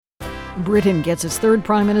Britain gets its third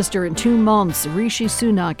prime minister in 2 months. Rishi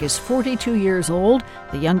Sunak is 42 years old,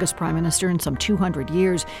 the youngest prime minister in some 200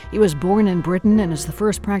 years. He was born in Britain and is the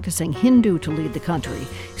first practicing Hindu to lead the country.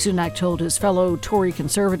 Sunak told his fellow Tory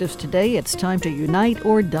Conservatives today it's time to unite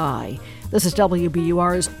or die. This is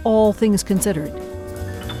WBUR's All Things Considered.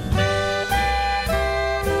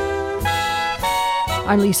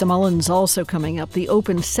 I'm Lisa Mullins. Also coming up, the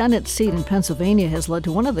open Senate seat in Pennsylvania has led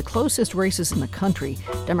to one of the closest races in the country.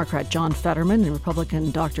 Democrat John Fetterman and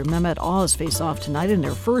Republican Dr. Mehmet Oz face off tonight in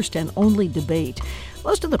their first and only debate.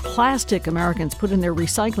 Most of the plastic Americans put in their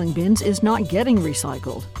recycling bins is not getting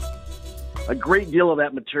recycled. A great deal of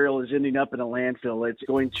that material is ending up in a landfill. It's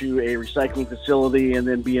going to a recycling facility and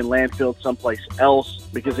then being landfilled someplace else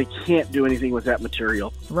because they can't do anything with that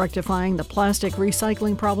material. Rectifying the plastic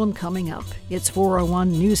recycling problem coming up. It's 4:01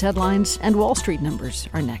 news headlines and Wall Street numbers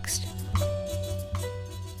are next.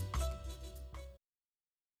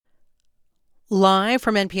 Live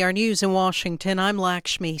from NPR News in Washington, I'm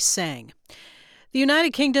Lakshmi Singh. The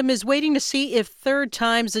United Kingdom is waiting to see if third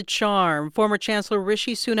time's a charm. Former Chancellor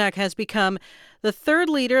Rishi Sunak has become the third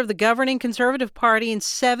leader of the governing Conservative Party in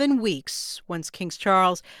 7 weeks. Once King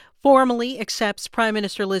Charles formally accepts Prime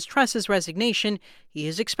Minister Liz Truss's resignation, he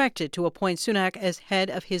is expected to appoint Sunak as head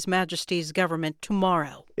of His Majesty's government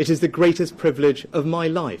tomorrow. It is the greatest privilege of my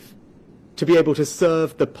life to be able to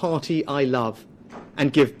serve the party I love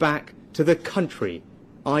and give back to the country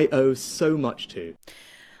I owe so much to.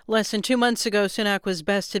 Less than 2 months ago, Sunak was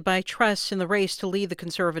bested by Truss in the race to lead the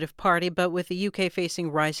Conservative Party, but with the UK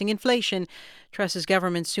facing rising inflation, Truss's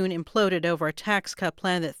government soon imploded over a tax cut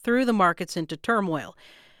plan that threw the markets into turmoil.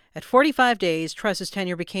 At 45 days, Truss's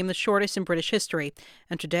tenure became the shortest in British history,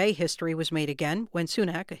 and today history was made again when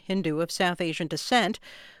Sunak, a Hindu of South Asian descent,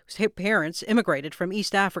 whose parents immigrated from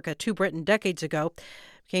East Africa to Britain decades ago,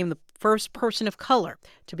 became the first person of color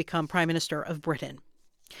to become Prime Minister of Britain.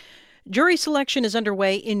 Jury selection is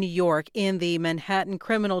underway in New York in the Manhattan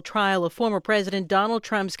criminal trial of former President Donald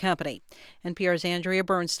Trump's company. NPR's Andrea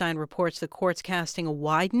Bernstein reports the court's casting a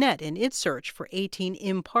wide net in its search for 18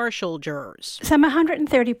 impartial jurors. Some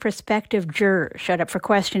 130 prospective jurors showed up for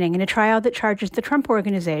questioning in a trial that charges the Trump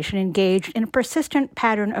Organization engaged in a persistent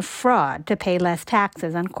pattern of fraud to pay less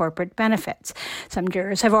taxes on corporate benefits. Some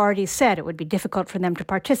jurors have already said it would be difficult for them to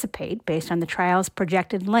participate based on the trial's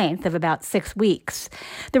projected length of about 6 weeks.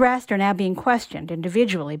 The rest are now being questioned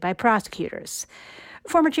individually by prosecutors.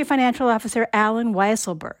 Former Chief Financial Officer Alan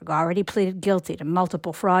Weisselberg already pleaded guilty to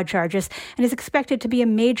multiple fraud charges and is expected to be a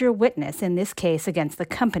major witness in this case against the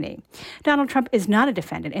company. Donald Trump is not a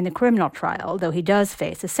defendant in the criminal trial, though he does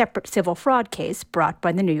face a separate civil fraud case brought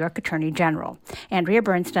by the New York Attorney General. Andrea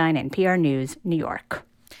Bernstein, NPR News, New York.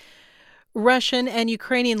 Russian and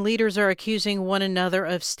Ukrainian leaders are accusing one another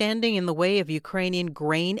of standing in the way of Ukrainian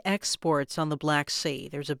grain exports on the Black Sea.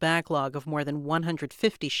 There's a backlog of more than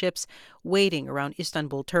 150 ships waiting around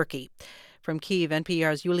Istanbul, Turkey. From Kyiv,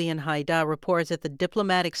 NPR's Yulian Haida reports that the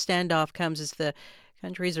diplomatic standoff comes as the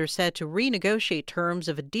countries are set to renegotiate terms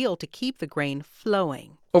of a deal to keep the grain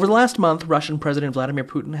flowing. Over the last month, Russian President Vladimir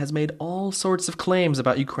Putin has made all sorts of claims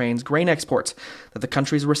about Ukraine's grain exports, that the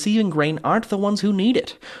countries receiving grain aren't the ones who need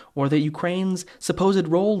it, or that Ukraine's supposed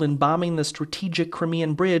role in bombing the strategic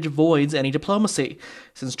Crimean bridge voids any diplomacy.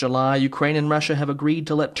 Since July, Ukraine and Russia have agreed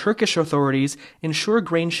to let Turkish authorities ensure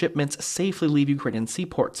grain shipments safely leave Ukrainian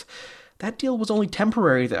seaports. That deal was only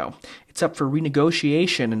temporary, though. It's up for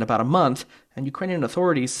renegotiation in about a month, and Ukrainian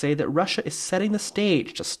authorities say that Russia is setting the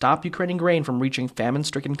stage to stop Ukrainian grain from reaching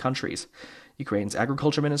famine-stricken countries. Ukraine's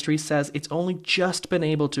agriculture ministry says it's only just been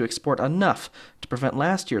able to export enough to prevent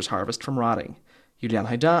last year's harvest from rotting. Yulian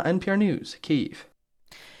Haida, NPR News, Kyiv.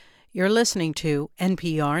 You're listening to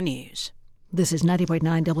NPR News. This is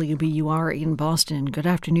 90.9 WBUR in Boston. Good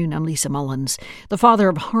afternoon, I'm Lisa Mullins. The father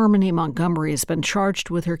of Harmony Montgomery has been charged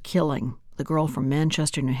with her killing. The girl from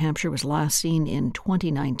Manchester, New Hampshire, was last seen in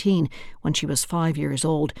 2019 when she was 5 years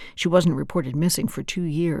old. She wasn't reported missing for 2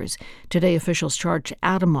 years. Today, officials charged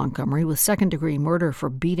Adam Montgomery with second-degree murder for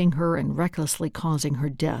beating her and recklessly causing her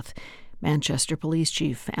death. Manchester Police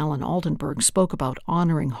Chief Alan Altenberg spoke about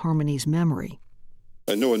honoring Harmony's memory.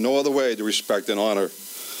 I know in no other way to respect and honor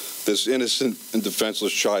this innocent and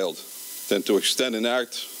defenseless child than to extend an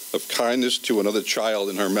act of kindness to another child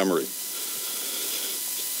in her memory.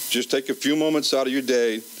 Just take a few moments out of your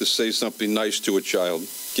day to say something nice to a child.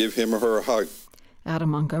 Give him or her a hug.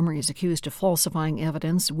 Adam Montgomery is accused of falsifying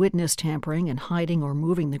evidence, witness tampering, and hiding or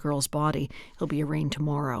moving the girl's body. He'll be arraigned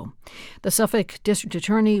tomorrow. The Suffolk District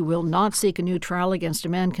Attorney will not seek a new trial against a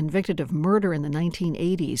man convicted of murder in the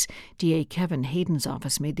 1980s. DA Kevin Hayden's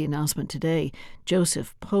office made the announcement today.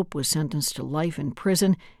 Joseph Pope was sentenced to life in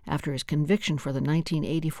prison after his conviction for the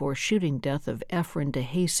 1984 shooting death of Efren de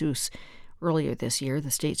Jesus. Earlier this year, the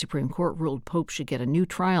state Supreme Court ruled Pope should get a new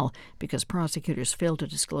trial because prosecutors failed to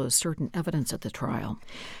disclose certain evidence at the trial.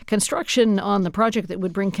 Construction on the project that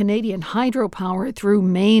would bring Canadian hydropower through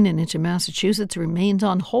Maine and into Massachusetts remains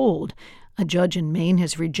on hold. A judge in Maine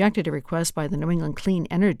has rejected a request by the New England Clean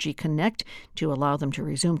Energy Connect to allow them to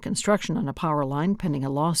resume construction on a power line pending a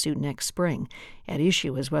lawsuit next spring. At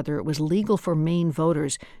issue is whether it was legal for Maine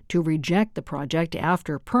voters to reject the project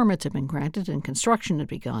after permits had been granted and construction had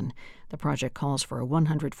begun. The project calls for a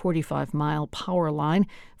 145-mile power line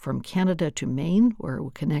from Canada to Maine, where it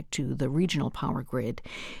will connect to the regional power grid.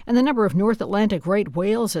 And the number of North Atlantic right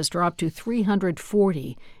whales has dropped to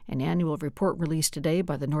 340. An annual report released today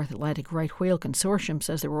by the North Atlantic Right Whale Consortium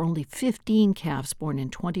says there were only 15 calves born in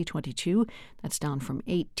 2022. That's down from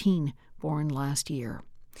 18 born last year.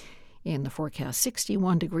 In the forecast,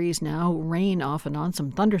 61 degrees now, rain off and on,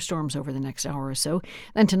 some thunderstorms over the next hour or so.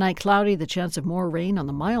 Then tonight, cloudy, the chance of more rain on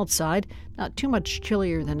the mild side. Not too much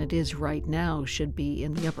chillier than it is right now, should be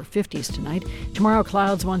in the upper 50s tonight. Tomorrow,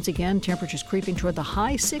 clouds once again, temperatures creeping toward the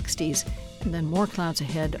high 60s, and then more clouds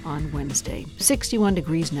ahead on Wednesday. 61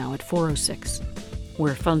 degrees now at 4:06.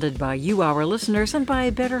 We're funded by you, our listeners, and by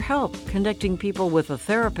BetterHelp, connecting people with a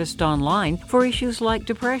therapist online for issues like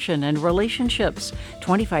depression and relationships.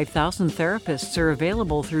 25,000 therapists are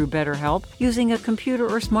available through BetterHelp using a computer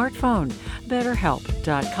or smartphone.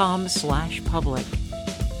 BetterHelp.com/public.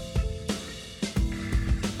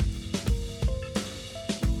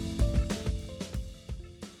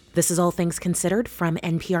 This is All Things Considered from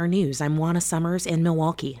NPR News. I'm Juana Summers in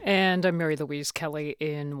Milwaukee. And I'm Mary Louise Kelly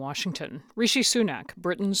in Washington. Rishi Sunak,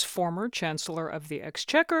 Britain's former Chancellor of the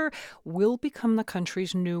Exchequer, will become the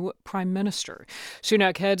country's new Prime Minister.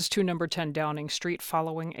 Sunak heads to number 10 Downing Street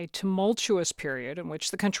following a tumultuous period in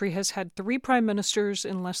which the country has had 3 prime ministers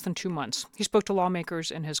in less than 2 months. He spoke to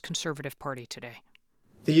lawmakers in his Conservative Party today.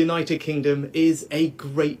 The United Kingdom is a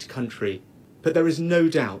great country, but there is no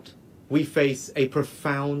doubt we face a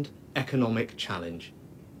profound economic challenge.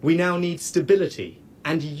 We now need stability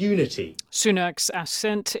and unity. Sunak's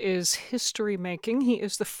ascent is history-making. He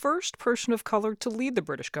is the first person of color to lead the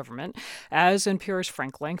British government, as NPR's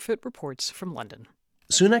Frank Langfitt reports from London.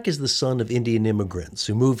 Sunak is the son of Indian immigrants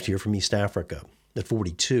who moved here from East Africa. At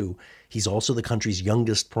 42, he's also the country's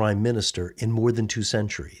youngest prime minister in more than 2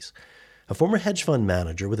 centuries. A former hedge fund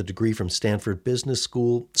manager with a degree from Stanford Business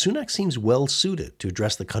School, Sunak seems well-suited to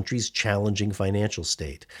address the country's challenging financial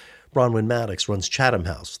state. Bronwyn Maddox runs Chatham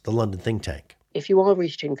House, the London think tank. If you are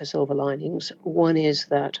reaching for silver linings, one is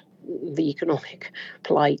that the economic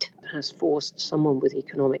plight has forced someone with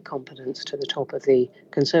economic competence to the top of the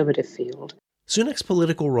Conservative field. Sunak's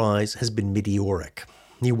political rise has been meteoric.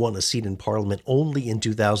 He won a seat in Parliament only in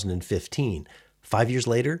 2015. 5 years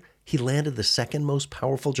later, he landed the second most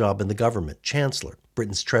powerful job in the government, Chancellor,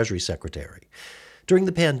 Britain's Treasury Secretary. During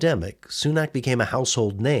the pandemic, Sunak became a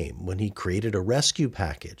household name when he created a rescue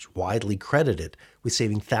package widely credited with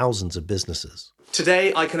saving thousands of businesses.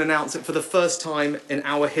 Today, I can announce that for the first time in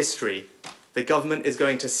our history, the government is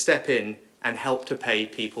going to step in and help to pay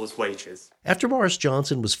people's wages. After Boris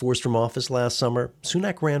Johnson was forced from office last summer,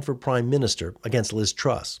 Sunak ran for Prime Minister against Liz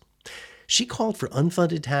Truss. She called for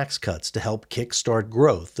unfunded tax cuts to help kickstart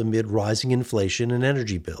growth amid rising inflation and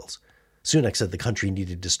energy bills. Sunak said the country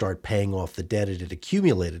needed to start paying off the debt it had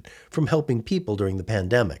accumulated from helping people during the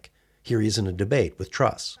pandemic. Here he is in a debate with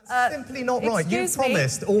Truss. Simply not right. You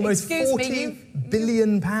promised almost £40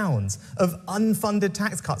 billion of unfunded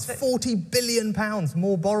tax cuts, £40 billion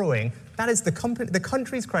more borrowing. That is the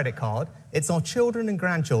country's credit card. It's our children and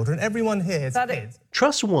grandchildren. Everyone here is kids.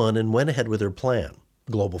 Truss won and went ahead with her plan.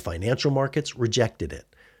 Global financial markets rejected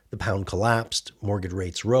it. The pound collapsed, mortgage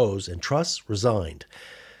rates rose, and Truss resigned.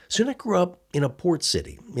 Sunak grew up in a port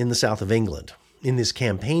city in the south of England. In this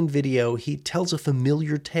campaign video, he tells a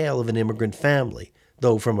familiar tale of an immigrant family,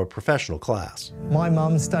 though from a professional class. My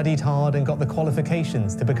mum studied hard and got the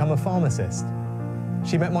qualifications to become a pharmacist.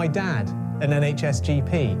 She met my dad, an NHS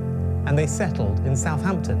GP, and they settled in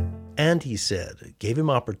Southampton. And, he said, gave him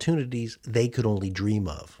opportunities they could only dream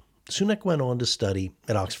of. Sunak went on to study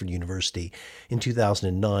at Oxford University. In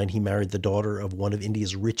 2009, he married the daughter of one of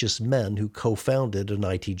India's richest men who co-founded an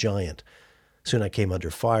IT giant. Sunak came under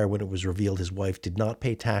fire when it was revealed his wife did not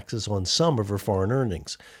pay taxes on some of her foreign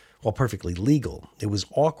earnings. While perfectly legal, it was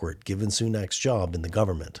awkward given Sunak's job in the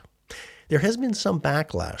government. There has been some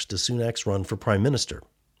backlash to Sunak's run for prime minister.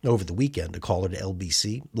 Over the weekend, a caller to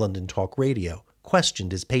LBC, London Talk Radio,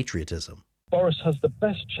 questioned his patriotism. Boris has the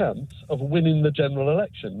best chance of winning the general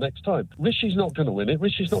election next time. Rishi's not going to win it.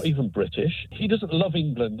 Rishi's not even British. He doesn't love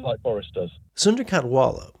England like Boris does. Sundar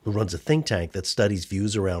Katwala, who runs a think tank that studies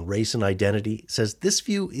views around race and identity, says this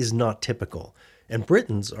view is not typical, and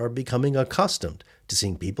Britons are becoming accustomed to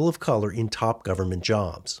seeing people of color in top government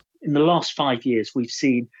jobs. In the last 5 years, we've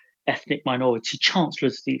seen ethnic minority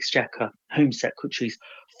chancellors of the Exchequer, Home Secretaries,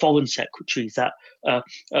 Foreign Secretaries at a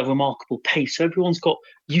remarkable pace. So everyone's got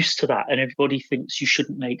used to that, and everybody thinks you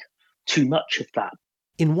shouldn't make too much of that.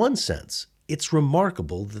 In one sense, it's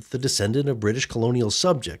remarkable that the descendant of British colonial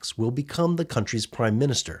subjects will become the country's prime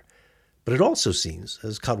minister. But it also seems,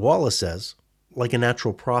 as Katwala says, like a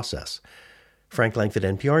natural process. Frank Langford,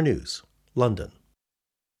 NPR News, London.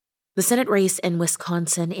 The Senate race in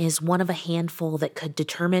Wisconsin is one of a handful that could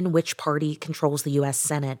determine which party controls the U.S.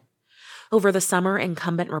 Senate. Over the summer,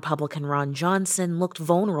 incumbent Republican Ron Johnson looked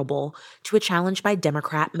vulnerable to a challenge by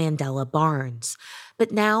Democrat Mandela Barnes.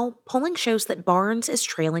 But now, polling shows that Barnes is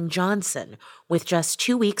trailing Johnson, with just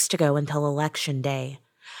 2 weeks to go until Election Day.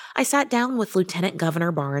 I sat down with Lieutenant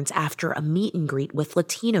Governor Barnes after a meet and greet with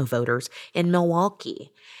Latino voters in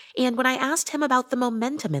Milwaukee. And when I asked him about the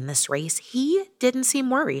momentum in this race, he didn't seem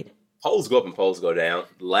worried. Polls go up and polls go down.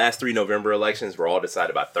 The last 3 November elections were all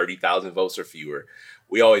decided by 30,000 votes or fewer.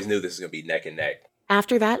 We always knew this was going to be neck and neck.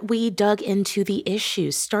 After that, we dug into the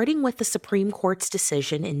issues, starting with the Supreme Court's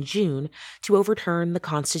decision in June to overturn the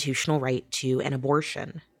constitutional right to an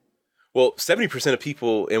abortion. Well, 70% of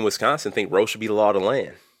people in Wisconsin think Roe should be the law of the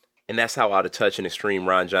land. And that's how out of touch and extreme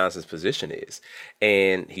Ron Johnson's position is.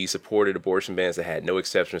 And he supported abortion bans that had no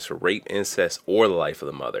exceptions for rape, incest, or the life of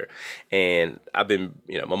the mother. And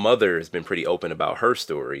my mother has been pretty open about her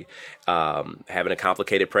story, having a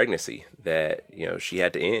complicated pregnancy that, she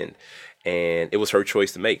had to end. And it was her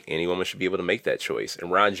choice to make. Any woman should be able to make that choice.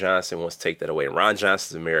 And Ron Johnson wants to take that away. And Ron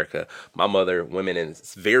Johnson's America. My mother, women in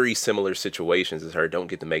very similar situations as her, don't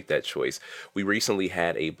get to make that choice. We recently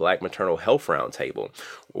had a Black maternal health roundtable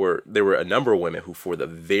where there were a number of women who, for the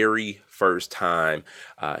very first time,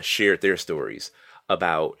 shared their stories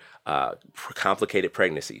about complicated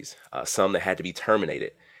pregnancies, some that had to be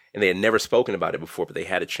terminated. And they had never spoken about it before, but they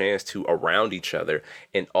had a chance to around each other.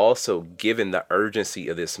 And also, given the urgency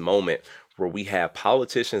of this moment where we have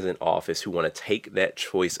politicians in office who want to take that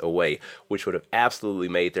choice away, which would have absolutely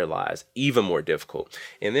made their lives even more difficult.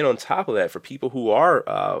 And then on top of that, for people who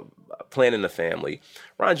are planning a family,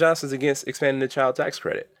 Ron Johnson's against expanding the child tax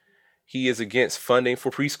credit. He is against funding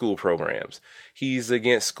for preschool programs. He's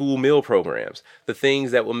against school meal programs, the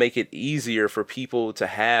things that will make it easier for people to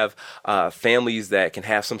have families that can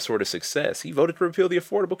have some sort of success. He voted to repeal the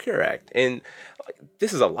Affordable Care Act. And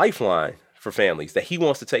this is a lifeline for families that he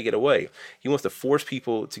wants to take it away. He wants to force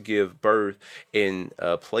people to give birth in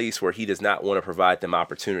a place where he does not want to provide them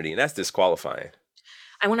opportunity. And that's disqualifying.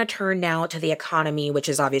 I want to turn now to the economy, which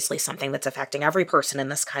is obviously something that's affecting every person in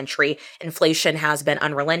this country. Inflation has been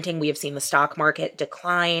unrelenting. We have seen the stock market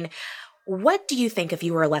decline. What do you think, if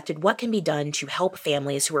you were elected, what can be done to help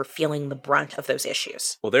families who are feeling the brunt of those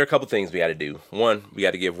issues? Well, there are a couple things we got to do. One, we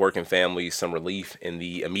got to give working families some relief in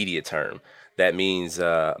the immediate term. That means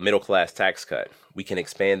middle-class tax cut. We can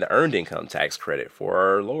expand the earned income tax credit for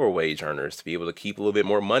our lower wage earners to be able to keep a little bit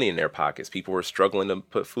more money in their pockets. People are struggling to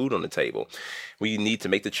put food on the table. We need to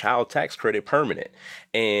make the child tax credit permanent.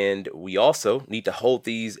 And we also need to hold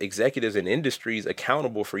these executives and industries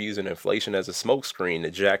accountable for using inflation as a smokescreen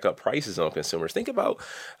to jack up prices on consumers. Think about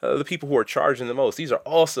the people who are charging the most. These are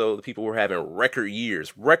also the people who are having record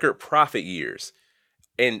years, record profit years.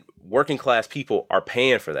 And working class people are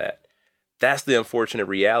paying for that. That's the unfortunate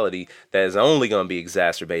reality that is only going to be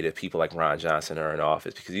exacerbated if people like Ron Johnson are in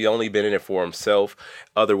office, because he's only been in it for himself,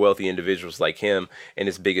 other wealthy individuals like him, and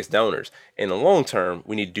his biggest donors. In the long term,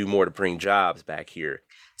 we need to do more to bring jobs back here.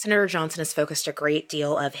 Senator Johnson has focused a great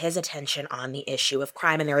deal of his attention on the issue of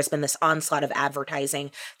crime, and there has been this onslaught of advertising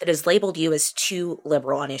that has labeled you as too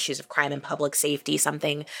liberal on issues of crime and public safety,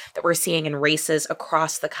 something that we're seeing in races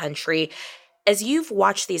across the country. As you've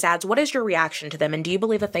watched these ads, what is your reaction to them, and do you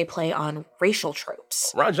believe that they play on racial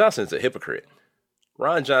tropes? Ron Johnson is a hypocrite.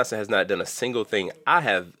 Ron Johnson has not done a single thing. I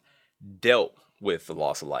have dealt with the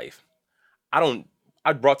loss of life.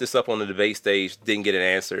 I brought this up on the debate stage, didn't get an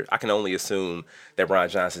answer. I can only assume that Ron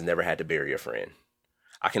Johnson never had to bury a friend.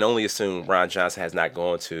 I can only assume Ron Johnson has not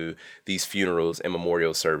gone to these funerals and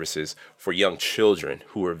memorial services for young children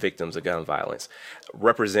who were victims of gun violence.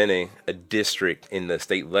 Representing a district in the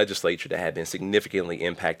state legislature that had been significantly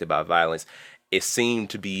impacted by violence, it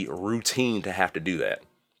seemed to be routine to have to do that.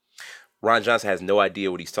 Ron Johnson has no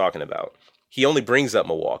idea what he's talking about. He only brings up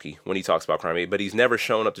Milwaukee when he talks about crime, but he's never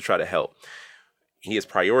shown up to try to help. He has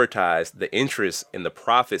prioritized the interests and the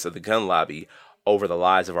profits of the gun lobby over the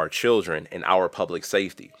lives of our children and our public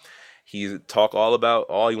safety. He talk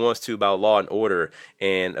all he wants to about law and order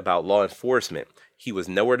and about law enforcement. He was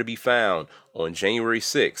nowhere to be found on January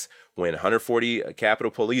 6th when 140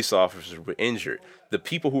 Capitol police officers were injured. The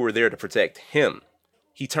people who were there to protect him.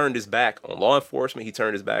 He turned his back on law enforcement. He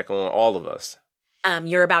turned his back on all of us.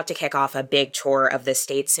 You're about to kick off a big tour of the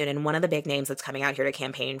state soon, and one of the big names that's coming out here to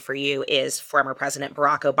campaign for you is former President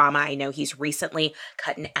Barack Obama. I know he's recently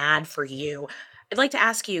cut an ad for you. I'd like to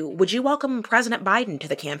ask you, would you welcome President Biden to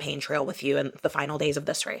the campaign trail with you in the final days of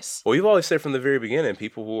this race? Well, we've always said from the very beginning,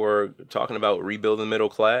 people who are talking about rebuilding the middle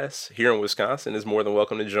class here in Wisconsin is more than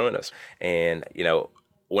welcome to join us. And,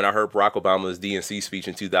 when I heard Barack Obama's DNC speech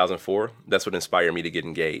in 2004, that's what inspired me to get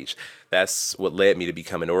engaged. That's what led me to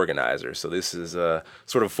become an organizer. So this is a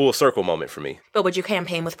sort of full circle moment for me. But would you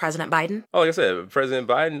campaign with President Biden? Oh, like I said, President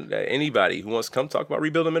Biden, anybody who wants to come talk about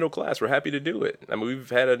rebuilding the middle class, we're happy to do it. I mean, we've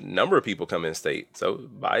had a number of people come in state. So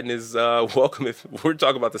Biden is welcome if we're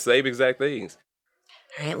talking about the same exact things.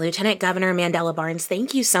 All right, Lieutenant Governor Mandela Barnes,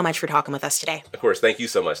 thank you so much for talking with us today. Of course, thank you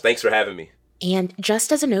so much. Thanks for having me. And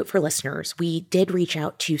just as a note for listeners, we did reach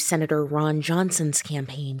out to Senator Ron Johnson's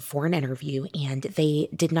campaign for an interview, and they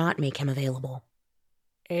did not make him available.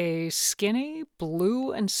 A skinny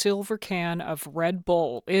blue and silver can of Red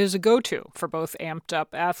Bull is a go-to for both amped-up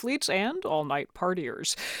athletes and all-night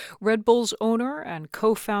partiers. Red Bull's owner and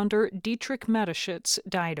co-founder Dietrich Mateschitz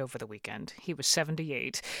died over the weekend. He was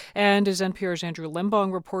 78. And as NPR's Andrew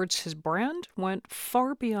Limbong reports, his brand went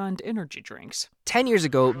far beyond energy drinks. 10 years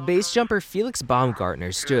ago, base jumper Felix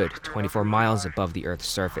Baumgartner stood 24 miles above the Earth's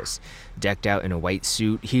surface. Decked out in a white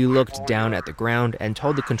suit, he looked down at the ground and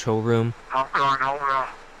told the control room,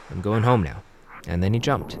 "I'm going home now." And then he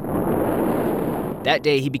jumped. That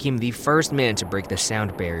day, he became the first man to break the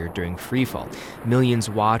sound barrier during freefall. Millions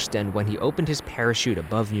watched, and when he opened his parachute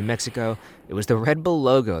above New Mexico, it was the Red Bull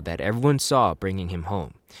logo that everyone saw bringing him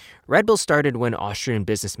home. Red Bull started when Austrian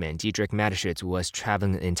businessman Dietrich Mateschitz was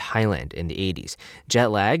traveling in Thailand in the 80s.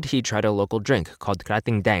 Jet-lagged, he tried a local drink called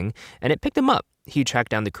Krating Dang, and it picked him up. He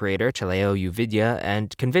tracked down the creator, Chaleo Uvidya,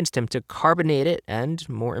 and convinced him to carbonate it and,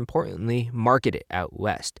 more importantly, market it out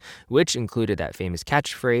west, which included that famous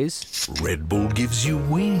catchphrase, "Red Bull gives you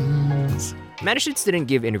wings." Mateschitz didn't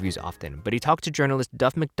give interviews often, but he talked to journalist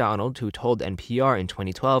Duff McDonald, who told NPR in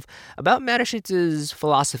 2012 about Mateschitz'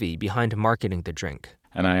 philosophy behind marketing the drink.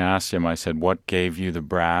 And I asked him, I said, what gave you the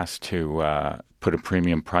brass to put a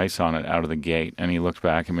premium price on it out of the gate? And he looked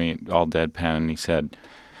back at me all deadpan and he said,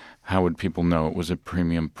 how would people know it was a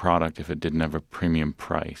premium product if it didn't have a premium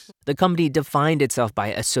price? The company defined itself by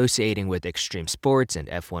associating with extreme sports and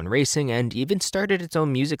F1 racing and even started its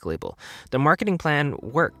own music label. The marketing plan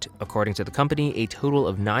worked. According to the company, a total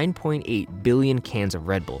of 9.8 billion cans of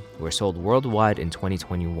Red Bull were sold worldwide in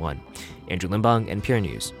 2021. Andrew Limbong, NPR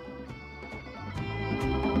News.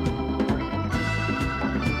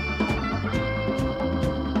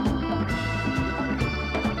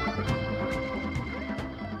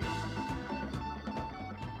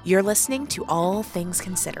 You're listening to All Things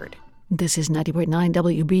Considered. This is 90.9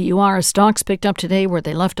 WBUR. Stocks picked up today where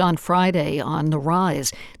they left on Friday on the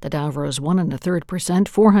rise. The Dow rose 1 1/3%,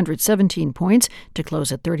 417 points to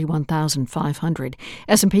close at 31,500.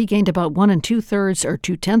 S&P gained about 1 2/3 or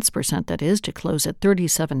 0.2%, that is, to close at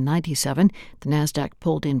 3797. The Nasdaq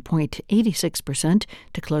pulled in 0.86%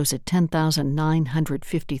 to close at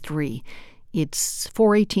 10,953. It's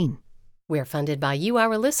 4:18. We're funded by you,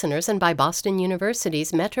 our listeners, and by Boston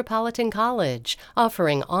University's Metropolitan College,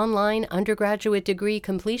 offering online undergraduate degree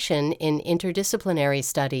completion in interdisciplinary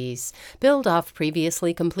studies. Build off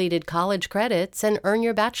previously completed college credits and earn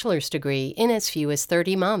your bachelor's degree in as few as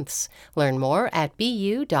 30 months. Learn more at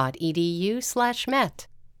bu.edu/met.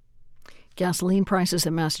 Gasoline prices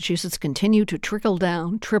in Massachusetts continue to trickle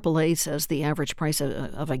down. AAA says the average price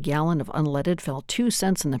of a gallon of unleaded fell 2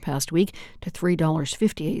 cents in the past week to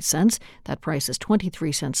 $3.58. That price is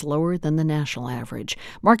 23 cents lower than the national average.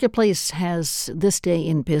 Marketplace has This Day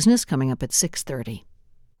in Business coming up at 6:30.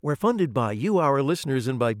 We're funded by you, our listeners,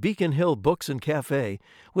 and by Beacon Hill Books and Cafe,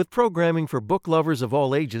 with programming for book lovers of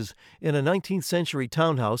all ages in a 19th century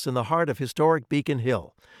townhouse in the heart of historic Beacon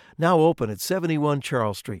Hill, now open at 71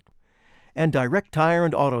 Charles Street. And Direct Tire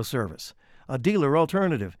and Auto Service, a dealer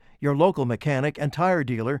alternative, your local mechanic and tire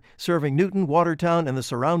dealer serving Newton, Watertown, and the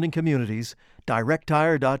surrounding communities.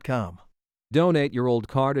 DirectTire.com. Donate your old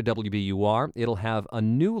car to WBUR. It'll have a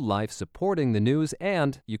new life supporting the news,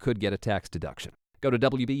 and you could get a tax deduction. Go to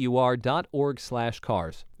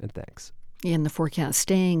WBUR.org/cars, and thanks. In the forecast,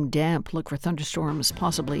 staying damp. Look for thunderstorms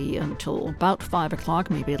possibly until about 5 o'clock,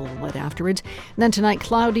 maybe a little bit afterwards. And then tonight,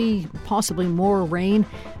 cloudy, possibly more rain.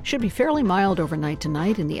 Should be fairly mild overnight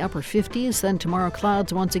tonight in the upper 50s. Then tomorrow,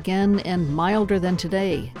 clouds once again and milder than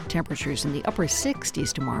today. Temperatures in the upper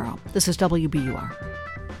 60s tomorrow. This is WBUR.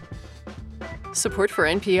 Support for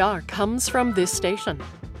NPR comes from this station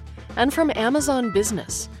and from Amazon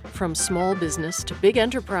Business. From small business to big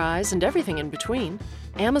enterprise and everything in between,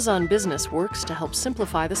 Amazon Business works to help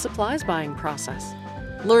simplify the supplies buying process.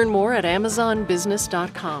 Learn more at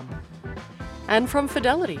amazonbusiness.com. And from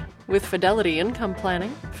Fidelity. With Fidelity Income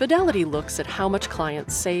Planning, Fidelity looks at how much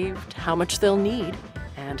clients saved, how much they'll need,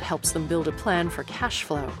 and helps them build a plan for cash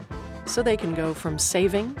flow so they can go from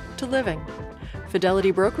saving to living.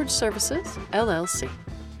 Fidelity Brokerage Services, LLC.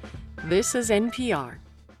 This is NPR.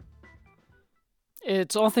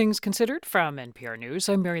 It's All Things Considered from NPR News.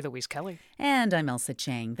 I'm Mary Louise Kelly. And I'm Elsa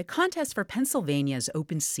Chang. The contest for Pennsylvania's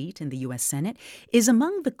open seat in the U.S. Senate is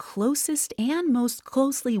among the closest and most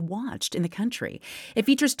closely watched in the country. It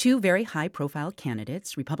features two very high-profile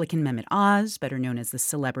candidates, Republican Mehmet Oz, better known as the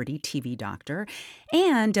celebrity TV doctor,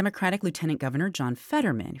 and Democratic Lieutenant Governor John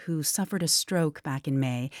Fetterman, who suffered a stroke back in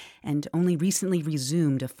May and only recently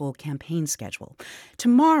resumed a full campaign schedule.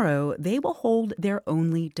 Tomorrow, they will hold their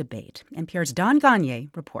only debate. NPR's Don Gagne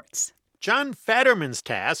reports. John Fetterman's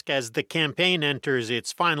task as the campaign enters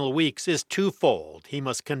its final weeks is twofold. He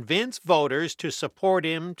must convince voters to support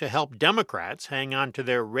him to help Democrats hang on to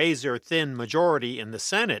their razor-thin majority in the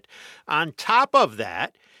Senate. On top of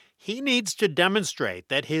that, he needs to demonstrate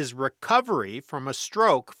that his recovery from a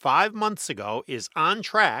stroke 5 months ago is on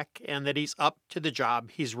track and that he's up to the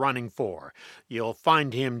job he's running for. You'll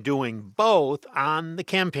find him doing both on the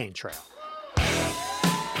campaign trail.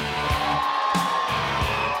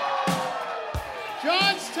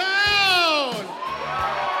 Johnstown!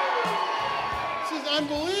 This is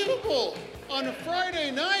unbelievable on a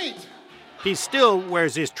Friday night. He still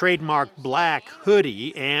wears his trademark black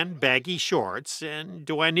hoodie and baggy shorts, and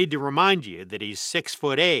do I need to remind you that he's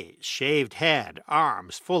 6'8", shaved head,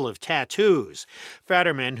 arms full of tattoos.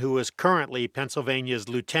 Fetterman, who is currently Pennsylvania's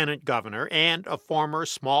lieutenant governor and a former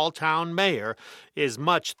small-town mayor, is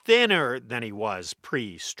much thinner than he was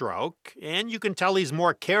pre-stroke, and you can tell he's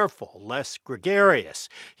more careful, less gregarious.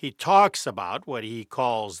 He talks about what he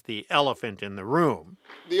calls the elephant in the room.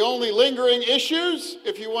 The only lingering issues,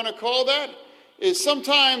 if you want to call that, is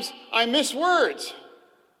sometimes I miss words.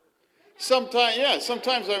 Sometimes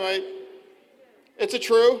I might. It's a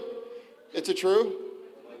true.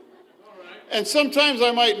 And sometimes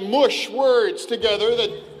I might mush words together that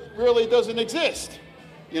really doesn't exist,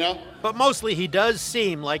 you know? But mostly he does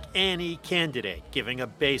seem like any candidate giving a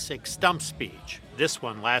basic stump speech. This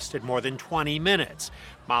one lasted more than 20 minutes.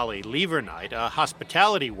 Molly Levernight, a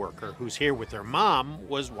hospitality worker who's here with her mom,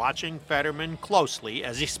 was watching Fetterman closely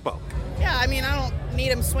as he spoke. Yeah, I mean, I don't need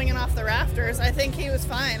him swinging off the rafters. I think he was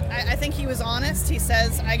fine. I think he was honest. He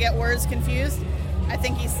says, I get words confused. I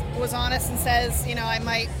think he was honest and says, you know, I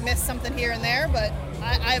might miss something here and there, but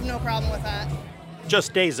I have no problem with that.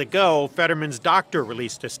 Just days ago, Fetterman's doctor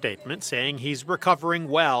released a statement saying he's recovering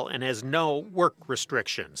well and has no work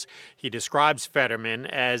restrictions. He describes Fetterman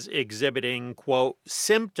as exhibiting, quote,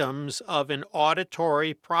 symptoms of an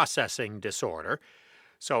auditory processing disorder.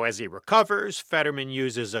 So as he recovers, Fetterman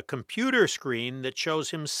uses a computer screen that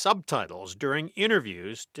shows him subtitles during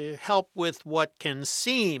interviews to help with what can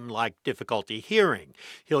seem like difficulty hearing.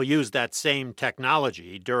 He'll use that same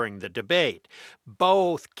technology during the debate.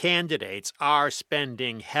 Both candidates are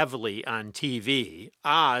spending heavily on TV.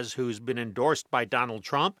 Oz, who's been endorsed by Donald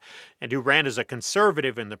Trump and who ran as a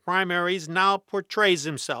conservative in the primaries, now portrays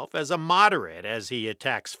himself as a moderate as he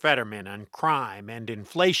attacks Fetterman on crime and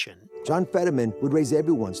inflation. John Fetterman would raise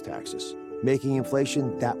everyone's taxes, making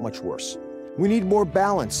inflation that much worse. We need more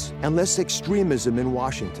balance and less extremism in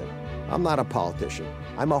Washington. I'm not a politician.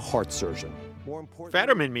 I'm a heart surgeon.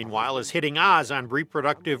 Fetterman, meanwhile, is hitting Oz on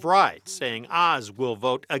reproductive rights, saying Oz will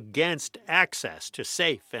vote against access to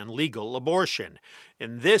safe and legal abortion.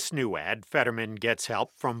 In this new ad, Fetterman gets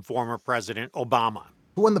help from former President Obama.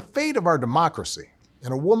 When the fate of our democracy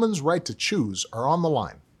and a woman's right to choose are on the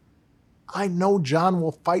line, I know John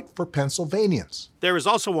will fight for Pennsylvanians. There is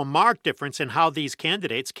also a marked difference in how these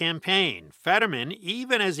candidates campaign. Fetterman,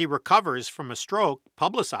 even as he recovers from a stroke,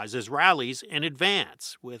 publicizes rallies in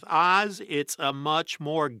advance. With Oz, it's a much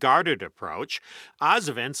more guarded approach. Oz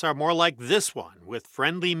events are more like this one, with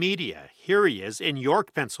friendly media. Here he is in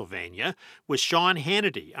York, Pennsylvania, with Sean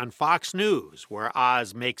Hannity on Fox News, where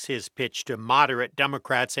Oz makes his pitch to moderate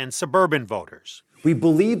Democrats and suburban voters. We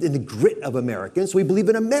believed in the grit of Americans, so we believe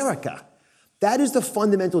in America. That is the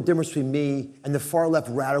fundamental difference between me and the far-left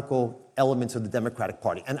radical elements of the Democratic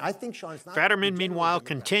Party. And I think Sean's not... Fetterman, meanwhile,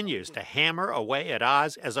 continues to hammer away at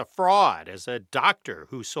Oz as a fraud, as a doctor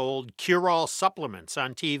who sold cure-all supplements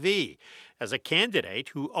on TV, as a candidate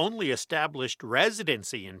who only established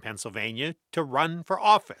residency in Pennsylvania to run for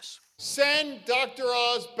office. Send Dr.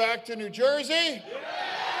 Oz back to New Jersey.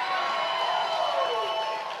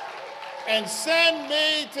 And send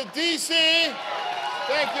me to D.C.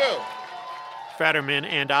 Thank you. Fetterman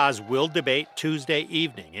and Oz will debate Tuesday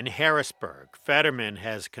evening in Harrisburg. Fetterman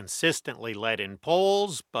has consistently led in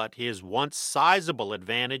polls, but his once sizable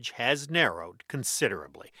advantage has narrowed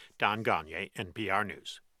considerably. Don Gagne, NPR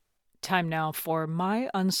News. Time now for My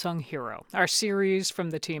Unsung Hero, our series from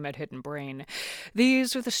the team at Hidden Brain.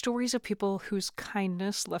 These are the stories of people whose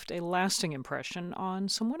kindness left a lasting impression on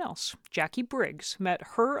someone else. Jackie Briggs met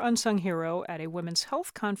her unsung hero at a women's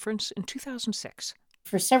health conference in 2006.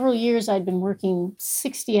 For several years, I'd been working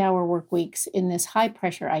 60-hour work weeks in this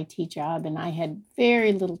high-pressure IT job, and I had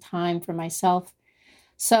very little time for myself.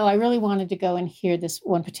 So I really wanted to go and hear this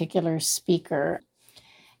one particular speaker.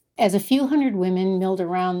 As a few hundred women milled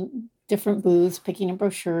around different booths, picking up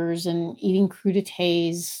brochures and eating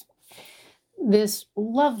crudités, this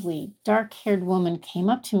lovely, dark-haired woman came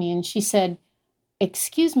up to me and she said,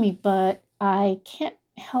 "Excuse me, but I can't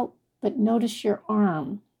help but notice your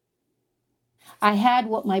arm." I had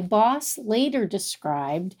what my boss later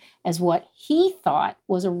described as what he thought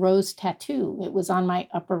was a rose tattoo. It was on my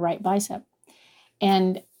upper right bicep.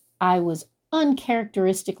 And I was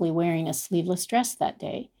uncharacteristically wearing a sleeveless dress that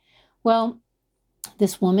day. Well,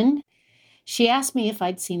 this woman, she asked me if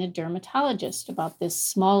I'd seen a dermatologist about this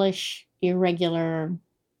smallish, irregular,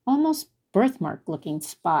 almost birthmark-looking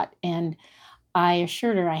spot, and I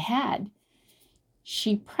assured her I had.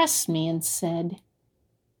 She pressed me and said,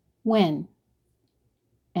 "When?"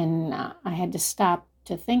 And I had to stop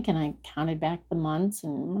to think, and I counted back the months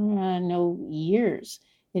and no years.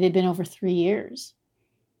 It had been over 3 years.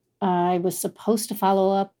 I was supposed to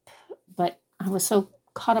follow up, but I was so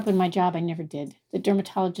caught up in my job, I never did. The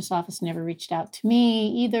dermatologist's office never reached out to me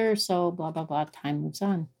either, so blah, blah, blah, time moves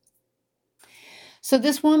on. So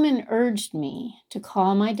this woman urged me to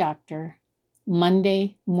call my doctor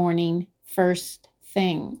Monday morning, first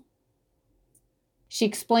thing. She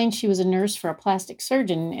explained she was a nurse for a plastic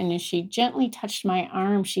surgeon, and as she gently touched my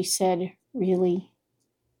arm, she said, "Really,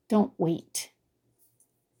 don't wait."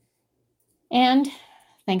 And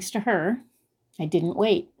thanks to her, I didn't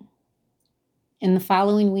wait. In the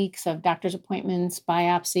following weeks of doctor's appointments,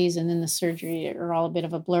 biopsies, and then the surgery are all a bit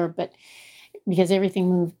of a blur, but because everything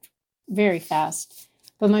moved very fast.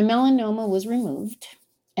 But my melanoma was removed,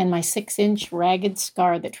 and my 6-inch ragged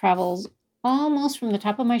scar that travels almost from the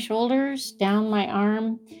top of my shoulders down my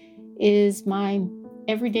arm is my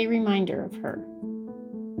everyday reminder of her.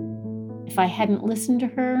 If I hadn't listened to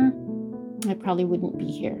her, I probably wouldn't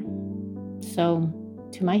be here. So,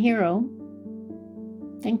 to my hero,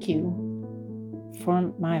 thank you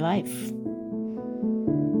for my life.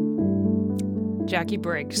 Jackie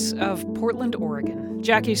Briggs of Portland, Oregon.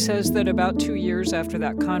 Jackie says that about 2 years after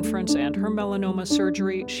that conference and her melanoma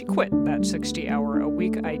surgery, she quit that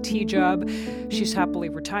 60-hour-a-week IT job. She's happily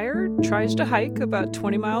retired, tries to hike about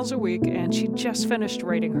 20 miles a week, and she just finished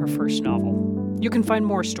writing her first novel. You can find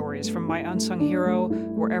more stories from My Unsung Hero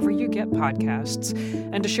wherever you get podcasts.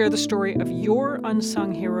 And to share the story of your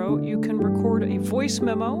unsung hero, you can record a voice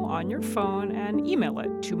memo on your phone and email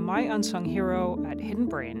it to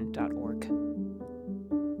myunsunghero@hiddenbrain.org.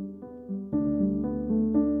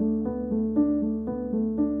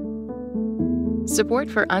 Support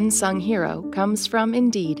for Unsung Hero comes from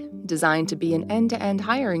Indeed, designed to be an end-to-end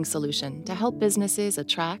hiring solution to help businesses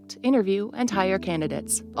attract, interview, and hire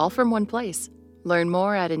candidates, all from one place. Learn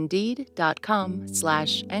more at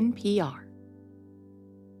Indeed.com/NPR.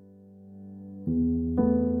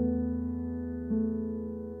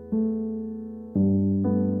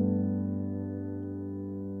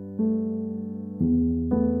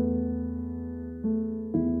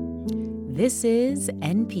 This is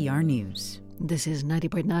NPR News. This is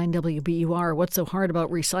 90.9 WBUR. What's so hard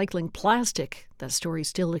about recycling plastic? That story's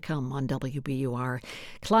still to come on WBUR.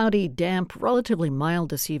 Cloudy, damp, relatively mild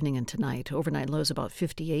this evening and tonight. Overnight lows about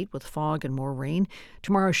 58 with fog and more rain.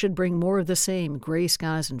 Tomorrow should bring more of the same, gray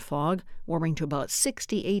skies and fog, warming to about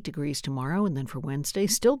 68 degrees tomorrow. And then for Wednesday,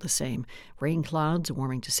 still the same. Rain clouds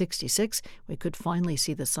warming to 66. We could finally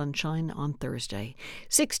see the sunshine on Thursday.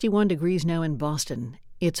 61 degrees now in Boston.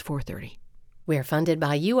 It's 4:30. We're funded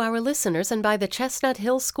by you, our listeners, and by the Chestnut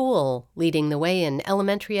Hill School, leading the way in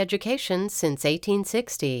elementary education since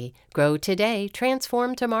 1860. Grow today,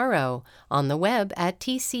 transform tomorrow. On the web at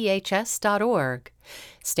tchs.org.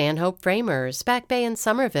 Stanhope Framers, Back Bay in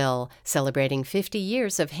Somerville, celebrating 50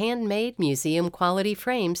 years of handmade museum-quality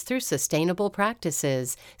frames through sustainable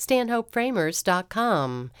practices.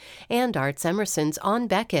 StanhopeFramers.com. And Arts Emerson's On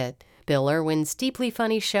Beckett. Bill Irwin's Deeply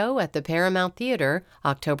Funny Show at the Paramount Theater,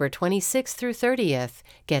 October 26th through 30th.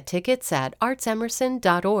 Get tickets at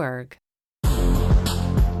artsemerson.org.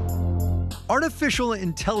 Artificial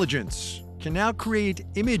intelligence can now create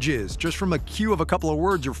images just from a cue of a couple of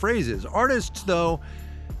words or phrases. Artists, though,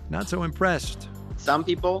 not so impressed. Some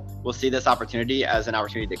people will see this opportunity as an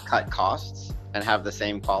opportunity to cut costs and have the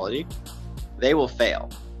same quality. They will fail.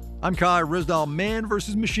 I'm Kai Rizdal, Man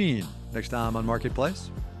vs. Machine. Next time on Marketplace.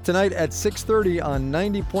 Tonight at 6:30 on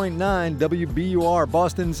 90.9 WBUR,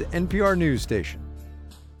 Boston's NPR news station.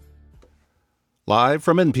 Live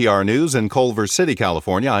from NPR News in Culver City,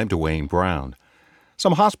 California, I'm Dwayne Brown.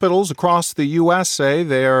 Some hospitals across the U.S. say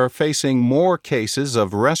they are facing more cases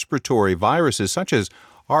of respiratory viruses such as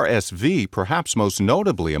RSV, perhaps most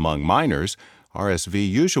notably among minors. RSV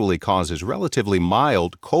usually causes relatively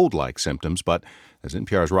mild cold-like symptoms, but as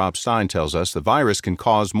NPR's Rob Stein tells us, the virus can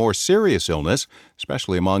cause more serious illness,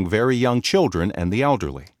 especially among very young children and the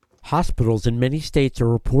elderly. Hospitals in many states are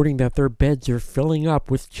reporting that their beds are filling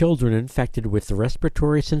up with children infected with the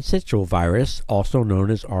respiratory syncytial virus, also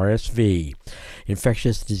known as RSV.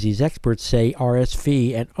 Infectious disease experts say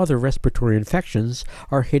RSV and other respiratory infections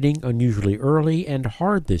are hitting unusually early and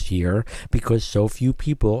hard this year because so few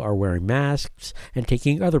people are wearing masks and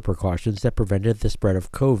taking other precautions that prevented the spread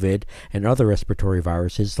of COVID and other respiratory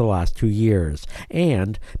viruses the last 2 years,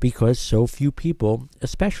 and because so few people,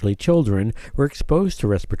 especially children, were exposed to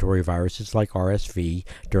respiratory viruses like RSV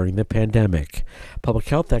during the pandemic. Public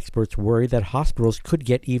health experts worry that hospitals could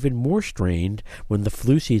get even more strained when the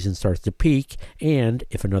flu season starts to peak and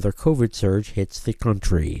if another COVID surge hits the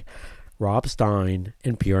country. Rob Stein,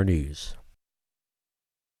 NPR News.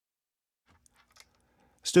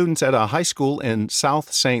 Students at a high school in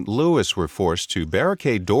South St. Louis were forced to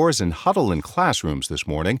barricade doors and huddle in classrooms this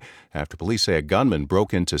morning after police say a gunman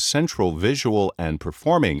broke into Central Visual and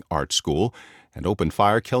Performing Arts School and opened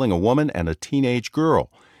fire, killing a woman and a teenage girl.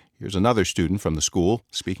 Here's another student from the school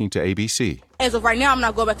speaking to ABC. As of right now, I'm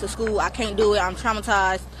not going back to school. I can't do it. I'm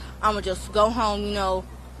traumatized. I'm going to just go home,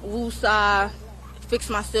 woosah, fix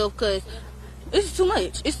myself, because it's too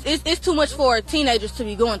much. It's too much for teenagers to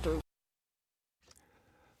be going through.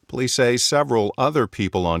 Police say several other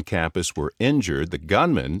people on campus were injured. The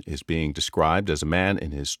gunman is being described as a man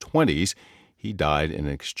in his 20s. He died in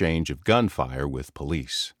an exchange of gunfire with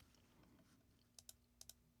police.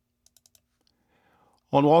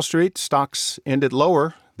 On Wall Street, stocks ended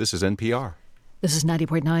lower. This is NPR. This is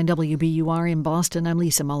 90.9 WBUR in Boston. I'm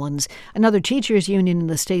Lisa Mullins. Another teachers' union in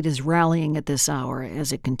the state is rallying at this hour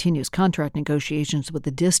as it continues contract negotiations with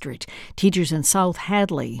the district. Teachers in South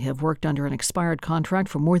Hadley have worked under an expired contract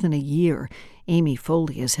for more than a year. Amy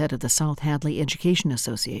Foley is head of the South Hadley Education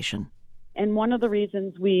Association. And one of the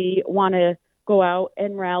reasons we want to go out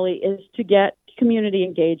and rally is to get community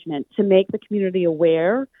engagement, to make the community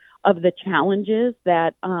aware of the challenges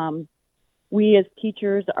that we as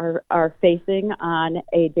teachers are facing on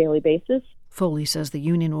a daily basis. Foley says the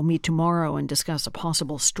union will meet tomorrow and discuss a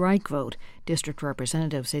possible strike vote. District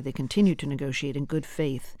representatives say they continue to negotiate in good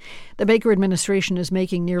faith. The Baker administration is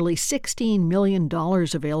making nearly $16 million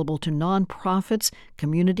available to nonprofits,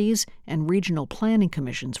 communities, and regional planning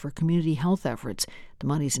commissions for community health efforts. The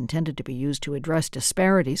money is intended to be used to address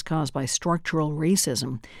disparities caused by structural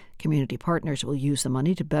racism. Community partners will use the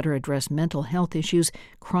money to better address mental health issues,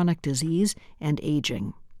 chronic disease, and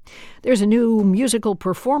aging. There's a new musical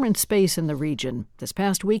performance space in the region. This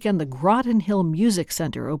past weekend, the Groton Hill Music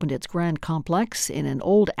Center opened its grand complex in an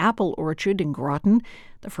old apple orchard in Groton.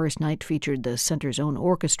 The first night featured the center's own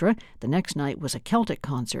orchestra. The next night was a Celtic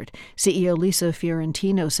concert. CEO Lisa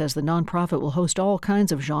Fiorentino says the nonprofit will host all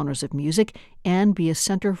kinds of genres of music and be a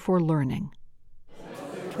center for learning.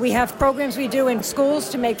 We have programs we do in schools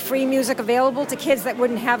to make free music available to kids that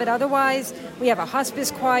wouldn't have it otherwise. We have a hospice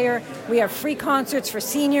choir. We have free concerts for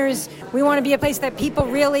seniors. We want to be a place that people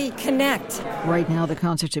really connect. Right now, the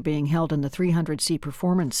concerts are being held in the 300-seat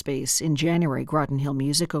performance space. In January, Groton Hill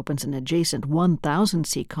Music opens an adjacent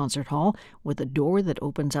 1,000-seat concert hall with a door that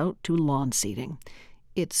opens out to lawn seating.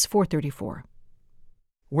 It's 4:34.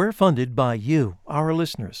 We're funded by you, our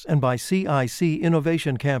listeners, and by CIC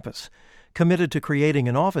Innovation Campus, committed to creating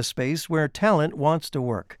an office space where talent wants to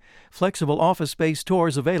work. Flexible office space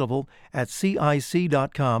tours available at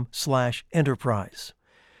cic.com/enterprise.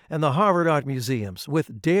 And the Harvard Art Museums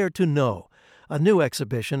with Dare to Know, a new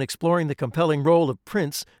exhibition exploring the compelling role of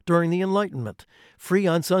Prince during the Enlightenment. Free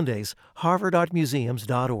on Sundays,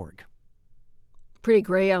 harvardartmuseums.org. Pretty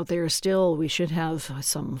gray out there still. We should have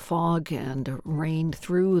some fog and rain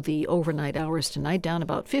through the overnight hours tonight, down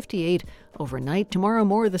about 58 overnight. Tomorrow,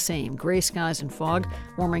 more of the same. Gray skies and fog,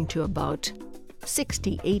 warming to about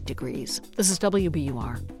 68 degrees. This is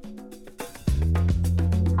WBUR.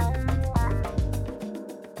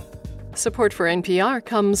 Support for NPR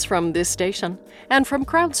comes from this station and from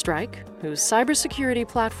CrowdStrike, whose cybersecurity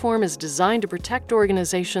platform is designed to protect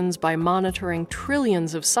organizations by monitoring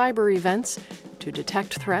trillions of cyber events to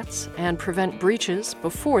detect threats and prevent breaches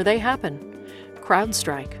before they happen.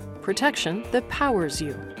 CrowdStrike, protection that powers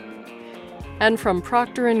you. And from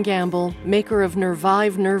Procter & Gamble, maker of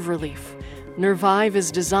Nervive Nerve Relief. Nervive is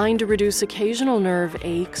designed to reduce occasional nerve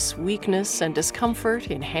aches, weakness, and discomfort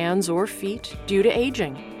in hands or feet due to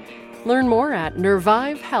aging. Learn more at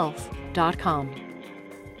nervivehealth.com.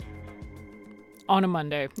 On a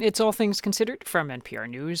Monday, it's All Things Considered from NPR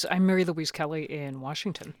News. I'm Mary Louise Kelly in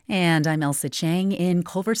Washington. And I'm Elsa Chang in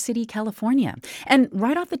Culver City, California. And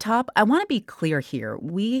right off the top, I want to be clear here.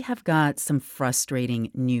 We have got some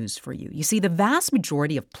frustrating news for you. You see, the vast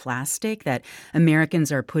majority of plastic that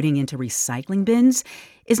Americans are putting into recycling bins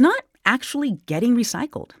is not actually getting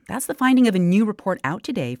recycled. That's the finding of a new report out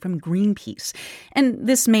today from Greenpeace. And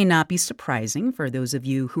this may not be surprising for those of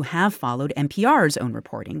you who have followed NPR's own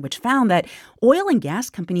reporting, which found that oil and gas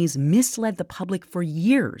companies misled the public for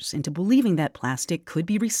years into believing that plastic could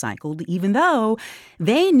be recycled, even though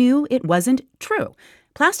they knew it wasn't true.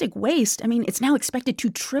 Plastic waste, it's now expected to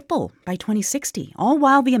triple by 2060, all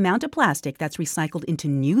while the amount of plastic that's recycled into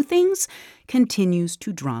new things continues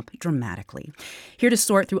to drop dramatically. Here to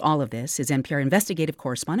sort through all of this is NPR investigative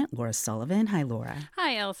correspondent Laura Sullivan. Hi, Laura.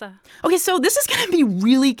 Hi, Elsa. Okay, so this is going to be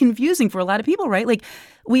really confusing for a lot of people, right? Like,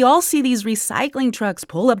 we all see these recycling trucks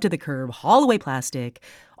pull up to the curb, haul away plastic,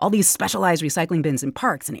 all these specialized recycling bins in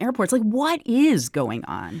parks and airports. Like, what is going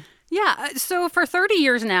on? Yeah, so for 30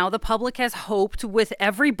 years now, the public has hoped with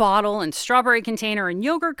every bottle and strawberry container and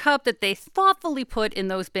yogurt cup that they thoughtfully put in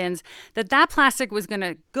those bins that plastic was going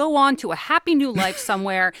to go on to a happy new life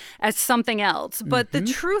somewhere as something else. But the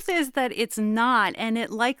truth is that it's not, and it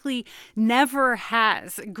likely never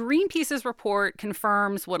has. Greenpeace's report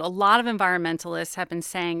confirms what a lot of environmentalists have been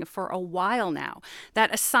saying for a while now,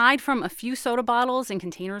 that aside from a few soda bottles and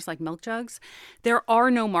containers like milk jugs, there are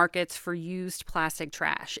no markets for used plastic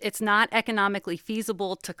trash. It's not economically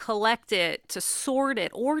feasible to collect it, to sort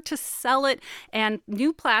it, or to sell it. And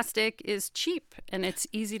new plastic is cheap and it's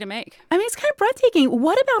easy to make. It's kind of breathtaking.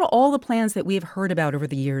 What about all the plans that we've heard about over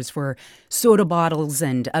the years for soda bottles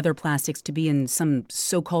and other plastics to be in some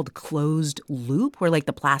so-called closed loop where like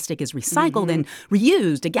the plastic is recycled and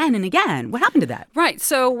reused again and again? What happened to that? Right.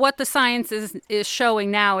 So what the science is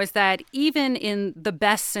showing now is that even in the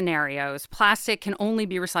best scenarios, plastic can only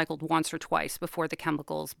be recycled once or twice before the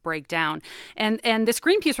chemicals break down. And this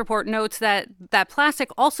Greenpeace report notes that plastic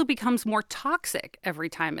also becomes more toxic every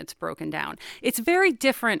time it's broken down. It's very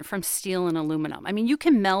different from steel and aluminum. You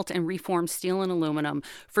can melt and reform steel and aluminum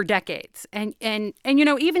for decades. And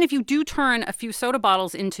even if you do turn a few soda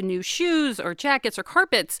bottles into new shoes or jackets or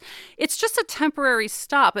carpets, it's just a temporary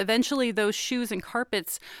stop. Eventually, those shoes and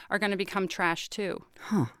carpets are going to become trash too.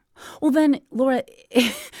 Huh. Well, then, Laura,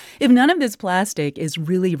 if none of this plastic is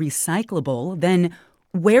really recyclable, then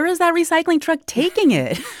where is that recycling truck taking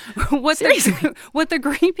it? What the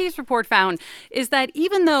Greenpeace report found is that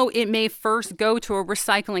even though it may first go to a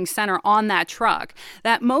recycling center on that truck,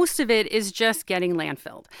 that most of it is just getting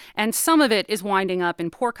landfilled. And some of it is winding up in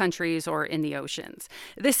poor countries or in the oceans.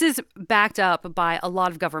 This is backed up by a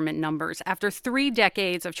lot of government numbers. After 3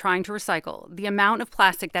 decades of trying to recycle, the amount of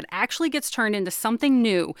plastic that actually gets turned into something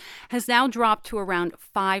new has now dropped to around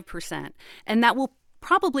 5%. And that will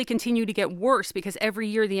probably continue to get worse because every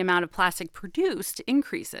year the amount of plastic produced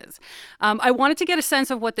increases. I wanted to get a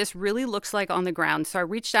sense of what this really looks like on the ground, so I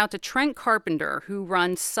reached out to Trent Carpenter, who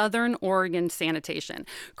runs Southern Oregon Sanitation.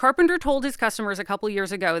 Carpenter told his customers a couple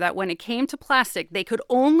years ago that when it came to plastic, they could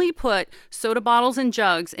only put soda bottles and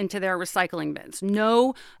jugs into their recycling bins,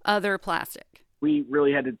 no other plastic. We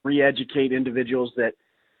really had to re-educate individuals that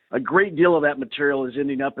a great deal of that material is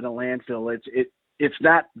ending up in a landfill. It's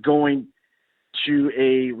not going to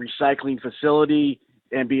a recycling facility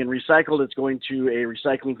and being recycled. It's going to a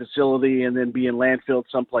recycling facility and then being landfilled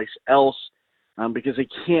someplace else because they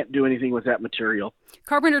can't do anything with that material.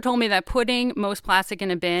 Carpenter told me that putting most plastic in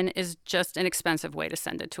a bin is just an expensive way to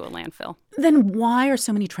send it to a landfill. Then why are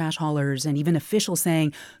so many trash haulers and even officials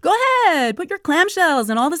saying, go ahead, put your clamshells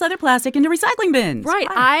and all this other plastic into recycling bins? Right.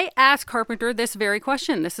 Why? I asked Carpenter this very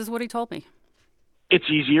question. This is what he told me. It's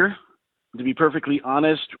easier, to be perfectly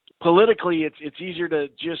honest. Politically, it's easier to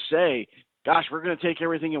just say, gosh, we're going to take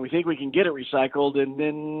everything and we think we can get it recycled and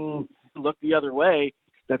then look the other way.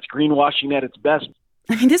 That's greenwashing at its best.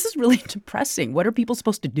 I mean, this is really depressing. What are people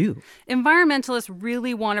supposed to do? Environmentalists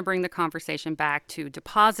really want to bring the conversation back to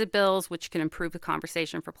deposit bills, which can improve the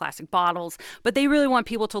conversation for plastic bottles. But they really want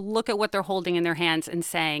people to look at what they're holding in their hands and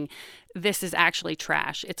saying, this is actually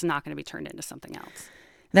trash. It's not going to be turned into something else.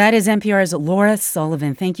 That is NPR's Laura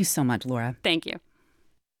Sullivan. Thank you so much, Laura. Thank you.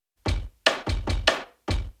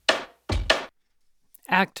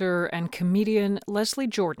 Actor and comedian Leslie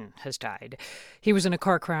Jordan has died. He was in a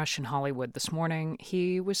car crash in Hollywood this morning.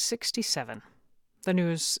 He was 67. The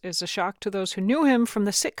news is a shock to those who knew him from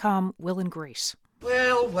the sitcom Will and Grace.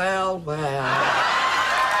 Well, well, well.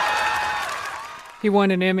 He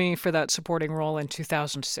won an Emmy for that supporting role in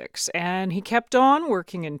 2006, and he kept on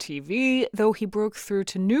working in TV, though he broke through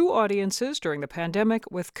to new audiences during the pandemic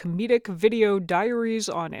with comedic video diaries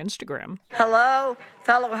on Instagram. Hello,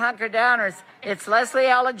 fellow hunker-downers. It's Leslie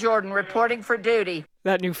Allen Jordan reporting for duty.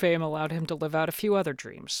 That new fame allowed him to live out a few other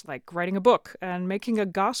dreams, like writing a book and making a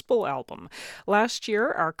gospel album. Last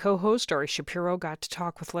year, our co-host Ari Shapiro got to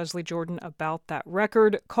talk with Leslie Jordan about that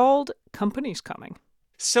record called Company's Coming.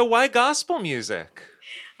 So why gospel music?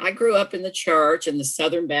 I grew up in the church, in the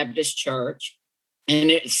Southern Baptist Church.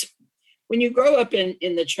 And it's when you grow up in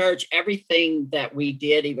the church, everything that we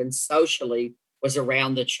did, even socially, was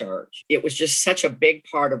around the church. It was just such a big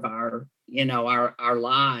part of our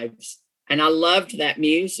lives. And I loved that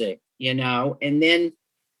music, and then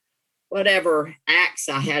whatever axe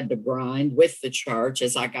I had to grind with the church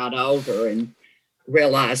as I got older and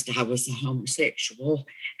realized I was a homosexual.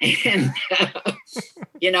 And,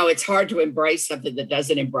 it's hard to embrace something that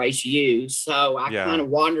doesn't embrace you. So I kind of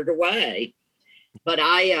wandered away. But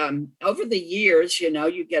over the years,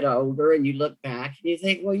 you get older and you look back and you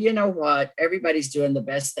think, well, you know what? Everybody's doing the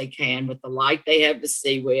best they can with the light they have to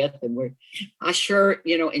see with. And I sure,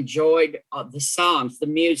 enjoyed the songs, the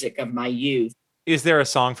music of my youth. Is there a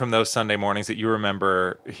song from those Sunday mornings that you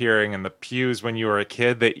remember hearing in the pews when you were a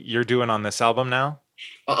kid that you're doing on this album now?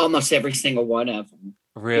 Almost every single one of them.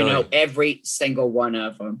 Really? Every single one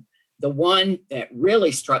of them. The one that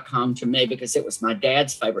really struck home to me, because it was my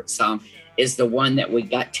dad's favorite song, is the one that we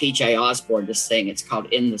got T.J. Osborne to sing. It's called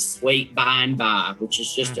In the Sweet By and By, which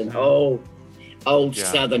is just an old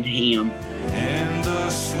Southern hymn. In the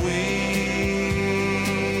sweet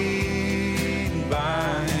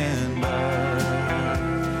by and by,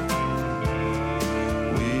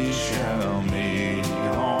 we shall meet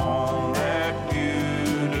on that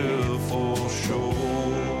beautiful shore.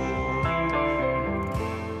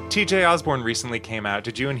 T.J. Osborne recently came out.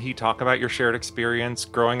 Did you and he talk about your shared experience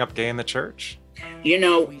growing up gay in the church?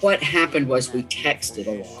 What happened was we texted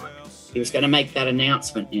a lot. He was going to make that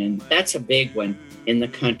announcement, and that's a big one in the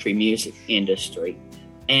country music industry.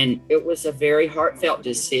 And it was a very heartfelt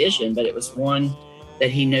decision, but it was one that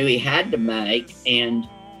he knew he had to make. And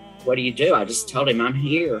what do? I just told him, I'm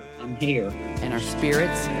here. And our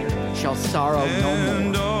spirits shall sorrow no more.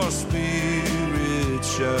 And our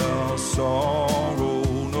spirits shall sorrow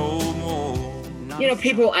no more.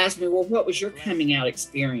 People ask me, well, what was your coming out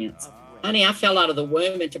experience? Honey, I fell out of the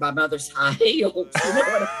womb into my mother's high heels. You know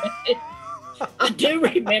what I mean? I do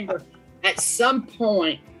remember at some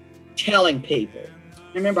point telling people.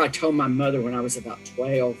 I remember I told my mother when I was about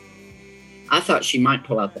 12, I thought she might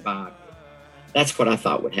pull out the Bible. That's what I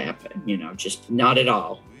thought would happen, just not at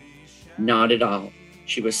all. Not at all.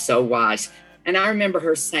 She was so wise. And I remember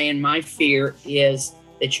her saying, my fear is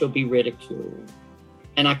that you'll be ridiculed.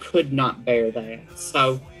 And I could not bear that.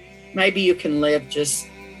 So maybe you can live just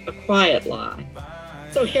a quiet life.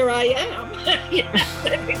 So here I am.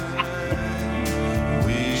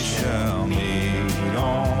 We shall meet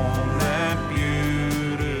on that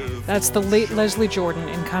That's the late Leslie Jordan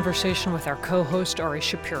in conversation with our co-host Ari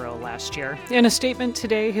Shapiro last year. In a statement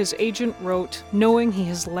today, his agent wrote, "Knowing he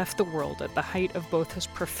has left the world at the height of both his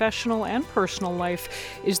professional and personal life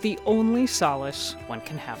is the only solace one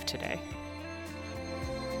can have today."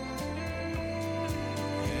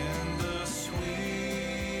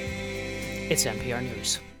 It's NPR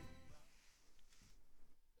News.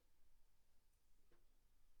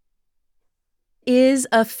 Is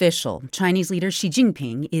official. Chinese leader Xi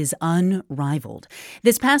Jinping is unrivaled.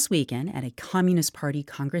 This past weekend at a Communist Party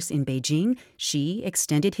Congress in Beijing, Xi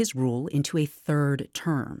extended his rule into a third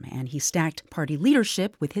term, and he stacked party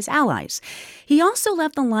leadership with his allies. He also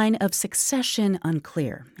left the line of succession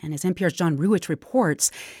unclear, and as NPR's John Ruich reports,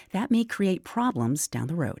 that may create problems down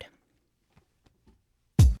the road.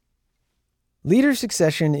 Leader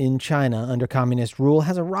succession in China under communist rule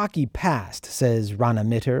has a rocky past, says Rana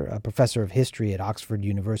Mitter, a professor of history at Oxford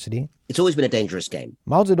University. It's always been a dangerous game.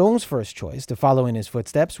 Mao Zedong's first choice to follow in his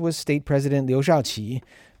footsteps was State President Liu Shaoqi,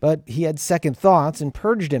 but he had second thoughts and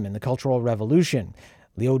purged him in the Cultural Revolution.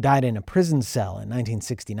 Liu died in a prison cell in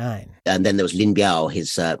 1969. And then there was Lin Biao,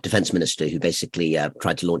 his defense minister, who basically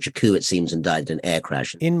tried to launch a coup, it seems, and died in an air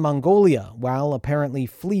crash. In Mongolia, while apparently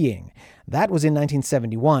fleeing. That was in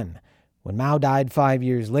 1971. When Mao died 5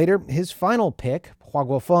 years later, his final pick, Hua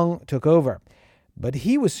Guofeng, took over. But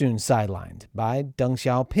he was soon sidelined by Deng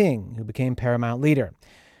Xiaoping, who became paramount leader.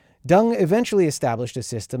 Deng eventually established a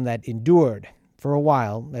system that endured. For a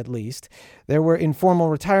while, at least. There were informal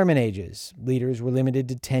retirement ages. Leaders were limited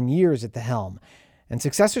to 10 years at the helm. And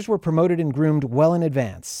successors were promoted and groomed well in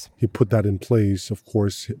advance. He put that in place, of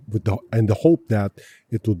course, with the hope that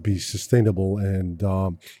it would be sustainable and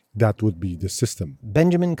that would be the system.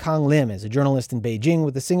 Benjamin Kang Lim is a journalist in Beijing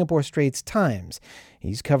with the Singapore Straits Times.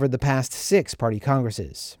 He's covered the past 6 party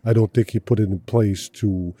congresses. I don't think he put it in place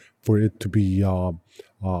for it to be,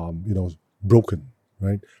 broken,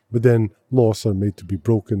 right? But then laws are made to be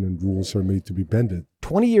broken and rules are made to be bended.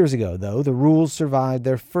 20 years ago, though, the rules survived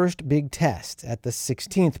their first big test at the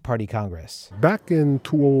 16th Party Congress. Back in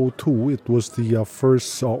 2002, it was the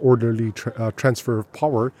first orderly transfer of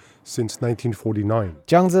power since 1949.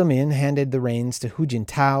 Jiang Zemin handed the reins to Hu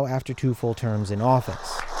Jintao after 2 full terms in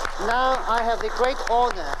office. Now I have the great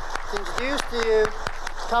honor to introduce to you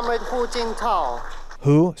Comrade Hu Jintao.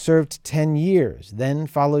 Hu served 10 years, then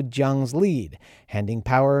followed Jiang's lead, handing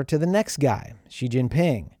power to the next guy, Xi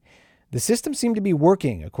Jinping. The system seemed to be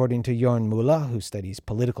working, according to Jørgen Müller, who studies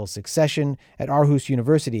political succession at Aarhus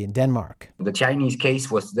University in Denmark. The Chinese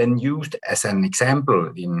case was then used as an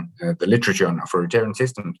example in the literature on authoritarian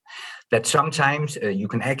systems, that sometimes you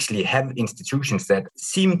can actually have institutions that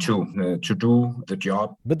seem to do the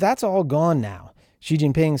job. But that's all gone now. Xi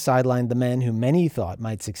Jinping sidelined the men who many thought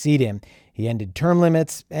might succeed him. He ended term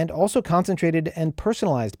limits and also concentrated and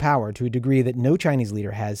personalized power to a degree that no Chinese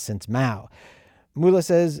leader has since Mao. Müller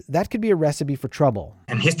says that could be a recipe for trouble.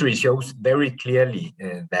 And history shows very clearly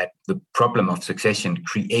that the problem of succession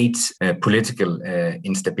creates political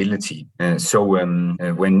instability. So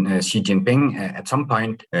when Xi Jinping at some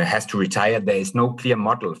point has to retire, there is no clear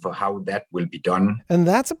model for how that will be done. And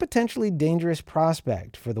that's a potentially dangerous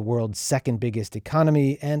prospect for the world's second biggest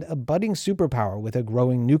economy and a budding superpower with a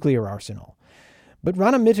growing nuclear arsenal. But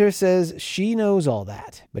Rana Mitter says Xi knows all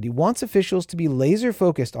that, but he wants officials to be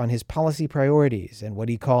laser-focused on his policy priorities and what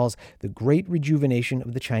he calls the great rejuvenation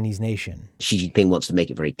of the Chinese nation. Xi Jinping wants to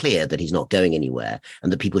make it very clear that he's not going anywhere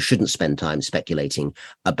and that people shouldn't spend time speculating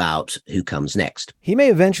about who comes next. He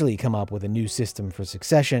may eventually come up with a new system for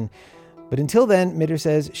succession, but until then, Mitter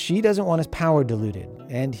says Xi doesn't want his power diluted,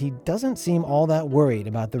 and he doesn't seem all that worried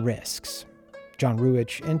about the risks. John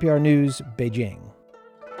Ruich, NPR News, Beijing.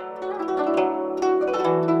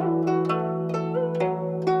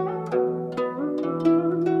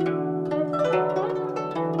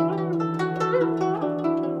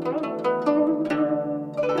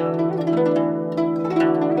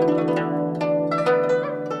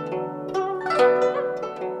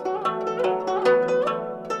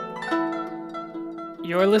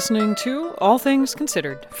 You're listening to All Things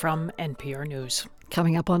Considered from NPR News.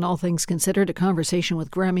 Coming up on All Things Considered, a conversation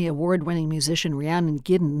with Grammy Award-winning musician Rhiannon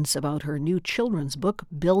Giddens about her new children's book,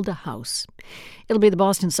 Build a House. It'll be the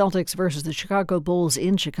Boston Celtics versus the Chicago Bulls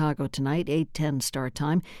in Chicago tonight, 8:10 start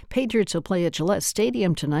time. Patriots will play at Gillette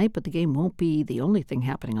Stadium tonight, but the game won't be the only thing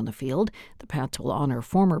happening on the field. The Pats will honor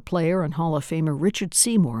former player and Hall of Famer Richard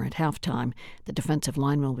Seymour at halftime. The defensive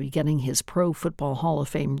lineman will be getting his Pro Football Hall of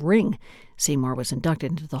Fame ring. Seymour was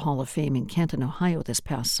inducted into the Hall of Fame in Canton, Ohio this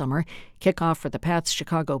past summer. Kickoff for the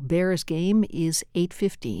Pats-Chicago Bears game is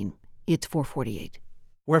 8:15. It's 4:48.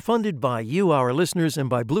 We're funded by you, our listeners, and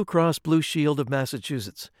by Blue Cross Blue Shield of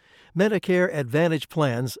Massachusetts. Medicare Advantage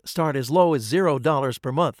plans start as low as $0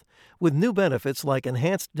 per month, with new benefits like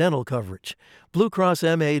enhanced dental coverage.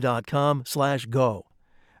 BlueCrossMA.com/go.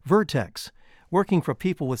 Vertex, working for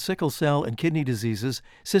people with sickle cell and kidney diseases,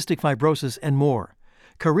 cystic fibrosis, and more.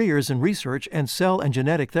 Careers in research and cell and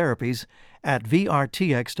genetic therapies at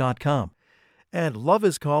VRTX.com. And Love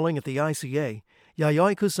is Calling at the ICA.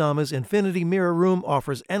 Yayoi Kusama's Infinity Mirror Room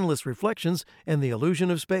offers endless reflections and the illusion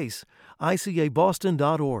of space.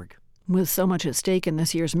 ICABoston.org. With so much at stake in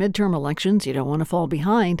this year's midterm elections, you don't want to fall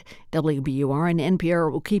behind. WBUR and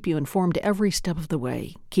NPR will keep you informed every step of the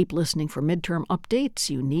way. Keep listening for midterm updates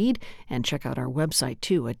you need, and check out our website,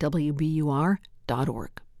 too, at WBUR.org.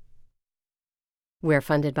 We're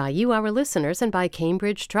funded by you, our listeners, and by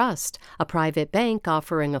Cambridge Trust, a private bank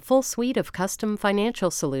offering a full suite of custom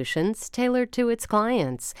financial solutions tailored to its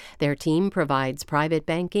clients. Their team provides private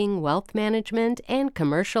banking, wealth management, and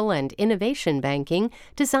commercial and innovation banking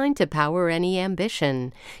designed to power any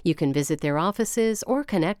ambition. You can visit their offices or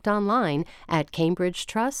connect online at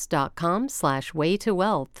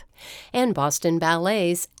cambridgetrust.com/way-to-wealth. And Boston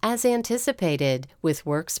Ballet's As Anticipated, with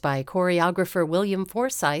works by choreographer William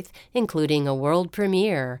Forsythe, including a world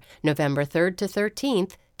premiere, November 3rd to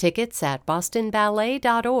 13th. Tickets at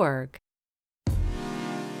bostonballet.org.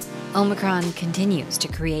 Omicron continues to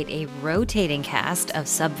create a rotating cast of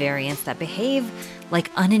subvariants that behave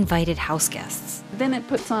like uninvited house guests. Then it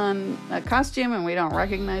puts on a costume and we don't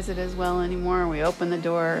recognize it as well anymore. We open the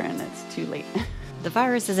door and it's too late. The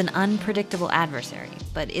virus is an unpredictable adversary,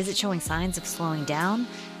 but is it showing signs of slowing down?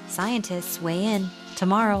 Scientists weigh in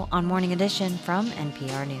tomorrow on Morning Edition from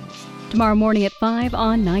NPR News. Tomorrow morning at 5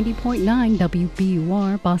 on 90.9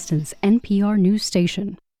 WBUR, Boston's NPR News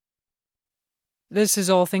Station. This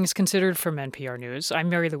is All Things Considered from NPR News. I'm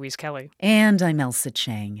Mary Louise Kelly. And I'm Elsa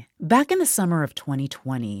Chang. Back in the summer of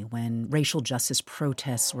 2020, when racial justice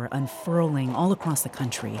protests were unfurling all across the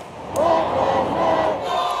country,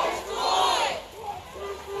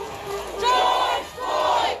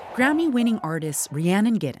 Grammy-winning artist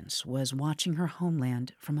Rhiannon Giddens was watching her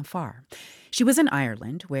homeland from afar. She was in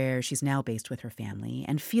Ireland, where she's now based with her family,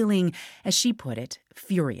 and feeling, as she put it,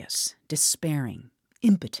 furious, despairing,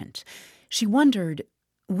 impotent. She wondered,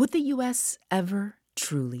 would the U.S. ever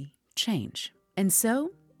truly change? And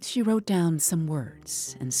so she wrote down some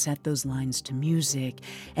words and set those lines to music,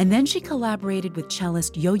 and then she collaborated with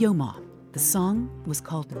cellist Yo-Yo Ma. The song was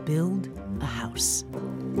called Build a House.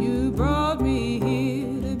 You brought me here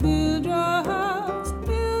to build your house,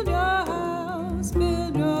 build your house,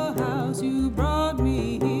 build your house. You brought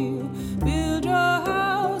me here, build your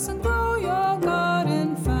house and grow your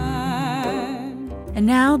garden fine. And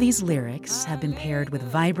now these lyrics have been paired with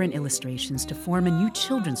vibrant illustrations to form a new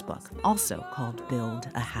children's book, also called Build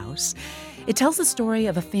a House. It tells the story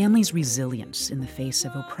of a family's resilience in the face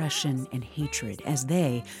of oppression and hatred as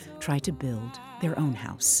they try to build their own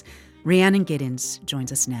house. Rhiannon Giddens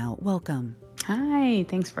joins us now. Welcome. Hi,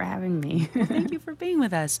 thanks for having me. Well, thank you for being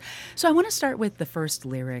with us. So I want to start with the first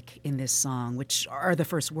lyric in this song, which are the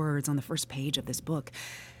first words on the first page of this book.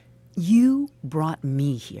 You brought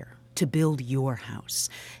me here to build your house.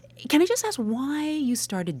 Can I just ask why you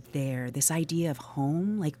started there, this idea of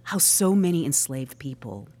home, like how so many enslaved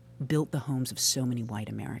people built the homes of so many white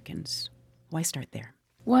Americans? Why start there?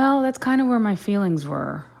 Well, that's kind of where my feelings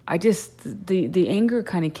were. I just, the anger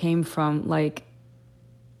kind of came from like,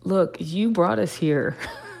 look, you brought us here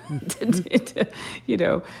to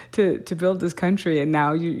build this country, and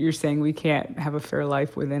now you're saying we can't have a fair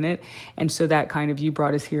life within it. And so that kind of, you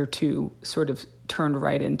brought us here to sort of turned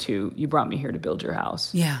right into, you brought me here to build your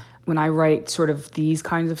house. Yeah. When I write sort of these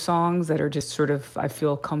kinds of songs that are just sort of, I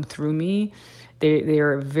feel, come through me, they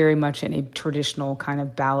are very much in a traditional kind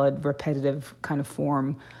of ballad, repetitive kind of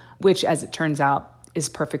form, which, as it turns out, is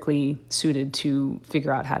perfectly suited to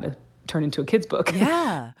figure out how to turn into a kid's book.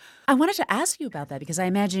 Yeah. I wanted to ask you about that because I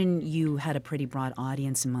imagine you had a pretty broad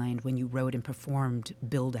audience in mind when you wrote and performed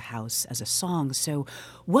Build a House as a song. So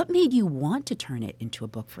what made you want to turn it into a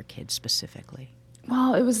book for kids specifically?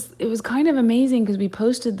 Well, it was kind of amazing because we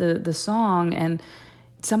posted the song and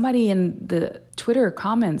somebody in the Twitter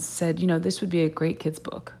comments said, this would be a great kids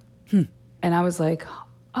book. And I was like,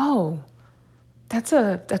 oh, that's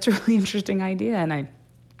a really interesting idea. And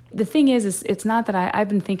the thing is it's not that I've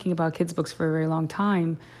been thinking about kids books for a very long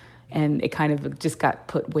time, and it kind of just got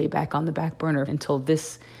put way back on the back burner until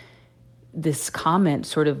this comment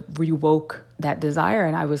sort of rewoke that desire.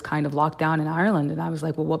 And I was kind of locked down in Ireland, and I was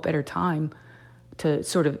like, well, what better time to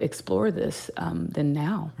sort of explore this than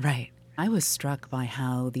now? Right. I was struck by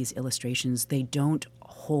how these illustrations, they don't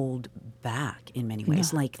hold back in many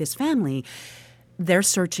ways. No. Like this family, They're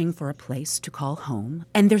searching for a place to call home.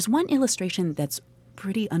 And there's one illustration that's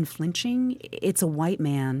pretty unflinching. It's a white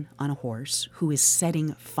man on a horse who is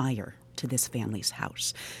setting fire to this family's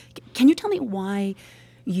house. Can you tell me why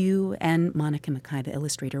you and Monica Mackay, the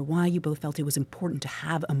illustrator, why you both felt it was important to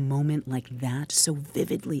have a moment like that so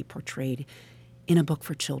vividly portrayed in a book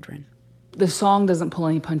for children? The song doesn't pull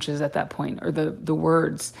any punches at that point, or the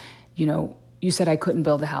words, you said I couldn't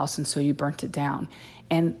build a house and so you burnt it down.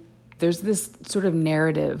 And there's this sort of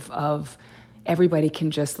narrative of everybody can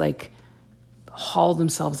just like haul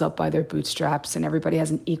themselves up by their bootstraps and everybody has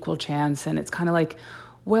an equal chance. And it's kind of like,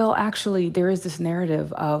 well, actually, there is this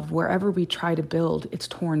narrative of wherever we try to build, it's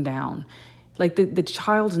torn down. Like the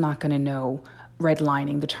child's not going to know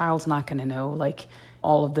redlining. The child's not going to know like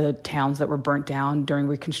all of the towns that were burnt down during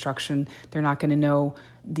Reconstruction. They're not going to know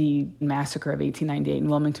the massacre of 1898 in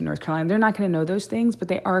Wilmington, North Carolina. They're not going to know those things, but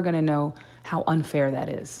they are going to know how unfair that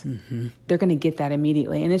is. Mm-hmm. They're going to get that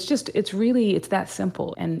immediately. And it's that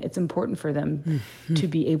simple. And it's important for them to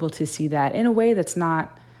be able to see that in a way that's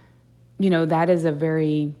not, that is a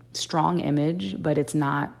very strong image, but it's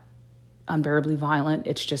not unbearably violent.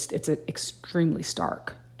 It's extremely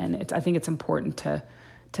stark. And I think it's important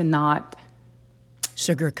to not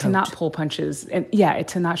sugarcoat, to not pull punches, and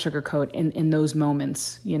to not sugarcoat in those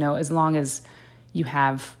moments, as long as you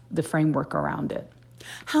have the framework around it.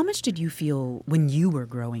 How much did you feel when you were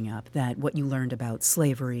growing up that what you learned about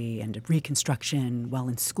slavery and Reconstruction while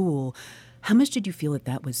in school, how much did you feel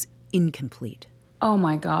that was incomplete? Oh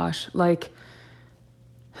my gosh. Like,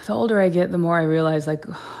 the older I get, the more I realize, like,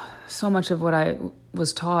 so much of what I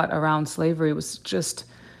was taught around slavery was just,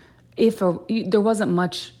 there wasn't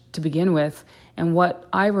much to begin with. And what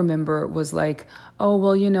I remember was like, oh,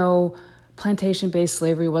 well, plantation-based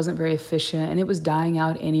slavery wasn't very efficient and it was dying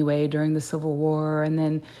out anyway during the Civil War. And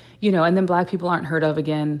then, and then Black people aren't heard of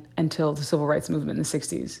again until the Civil Rights Movement in the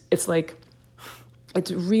 60s. It's like, it's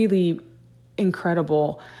really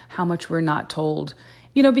incredible how much we're not told,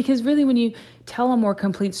 because really when you tell a more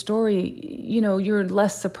complete story, you're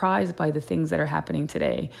less surprised by the things that are happening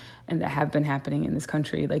today and that have been happening in this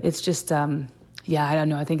country. Like, it's just, I don't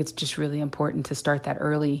know. I think it's just really important to start that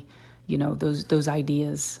early, those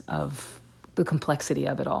ideas of the complexity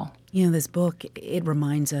of it all. This book, it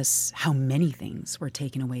reminds us how many things were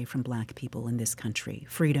taken away from Black people in this country.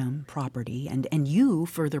 Freedom, property, and you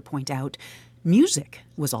further point out music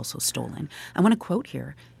was also stolen. I want to quote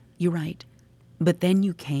here. You write, "But then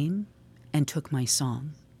you came and took my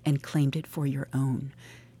song and claimed it for your own."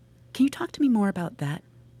 Can you talk to me more about that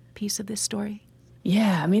piece of this story?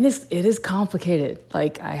 Yeah, I mean, it is complicated.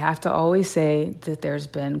 Like, I have to always say that there's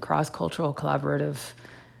been cross-cultural collaborative,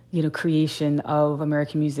 creation of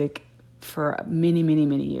American music for many, many,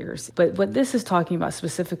 many years. But what this is talking about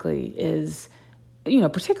specifically is,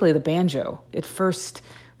 particularly the banjo. It first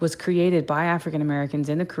was created by African Americans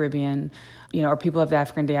in the Caribbean, or people of the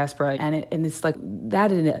African diaspora. And it's like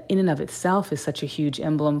that in and of itself is such a huge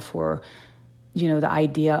emblem for, the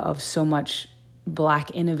idea of so much Black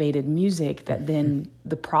innovated music that then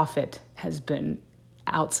the profit has been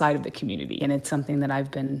outside of the community. And it's something that I've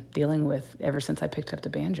been dealing with ever since I picked up the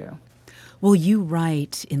banjo. Well, you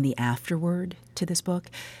write in the afterword to this book,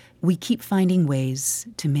 "We keep finding ways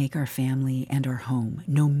to make our family and our home,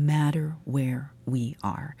 no matter where we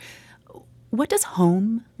are." What does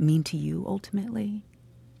home mean to you ultimately?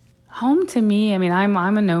 Home to me, I mean,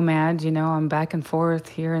 I'm a nomad, I'm back and forth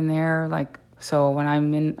here and there. Like, so when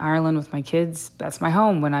I'm in Ireland with my kids, that's my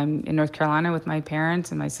home. When I'm in North Carolina with my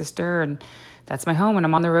parents and my sister, and that's my home. When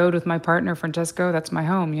I'm on the road with my partner, Francesco, that's my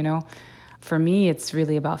home, For me, it's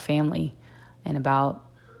really about family and about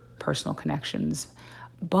personal connections.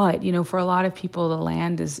 But, for a lot of people, the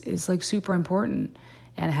land is like super important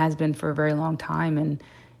and has been for a very long time. And,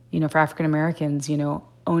 for African Americans,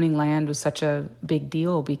 owning land was such a big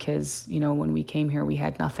deal because, when we came here, we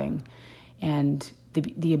had nothing. And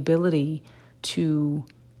the ability to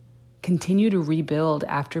continue to rebuild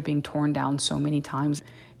after being torn down so many times.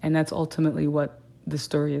 And that's ultimately what the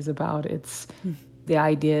story is about. It's the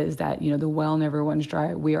idea is that, the well never runs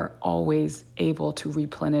dry. We are always able to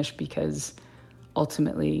replenish because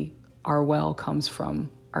ultimately our well comes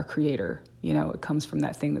from our Creator. It comes from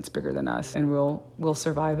that thing that's bigger than us, and we'll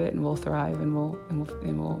survive it, and we'll thrive, and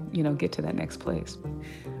we'll get to that next place.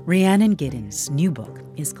 Rhiannon Giddens' new book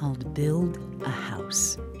is called Build a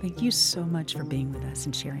House. Thank you so much for being with us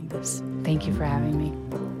and sharing this. Thank you for having me.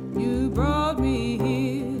 You brought me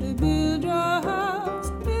here to build your house,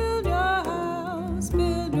 build your house,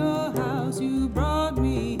 build your house. You brought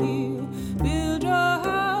me here, build your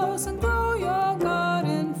house and grow your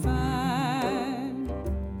garden fine.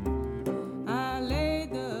 I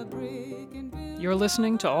laid the brick and built. You're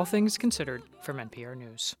listening to All Things Considered from NPR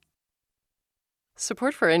News.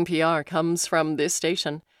 Support for NPR comes from this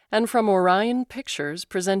station and from Orion Pictures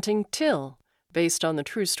presenting Till, based on the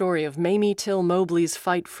true story of Mamie Till Mobley's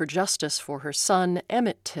fight for justice for her son,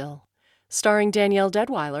 Emmett Till. Starring Danielle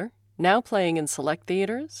Deadweiler, now playing in select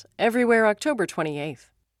theaters, everywhere October 28th.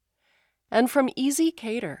 And from Easy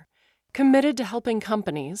Cater, committed to helping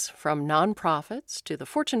companies, from nonprofits to the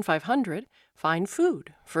Fortune 500, find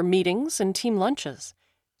food for meetings and team lunches.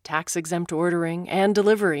 Tax-exempt ordering and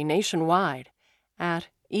delivery nationwide at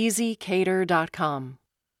easycater.com.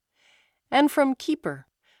 And from Keeper,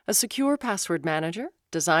 a secure password manager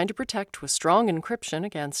designed to protect with strong encryption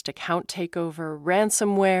against account takeover,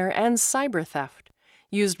 ransomware, and cyber theft,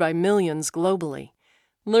 used by millions globally.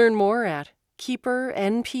 Learn more at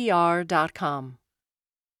keepernpr.com.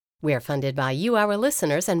 We're funded by you, our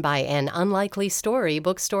listeners, and by An Unlikely Story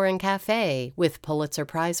bookstore and cafe with Pulitzer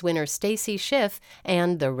Prize winner Stacy Schiff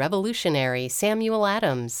and the revolutionary Samuel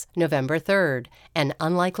Adams. November 3rd,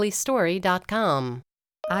 anunlikelystory.com.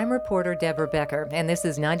 I'm reporter Deborah Becker, and this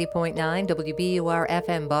is 90.9 WBUR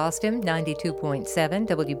FM Boston, 92.7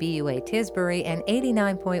 WBUA Tisbury, and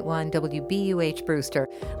 89.1 WBUH Brewster.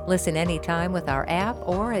 Listen anytime with our app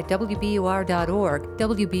or at WBUR.org.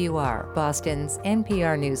 WBUR, Boston's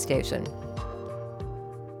NPR news station.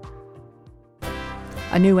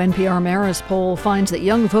 A new NPR Marist poll finds that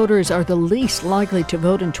young voters are the least likely to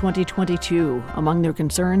vote in 2022. Among their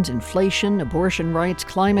concerns, inflation, abortion rights,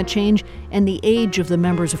 climate change, and the age of the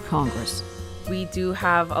members of Congress. We do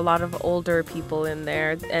have a lot of older people in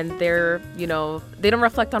there, and they're, they don't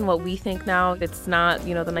reflect on what we think now. It's not,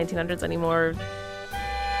 the 1900s anymore.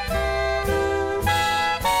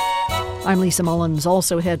 I'm Lisa Mullins.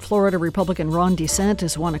 Also ahead, Florida Republican Ron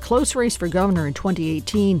DeSantis won a close race for governor in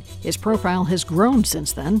 2018. His profile has grown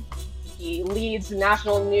since then. He leads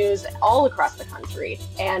national news all across the country,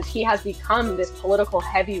 and he has become this political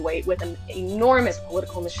heavyweight with an enormous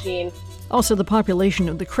political machine. Also, the population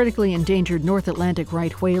of the critically endangered North Atlantic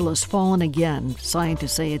right whale has fallen again.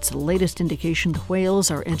 Scientists say it's the latest indication the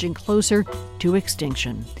whales are edging closer to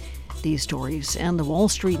extinction. These stories and the Wall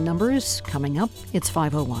Street numbers coming up. It's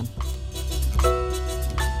 5:01.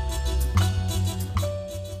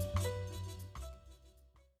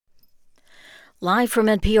 Live from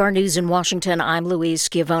NPR News in Washington, I'm Louise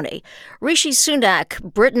Schiavone. Rishi Sunak,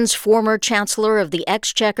 Britain's former Chancellor of the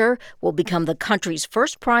Exchequer, will become the country's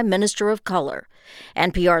first Prime Minister of color.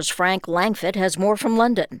 NPR's Frank Langfitt has more from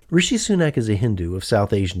London. Rishi Sunak is a Hindu of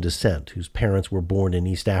South Asian descent whose parents were born in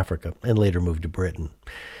East Africa and later moved to Britain.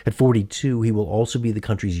 At 42, he will also be the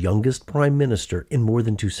country's youngest Prime Minister in more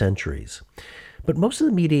than 2 centuries. But most of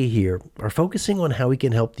the media here are focusing on how he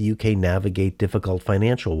can help the UK navigate difficult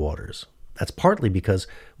financial waters. That's partly because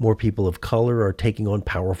more people of color are taking on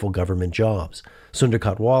powerful government jobs. Sundar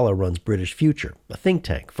Katwala runs British Future, a think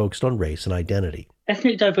tank focused on race and identity.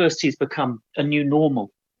 Ethnic diversity has become a new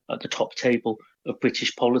normal at the top table of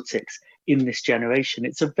British politics in this generation.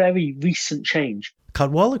 It's a very recent change.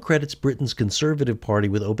 Katwala credits Britain's Conservative Party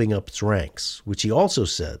with opening up its ranks, which he also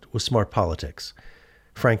said was smart politics.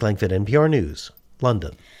 Frank Langfitt, NPR News,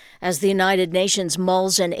 London. As the United Nations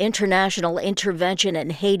mulls an international intervention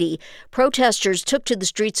in Haiti, protesters took to the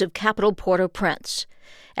streets of capital Port-au-Prince.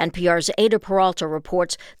 NPR's Ada Peralta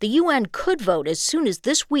reports the UN could vote as soon as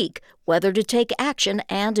this week whether to take action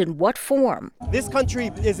and in what form. This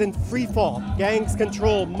country is in free fall. Gangs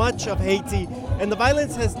control much of Haiti, and the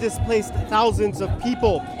violence has displaced thousands of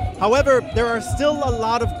people. However, there are still a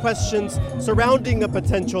lot of questions surrounding a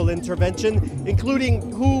potential intervention,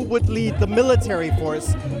 including who would lead the military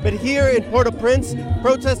force. But here in Port-au-Prince,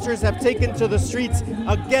 protesters have taken to the streets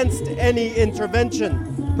against any intervention.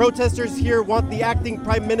 Protesters here want the acting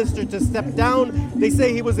prime minister to step down. They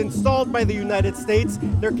say he was installed by the United States.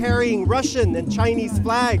 They're carrying Russian and Chinese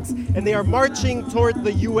flags, and they are marching toward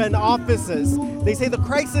the UN offices. They say the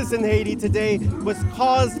crisis in Haiti today was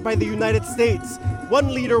caused by the United States.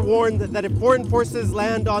 One leader warned that if foreign forces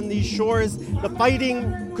land on these shores, the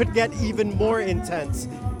fighting could get even more intense.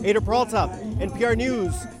 Ada Peralta, NPR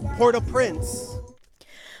News, Port-au-Prince.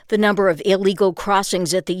 The number of illegal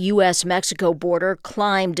crossings at the U.S.-Mexico border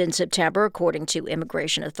climbed in September, according to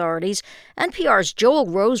immigration authorities. NPR's Joel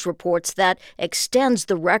Rose reports that extends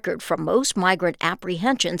the record for most migrant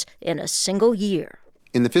apprehensions in a single year.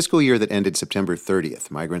 In the fiscal year that ended September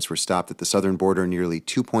 30th, migrants were stopped at the southern border nearly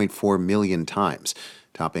 2.4 million times,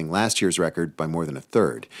 topping last year's record by more than a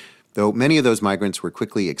third. Though many of those migrants were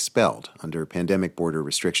quickly expelled under pandemic border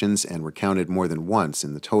restrictions and were counted more than once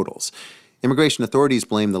in the totals. Immigration authorities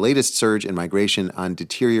blame the latest surge in migration on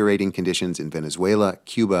deteriorating conditions in Venezuela,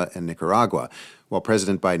 Cuba, and Nicaragua, while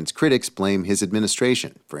President Biden's critics blame his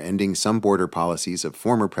administration for ending some border policies of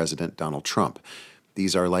former President Donald Trump.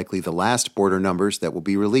 These are likely the last border numbers that will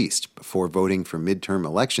be released before voting for midterm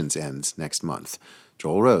elections ends next month.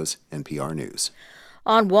 Joel Rose, NPR News.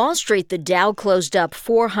 On Wall Street, the Dow closed up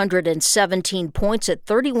 417 points at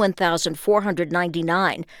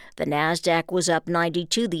 31,499. The Nasdaq was up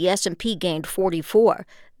 92. The S&P gained 44.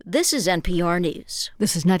 This is NPR News.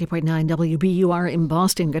 This is 90.9 WBUR in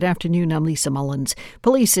Boston. Good afternoon. I'm Lisa Mullins.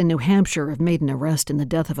 Police in New Hampshire have made an arrest in the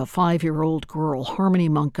death of a 5-year-old girl, Harmony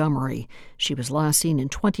Montgomery. She was last seen in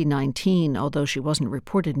 2019, although she wasn't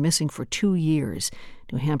reported missing for 2 years.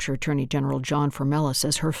 New Hampshire Attorney General John Formella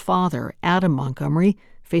says her father, Adam Montgomery,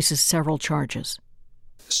 faces several charges.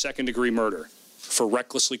 Second-degree murder for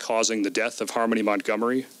recklessly causing the death of Harmony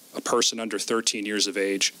Montgomery, a person under 13 years of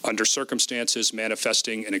age, under circumstances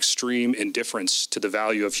manifesting an extreme indifference to the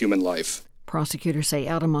value of human life. Prosecutors say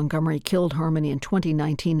Adam Montgomery killed Harmony in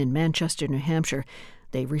 2019 in Manchester, New Hampshire.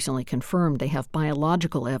 They recently confirmed they have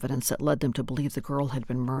biological evidence that led them to believe the girl had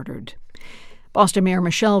been murdered. Boston Mayor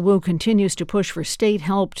Michelle Wu continues to push for state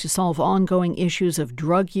help to solve ongoing issues of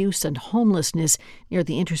drug use and homelessness near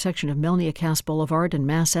the intersection of Melnia Cass Boulevard and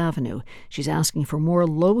Mass Avenue. She's asking for more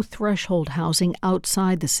low-threshold housing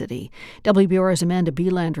outside the city. WBUR's Amanda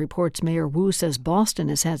Beeland reports Mayor Wu says Boston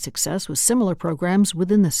has had success with similar programs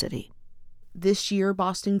within the city. This year,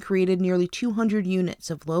 Boston created nearly 200 units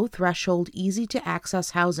of low-threshold,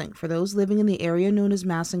 easy-to-access housing for those living in the area known as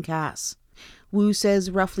Mass and Cass. Wu says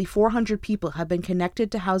roughly 400 people have been connected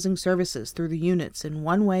to housing services through the units in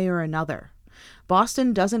one way or another.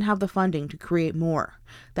 Boston doesn't have the funding to create more.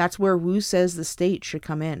 That's where Wu says the state should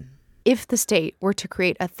come in. If the state were to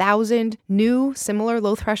create 1,000 new, similar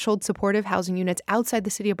low-threshold supportive housing units outside the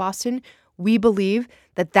city of Boston, we believe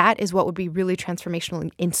that that is what would be really transformational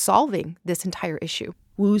in solving this entire issue.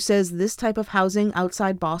 Wu says this type of housing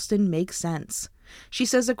outside Boston makes sense. She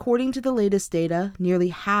says according to the latest data, nearly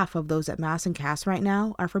half of those at Mass and Cass right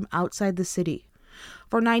now are from outside the city.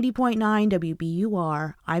 For 90.9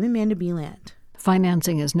 WBUR, I'm Amanda Beeland.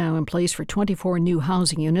 Financing is now in place for 24 new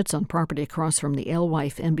housing units on property across from the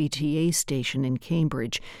Alewife MBTA station in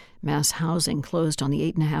Cambridge. Mass Housing closed on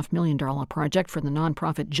the $8.5 million project for the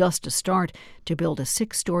nonprofit Just a Start to build a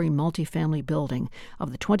 6-story multifamily building.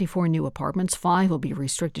 Of the 24 new apartments, 5 will be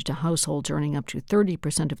restricted to households earning up to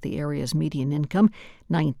 30% of the area's median income.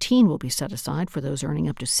 19 will be set aside for those earning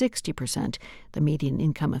up to 60%. The median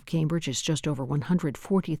income of Cambridge is just over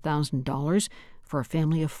 $140,000 for a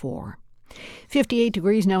family of 4. 58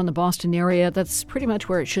 degrees now in the Boston area. That's pretty much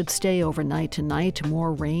where it should stay overnight tonight.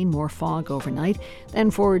 More rain, more fog overnight.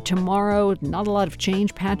 Then for tomorrow, not a lot of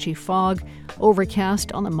change. Patchy fog,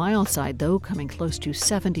 overcast on the mild side, though, coming close to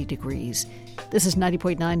 70 degrees. This is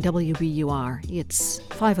 90.9 WBUR. It's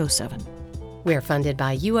 5:07. We're funded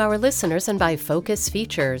by you, our listeners, and by Focus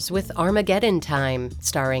Features with Armageddon Time,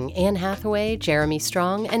 starring Anne Hathaway, Jeremy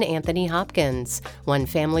Strong, and Anthony Hopkins. One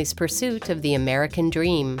family's pursuit of the American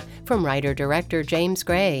dream, from writer-director James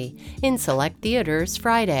Gray, in select theaters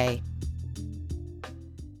Friday.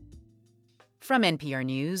 From NPR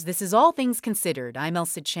News, this is All Things Considered. I'm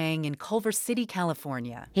Elsa Chang in Culver City,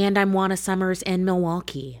 California. And I'm Juana Summers in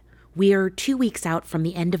Milwaukee. We're 2 weeks out from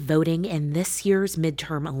the end of voting in this year's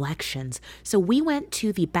midterm elections, so we went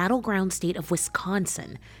to the battleground state of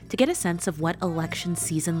Wisconsin to get a sense of what election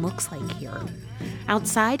season looks like here.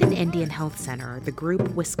 Outside an Indian Health Center, the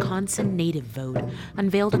group Wisconsin Native Vote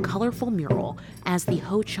unveiled a colorful mural as the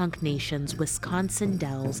Ho-Chunk Nation's Wisconsin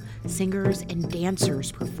Dells singers and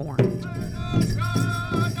dancers performed.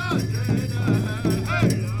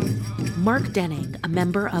 Mark Denning, a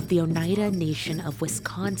member of the Oneida Nation of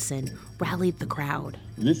Wisconsin, rallied the crowd.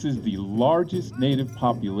 This is the largest Native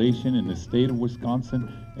population in the state of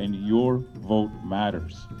Wisconsin, and your vote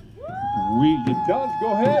matters. It does.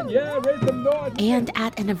 Go ahead. Yeah, raise them doors. And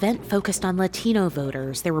at an event focused on Latino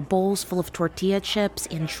voters, there were bowls full of tortilla chips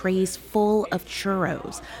and trays full of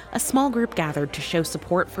churros. A small group gathered to show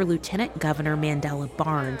support for Lieutenant Governor Mandela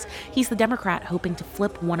Barnes. He's the Democrat hoping to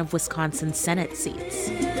flip one of Wisconsin's Senate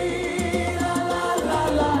seats.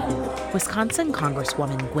 Wisconsin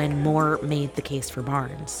Congresswoman Gwen Moore made the case for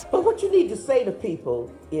Barnes. But what you need to say to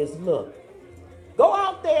people is, look, go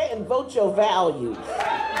out there and vote your values.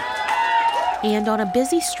 And on a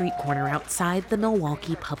busy street corner outside the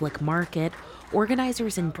Milwaukee Public Market,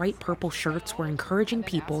 organizers in bright purple shirts were encouraging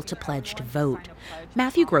people to pledge to vote.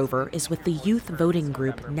 Matthew Grover is with the youth voting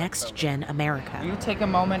group Next Gen America. You take a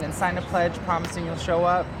moment and sign a pledge promising you'll show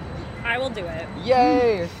up. I will do it.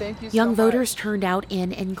 Yay! Thank you so Young much. voters turned out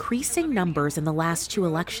in increasing numbers in the last 2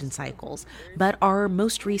 election cycles, but our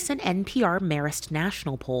most recent NPR Marist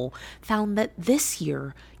National poll found that this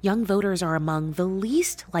year, young voters are among the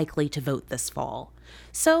least likely to vote this fall.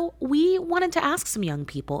 So we wanted to ask some young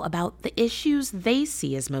people about the issues they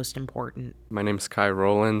see as most important. My name's Kai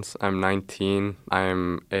Rollins. I'm 19.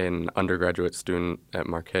 I'm an undergraduate student at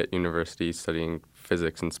Marquette University studying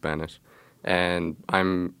physics and Spanish. And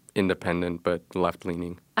I'm independent but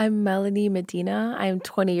left-leaning. I'm Melanie Medina. I'm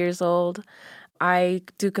 20 years old. I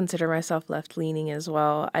do consider myself left-leaning as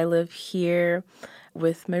well. I live here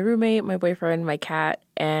with my roommate, my boyfriend, my cat,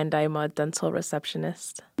 and I'm a dental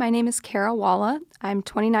receptionist. My name is Kara Walla. I'm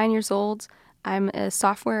 29 years old. I'm a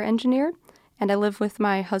software engineer, and I live with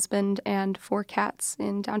my husband and 4 cats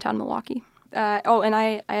in downtown Milwaukee. And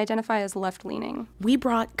I identify as left-leaning. We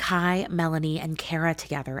brought Kai, Melanie, and Kara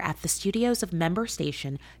together at the studios of member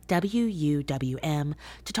station WUWM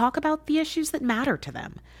to talk about the issues that matter to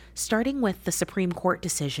them, starting with the Supreme Court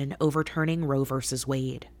decision overturning Roe v.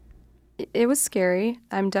 Wade. It was scary.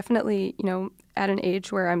 I'm definitely, at an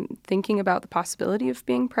age where I'm thinking about the possibility of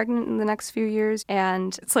being pregnant in the next few years.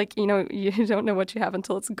 And it's like, you don't know what you have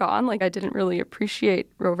until it's gone. Like, I didn't really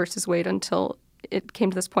appreciate Roe v. Wade until it came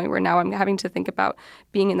to this point where now I'm having to think about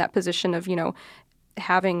being in that position of,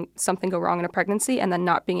 having something go wrong in a pregnancy and then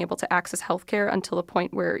not being able to access healthcare until a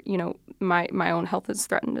point where, my own health is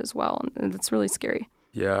threatened as well. And it's really scary.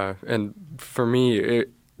 Yeah, and for me,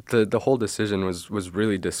 the whole decision was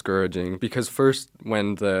really discouraging because first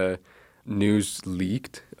when the news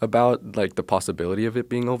leaked about the possibility of it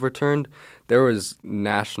being overturned, there was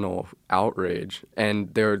national outrage,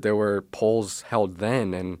 and there were polls held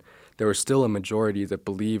then, and there was still a majority that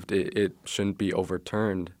believed it shouldn't be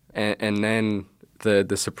overturned. And then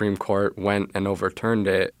the Supreme Court went and overturned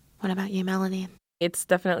it. What about you, Melanie? It's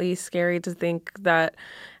definitely scary to think that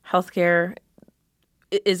healthcare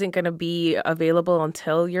isn't going to be available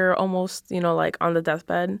until you're almost, on the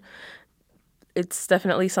deathbed. It's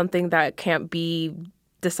definitely something that can't be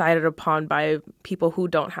decided upon by people who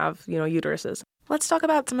don't have, uteruses. Let's talk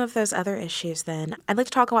about some of those other issues then. I'd like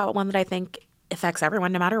to talk about one that I think affects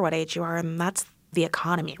everyone no matter what age you are, and that's the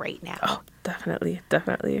economy right now. Oh, definitely.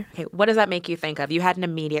 Okay, what does that make you think of? You had an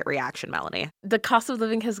immediate reaction, Melanie. The cost of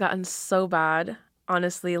living has gotten so bad,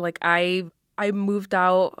 honestly. I moved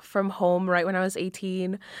out from home right when I was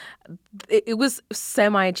 18. It was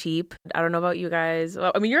semi-cheap. I don't know about you guys.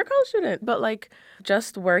 Well, I mean, you're a college student, but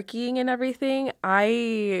just working and everything,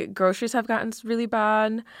 groceries have gotten really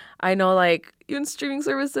bad. I know even streaming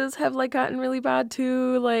services have gotten really bad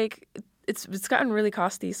too. It's gotten really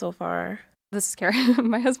costly so far. This is scary.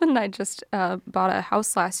 My husband and I just bought a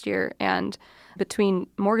house last year, and between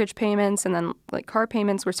mortgage payments and then car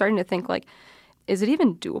payments, we're starting to think is it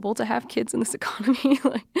even doable to have kids in this economy?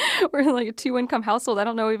 We're a 2-income household. I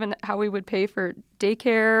don't know even how we would pay for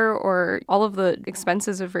daycare or all of the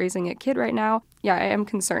expenses of raising a kid right now. Yeah, I am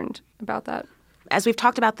concerned about that. As we've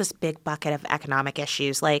talked about this big bucket of economic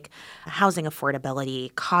issues like housing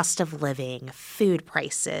affordability, cost of living, food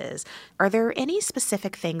prices, are there any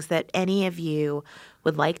specific things that any of you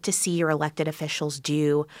would like to see your elected officials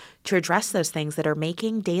do to address those things that are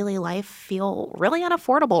making daily life feel really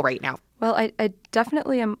unaffordable right now? Well, I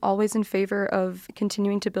definitely am always in favor of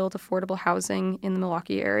continuing to build affordable housing in the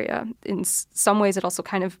Milwaukee area. In some ways, it also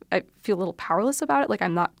I feel a little powerless about it.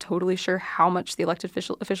 I'm not totally sure how much the elected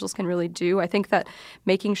officials can really do. I think that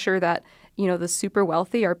making sure that, the super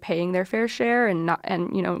wealthy are paying their fair share and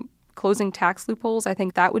closing tax loopholes, I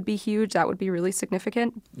think that would be huge. That would be really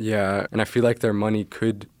significant. Yeah, and I feel like their money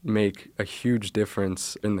could make a huge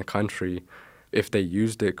difference in the country if they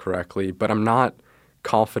used it correctly, but I'm not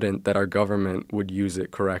confident that our government would use it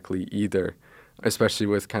correctly either, especially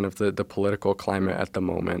with kind of the political climate at the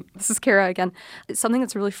moment. This is Kara again. Something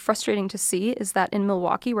that's really frustrating to see is that in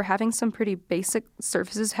Milwaukee, we're having some pretty basic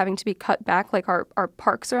services having to be cut back, our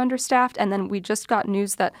parks are understaffed, and then we just got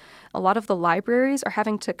news that a lot of the libraries are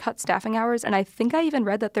having to cut staffing hours, and I think I even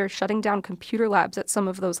read that they're shutting down computer labs at some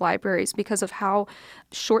of those libraries because of how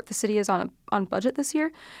short the city is on budget this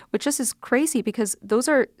year, which just is crazy because those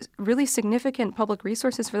are really significant public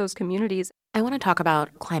resources for those communities. I want to talk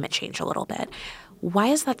about climate change a little bit. Why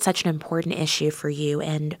is that such an important issue for you,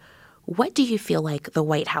 and what do you feel like the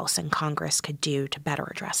White House and Congress could do to better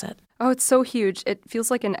address it? Oh, it's so huge. It feels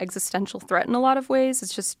like an existential threat in a lot of ways.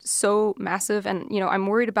 It's just so massive. And, I'm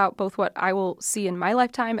worried about both what I will see in my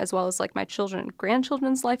lifetime as well as my children and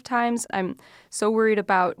grandchildren's lifetimes. I'm so worried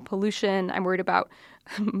about pollution. I'm worried about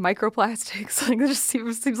microplastics. It just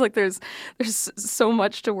seems like there's so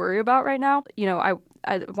much to worry about right now.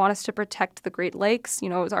 I want us to protect the Great Lakes.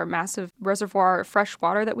 It's our massive reservoir of fresh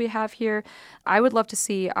water that we have here. I would love to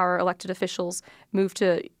see our elected officials move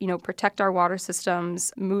to, protect our water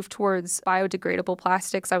systems, move towards biodegradable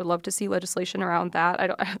plastics. I would love to see legislation around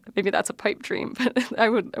that. Maybe that's a pipe dream, but I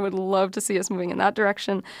would love to see us moving in that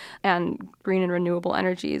direction. And green and renewable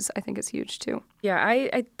energies, I think, is huge too. Yeah,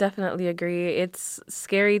 I definitely agree. It's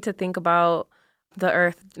scary to think about the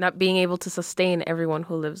earth not being able to sustain everyone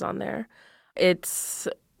who lives on there. It's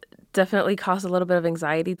definitely caused a little bit of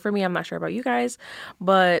anxiety for me. I'm not sure about you guys,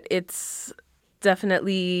 but it's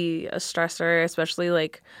definitely a stressor, especially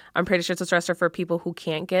I'm pretty sure it's a stressor for people who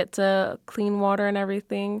can't get to clean water and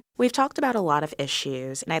everything. We've talked about a lot of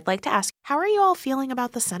issues, and I'd like to ask, how are you all feeling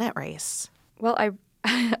about the Senate race? Well,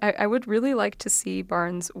 I would really like to see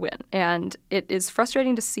Barnes win. And it is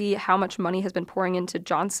frustrating to see how much money has been pouring into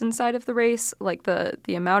Johnson's side of the race.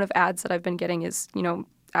 The amount of ads that I've been getting is,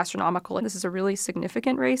 astronomical. And this is a really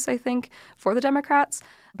significant race, I think, for the Democrats.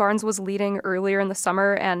 Barnes was leading earlier in the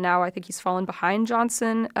summer, and now I think he's fallen behind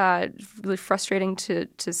Johnson. Really frustrating to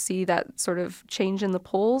see that sort of change in the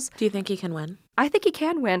polls. Do you think he can win? I think he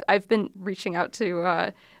can win. I've been reaching out to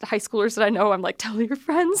high schoolers that I know. I'm like, tell your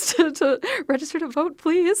friends to register to vote,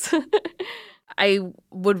 please. I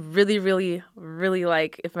would really, really, really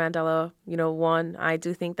like if Mandela, won. I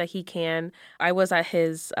do think that he can. I was at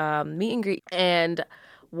his meet and greet, and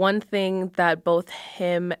one thing that both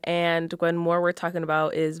him and Gwen Moore were talking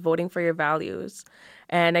about is voting for your values.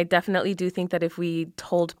 And I definitely do think that if we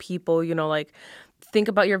told people, think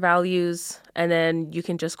about your values, and then you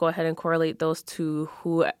can just go ahead and correlate those to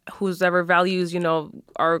whosever values,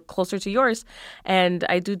 are closer to yours. And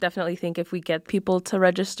I do definitely think if we get people to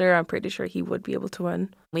register, I'm pretty sure he would be able to win.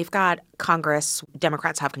 We've got Congress.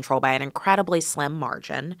 Democrats have control by an incredibly slim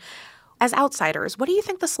margin. As outsiders, what do you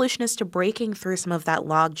think the solution is to breaking through some of that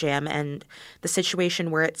logjam and the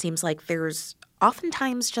situation where it seems like there's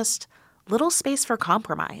oftentimes just little space for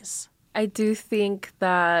compromise? I do think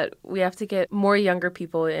that we have to get more younger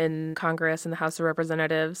people in Congress and the House of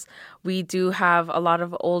Representatives. We do have a lot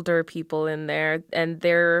of older people in there, and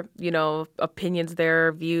their, opinions,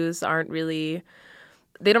 their views aren't really,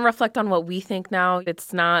 they don't reflect on what we think now.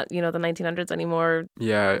 It's not, the 1900s anymore.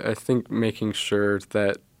 Yeah, I think making sure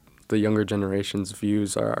that the younger generation's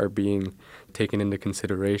views are being taken into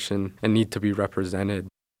consideration and need to be represented.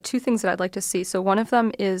 Two things that I'd like to see. So one of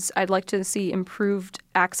them is I'd like to see improved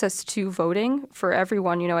access to voting for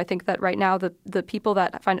everyone. I think that right now the people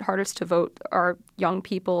that find it hardest to vote are young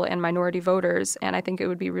people and minority voters. And I think it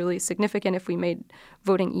would be really significant if we made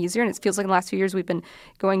voting easier. And it feels like in the last few years we've been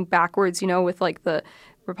going backwards, with the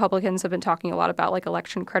Republicans have been talking a lot about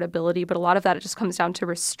election credibility. But a lot of that, it just comes down to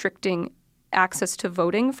restricting access to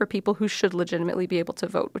voting for people who should legitimately be able to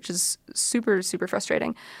vote, which is super, super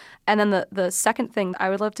frustrating. And then the second thing, I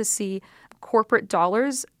would love to see corporate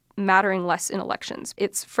dollars mattering less in elections.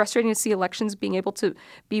 It's frustrating to see elections being able to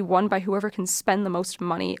be won by whoever can spend the most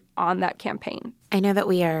money on that campaign. I know that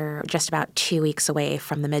we are just about 2 weeks away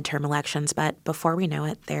from the midterm elections, but before we know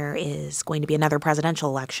it, there is going to be another presidential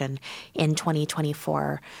election in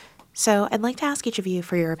 2024. So I'd like to ask each of you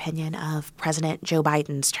for your opinion of President Joe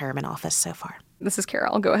Biden's term in office so far. This is Kara.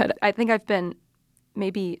 I'll go ahead. I think I've been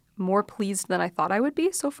maybe more pleased than I thought I would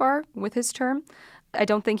be so far with his term. I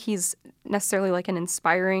don't think he's necessarily an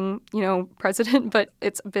inspiring, president, but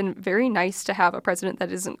it's been very nice to have a president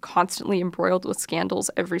that isn't constantly embroiled with scandals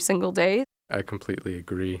every single day. I completely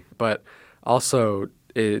agree. But also,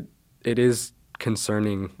 it is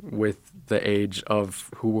concerning with the age of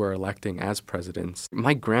who we're electing as presidents.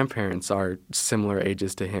 My grandparents are similar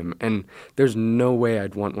ages to him, and there's no way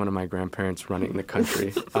I'd want one of my grandparents running the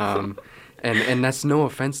country. And that's no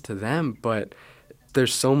offense to them, but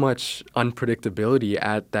there's so much unpredictability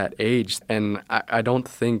at that age, and I don't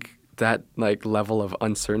think that level of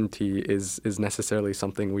uncertainty is necessarily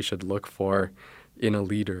something we should look for in a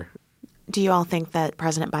leader. Do you all think that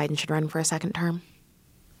President Biden should run for a second term?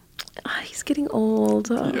 He's getting old.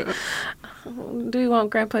 Yeah. Do you want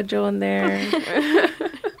Grandpa Joe in there?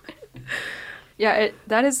 Yeah,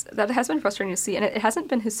 that has been frustrating to see, and it hasn't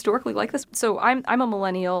been historically like this. So I'm a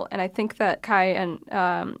millennial, and I think that Kai and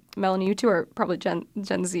Melanie, you two are probably Gen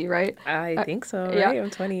Z, right? I think so. Right? Yeah, I'm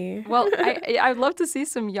 20. Well, I'd love to see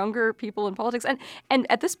some younger people in politics, and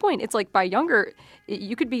at this point, it's by younger,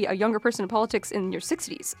 you could be a younger person in politics in your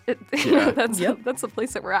 60s. That's the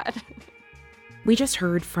place that we're at. We just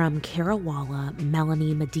heard from Kara Walla,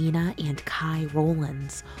 Melanie Medina, and Kai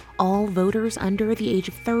Rollins, all voters under the age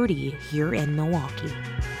of 30 here in Milwaukee.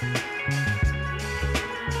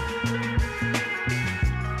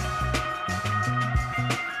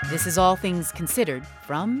 This is All Things Considered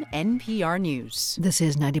from NPR News. This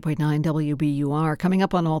is 90.9 WBUR. Coming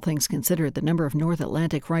up on All Things Considered, the number of North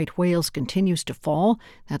Atlantic right whales continues to fall.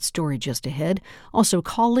 That story just ahead. Also,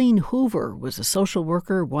 Colleen Hoover was a social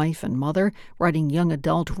worker, wife, and mother, writing young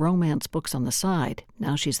adult romance books on the side.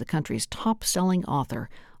 Now she's the country's top-selling author.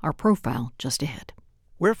 Our profile just ahead.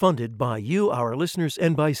 We're funded by you, our listeners,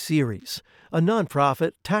 and by Ceres, a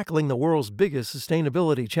nonprofit tackling the world's biggest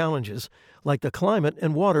sustainability challenges, like the climate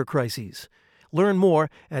and water crises. Learn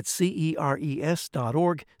more at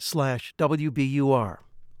ceres.org/WBUR.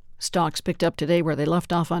 Stocks picked up today where they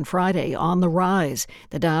left off on Friday, on the rise.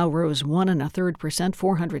 The Dow rose 1 1/3%,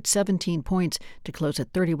 417 points, to close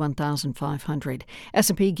at 31,500.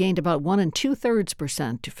 S&P gained about 1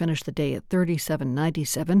 2/3% to finish the day at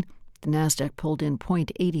 3797. The Nasdaq pulled in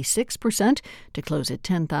 0.86% to close at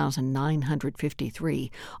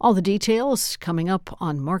 10,953. All the details coming up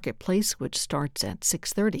on Marketplace, which starts at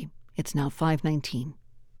 6:30. It's now 5:19.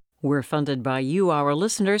 We're funded by you, our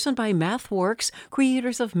listeners, and by MathWorks,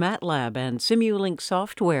 creators of MATLAB and Simulink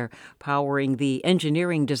software, powering the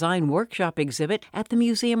Engineering Design Workshop exhibit at the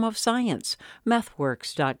Museum of Science.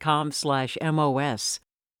 MathWorks.com/MOS.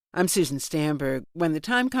 I'm Susan Stamberg. When the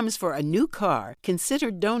time comes for a new car,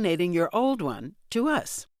 consider donating your old one to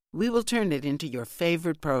us. We will turn it into your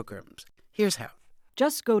favorite programs. Here's how.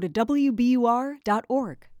 Just go to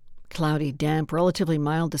WBUR.org. Cloudy, damp, relatively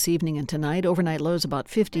mild this evening and tonight. Overnight lows about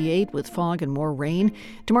 58 with fog and more rain.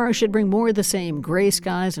 Tomorrow should bring more of the same. Gray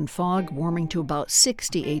skies and fog, warming to about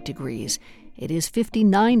 68 degrees. It is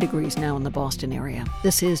 59 degrees now in the Boston area.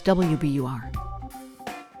 This is WBUR.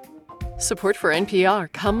 Support for NPR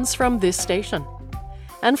comes from this station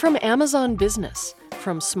and from Amazon Business.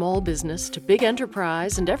 From small business to big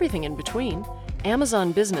enterprise and everything in between,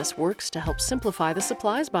 Amazon Business works to help simplify the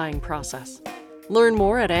supplies buying process. Learn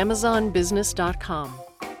more at amazonbusiness.com.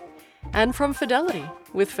 And from Fidelity.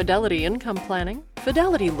 With Fidelity Income Planning,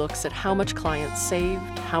 Fidelity looks at how much clients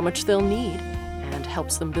saved, how much they'll need, and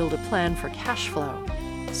helps them build a plan for cash flow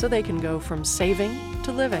so they can go from saving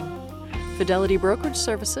to living. Fidelity Brokerage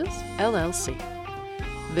Services, LLC.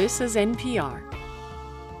 This is NPR.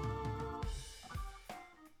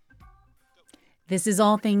 This is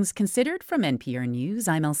All Things Considered from NPR News.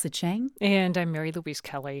 I'm Elsa Chang. And I'm Mary Louise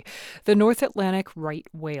Kelly. The North Atlantic right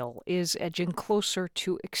whale is edging closer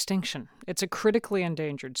to extinction. It's a critically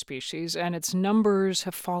endangered species, and its numbers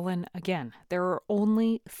have fallen again. There are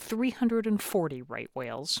only 340 right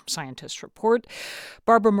whales, scientists report.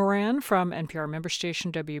 Barbara Moran from NPR member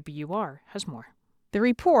station WBUR has more. The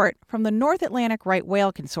report from the North Atlantic Right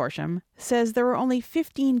Whale Consortium says there were only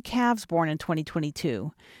 15 calves born in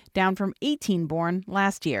 2022, down from 18 born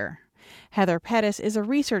last year. Heather Pettis is a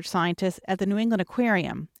research scientist at the New England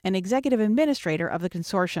Aquarium and executive administrator of the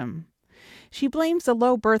consortium. She blames the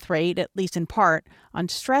low birth rate, at least in part, on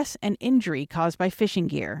stress and injury caused by fishing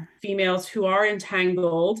gear. Females who are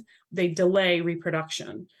entangled, they delay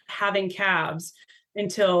reproduction, having calves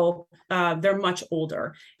until they're much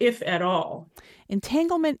older, if at all.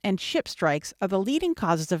 Entanglement and ship strikes are the leading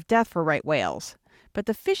causes of death for right whales, but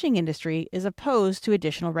the fishing industry is opposed to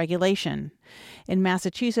additional regulation. In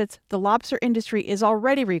Massachusetts, the lobster industry is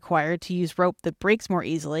already required to use rope that breaks more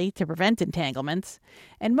easily to prevent entanglements,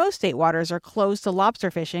 and most state waters are closed to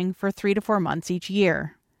lobster fishing for 3 to 4 months each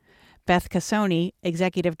year. Beth Cassoni,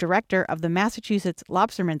 executive director of the Massachusetts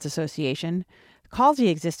Lobstermen's Association, calls the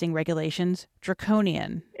existing regulations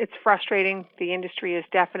draconian. It's frustrating. The industry is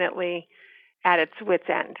definitely at its wit's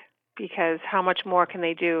end because how much more can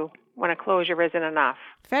they do when a closure isn't enough?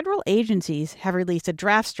 Federal agencies have released a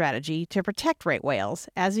draft strategy to protect right whales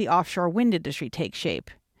as the offshore wind industry takes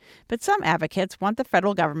shape. But some advocates want the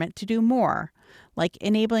federal government to do more, like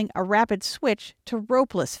enabling a rapid switch to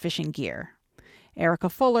ropeless fishing gear. Erica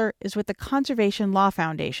Fuller is with the Conservation Law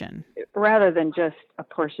Foundation. Rather than just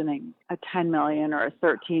apportioning a $10 million or a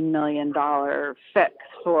 $13 million fix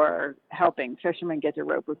for helping fishermen get to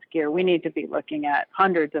ropeless gear, we need to be looking at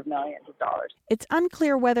hundreds of millions of dollars. It's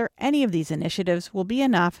unclear whether any of these initiatives will be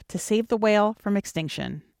enough to save the whale from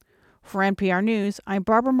extinction. For NPR News, I'm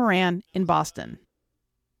Barbara Moran in Boston.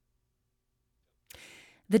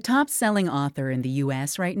 The top-selling author in the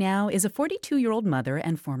U.S. right now is a 42-year-old mother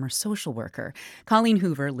and former social worker. Colleen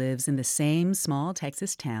Hoover lives in the same small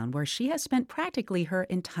Texas town where she has spent practically her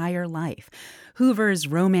entire life. Hoover's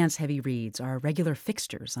romance-heavy reads are regular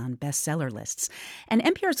fixtures on bestseller lists. And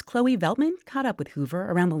NPR's Chloe Veltman caught up with Hoover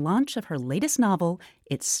around the launch of her latest novel,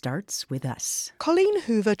 It Starts With Us. Colleen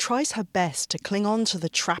Hoover tries her best to cling on to the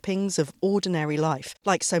trappings of ordinary life.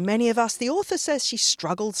 Like so many of us, the author says she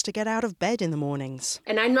struggles to get out of bed in the mornings.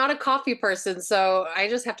 And I'm not a coffee person, so I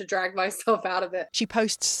just have to drag myself out of it. She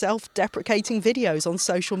posts self-deprecating videos on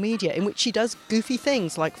social media in which she does goofy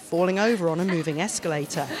things like falling over on a moving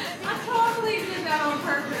escalator. I totally did that on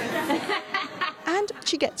purpose. And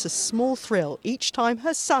she gets a small thrill each time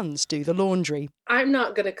her sons do the laundry. I'm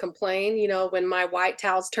not going to complain, when my white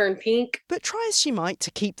towels turn pink. But try as she might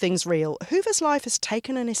to keep things real, Hoover's life has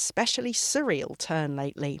taken an especially surreal turn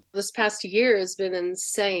lately. This past year has been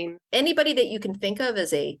insane. Anybody that you can think of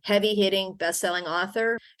as a heavy-hitting, best-selling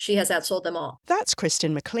author, she has outsold them all. That's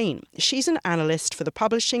Kristen McLean. She's an analyst for the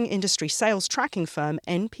publishing industry sales tracking firm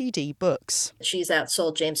NPD Books. She's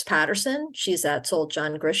outsold James Patterson. She's outsold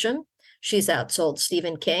John Grisham. She's outsold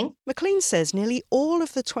Stephen King. McLean says nearly all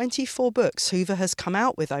of the 24 books Hoover has come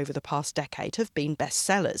out with over the past decade have been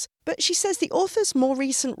bestsellers. But she says the author's more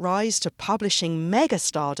recent rise to publishing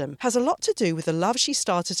megastardom has a lot to do with the love she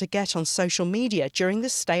started to get on social media during the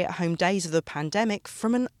stay-at-home days of the pandemic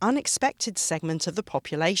from an unexpected segment of the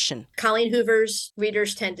population. Colleen Hoover's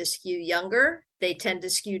readers tend to skew younger. They tend to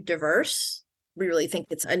skew diverse. We really think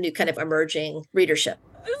it's a new kind of emerging readership.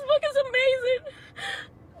 This book is amazing.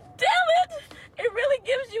 Damn it! It really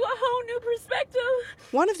gives you a whole new perspective.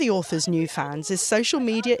 One of the author's new fans is social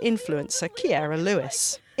media influencer Kiera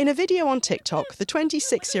Lewis. In a video on TikTok, the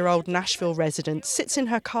 26-year-old Nashville resident sits in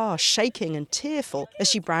her car shaking and tearful as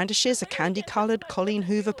she brandishes a candy-coloured Colleen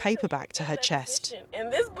Hoover paperback to her chest.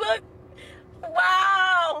 In this book,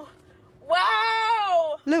 wow!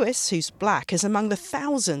 Wow! Lewis, who's black, is among the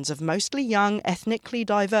thousands of mostly young, ethnically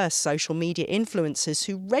diverse social media influencers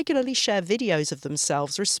who regularly share videos of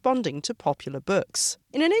themselves responding to popular books.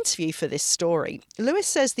 In an interview for this story, Lewis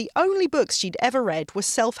says the only books she'd ever read were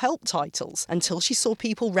self-help titles until she saw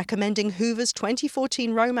people recommending Hoover's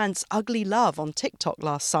 2014 romance Ugly Love on TikTok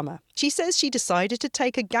last summer. She says she decided to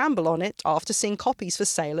take a gamble on it after seeing copies for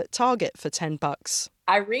sale at Target for $10.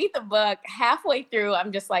 I read the book halfway through.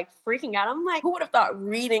 I'm just like freaking out. I'm like, who would have thought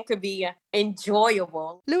reading could be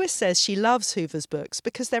enjoyable? Lewis says she loves Hoover's books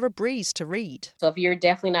because they're a breeze to read. So if you're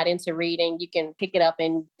definitely not into reading, you can pick it up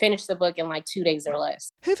and finish the book in like 2 days or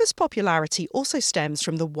less. Hoover's popularity also stems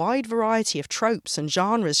from the wide variety of tropes and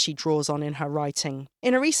genres she draws on in her writing.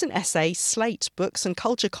 In a recent essay, Slate books and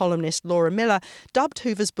culture columnist Laura Miller dubbed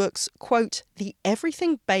Hoover's books, quote, the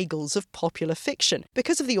everything bagels of popular fiction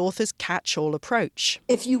because of the author's catch-all approach.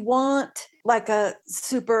 If you want like a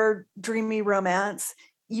super dreamy romance,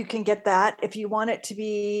 you can get that. If you want it to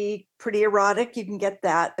be pretty erotic, you can get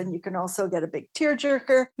that. And you can also get a big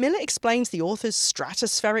tearjerker. Miller explains the author's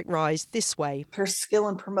stratospheric rise this way. Her skill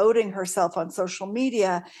in promoting herself on social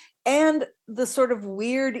media and the sort of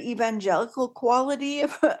weird evangelical quality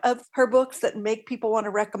of her books that make people want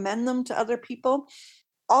to recommend them to other people.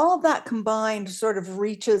 All of that combined sort of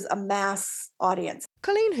reaches a mass audience.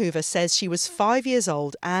 Colleen Hoover says she was 5 years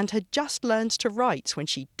old and had just learned to write when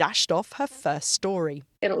she dashed off her first story.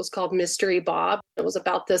 And it was called Mystery Bob. It was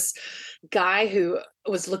about this guy who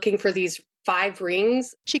was looking for these 5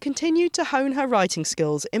 rings. She continued to hone her writing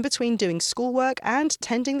skills in between doing schoolwork and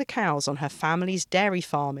tending the cows on her family's dairy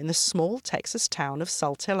farm in the small Texas town of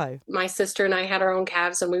Saltillo. My sister and I had our own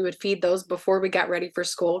calves and we would feed those before we got ready for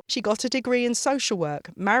school. She got a degree in social work,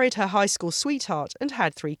 married her high school sweetheart, and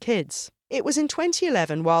had 3 kids. It was in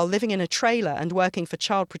 2011, while living in a trailer and working for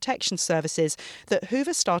Child Protection Services, that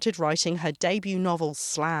Hoover started writing her debut novel,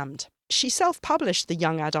 Slammed. She self-published the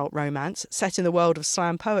young adult romance, set in the world of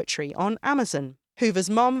slam poetry, on Amazon. Hoover's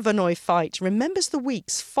mom, Vanoy Fight, remembers the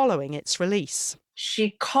weeks following its release. She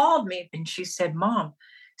called me and she said, Mom,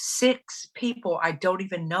 6 people I don't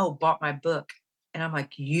even know bought my book. And I'm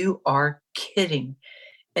like, you are kidding.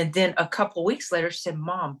 And then a couple weeks later, she said,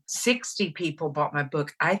 Mom, 60 people bought my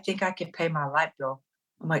book. I think I can pay my light bill.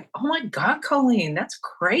 I'm like, oh my God, Colleen, that's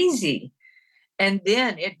crazy. And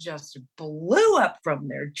then it just blew up from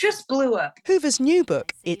there, just blew up. Hoover's new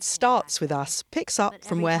book, It Starts With Us, picks up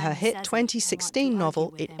from where her hit 2016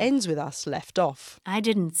 novel, It Ends With Us, left off. I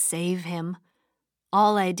didn't save him.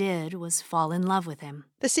 All I did was fall in love with him.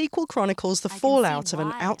 The sequel chronicles the fallout of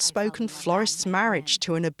an outspoken florist's marriage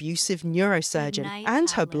to an abusive neurosurgeon and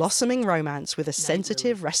her blossoming romance with a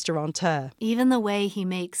sensitive restaurateur. Even the way he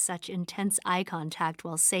makes such intense eye contact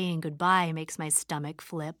while saying goodbye makes my stomach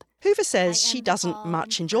flip. Hoover says she doesn't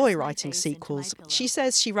much enjoy writing sequels. She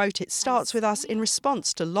says she wrote It Starts With Us in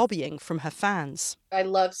response to lobbying from her fans. I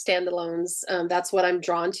love standalones. That's what I'm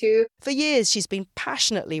drawn to. For years, she's been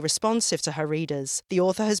passionately responsive to her readers. The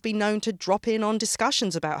author has been known to drop in on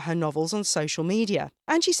discussions about her novels on social media.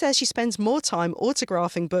 And she says she spends more time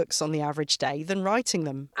autographing books on the average day than writing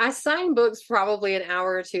them. I sign books probably an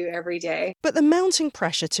hour or 2 every day. But the mounting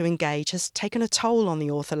pressure to engage has taken a toll on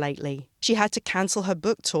the author lately. She had to cancel her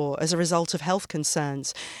book tour as a result of health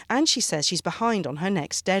concerns, and she says she's behind on her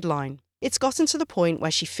next deadline. It's gotten to the point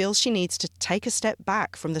where she feels she needs to take a step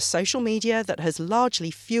back from the social media that has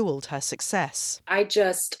largely fueled her success. I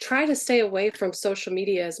just try to stay away from social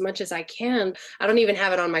media as much as I can. I don't even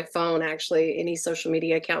have it on my phone, actually, any social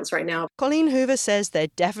media accounts right now. Colleen Hoover says there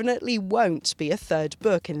definitely won't be a third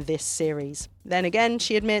book in this series. Then again,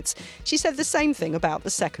 she admits she said the same thing about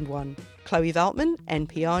the second one. Chloe Veltman,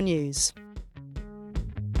 NPR News.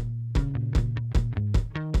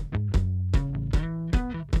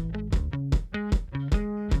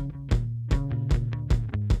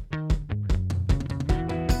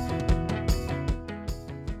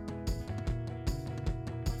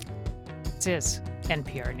 This is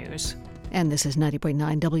NPR News. And this is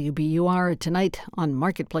 90.9 WBUR. Tonight on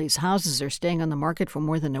Marketplace, houses are staying on the market for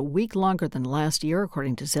more than a week longer than last year,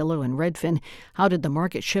 according to Zillow and Redfin. How did the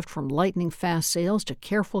market shift from lightning-fast sales to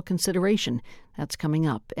careful consideration? That's coming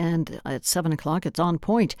up. And at 7 o'clock, it's On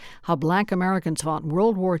Point. How Black Americans fought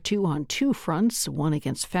World War II on two fronts, one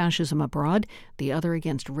against fascism abroad, the other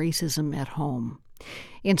against racism at home.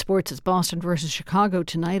 In sports, it's Boston versus Chicago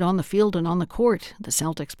tonight on the field and on the court. The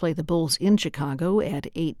Celtics play the Bulls in Chicago at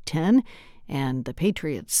 8:10, and the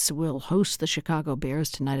Patriots will host the Chicago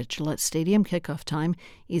Bears tonight at Gillette Stadium. Kickoff time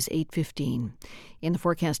is 8:15. In the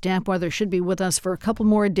forecast, damp weather should be with us for a couple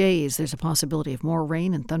more days. There's a possibility of more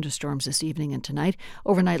rain and thunderstorms this evening and tonight.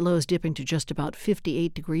 Overnight lows dipping to just about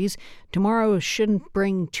 58 degrees. Tomorrow shouldn't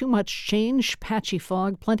bring too much change. Patchy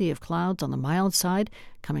fog, plenty of clouds on the mild side,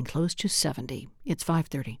 coming close to 70. It's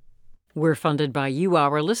 5:30. We're funded by you,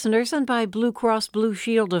 our listeners, and by Blue Cross Blue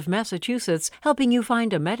Shield of Massachusetts, helping you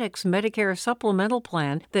find a Medix Medicare supplemental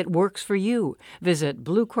plan that works for you. Visit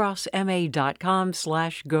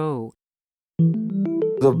bluecrossma.com/go.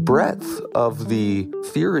 The breadth of the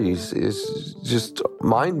theories is just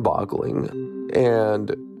mind-boggling,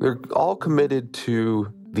 and they're all committed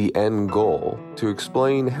to the end goal, to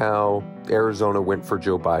explain how Arizona went for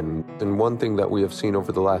Joe Biden. And one thing that we have seen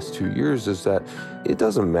over the last 2 years is that it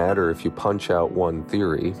doesn't matter if you punch out one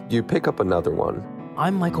theory, you pick up another one.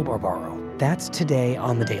 I'm Michael Barbaro. That's Today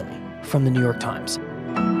on the Daily from the New York Times.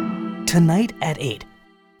 Tonight at 8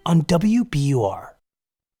 on WBUR.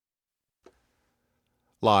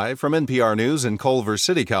 Live from NPR News in Culver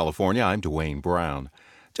City, California, I'm Dwayne Brown.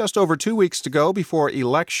 Just over 2 weeks to go before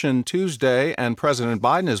Election Tuesday, and President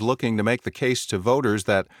Biden is looking to make the case to voters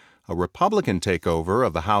that a Republican takeover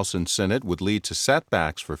of the House and Senate would lead to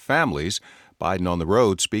setbacks for families. Biden on the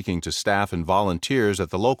road speaking to staff and volunteers at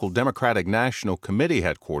the local Democratic National Committee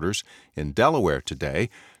headquarters in Delaware today,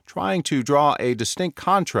 trying to draw a distinct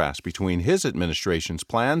contrast between his administration's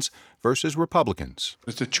plans versus Republicans.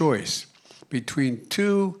 It's a choice between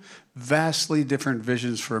two vastly different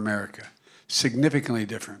visions for America, significantly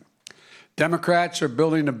different. Democrats are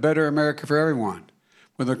building a better America for everyone,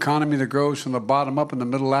 with an economy that grows from the bottom up and the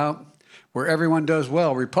middle out, where everyone does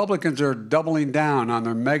well. Republicans are doubling down on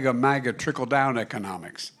their MAGA trickle-down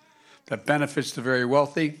economics that benefits the very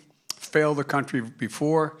wealthy, failed the country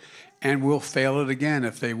before, and will fail it again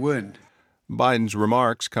if they would. Biden's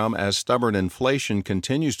remarks come as stubborn inflation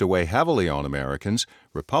continues to weigh heavily on Americans.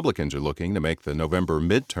 Republicans are looking to make the November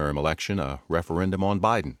midterm election a referendum on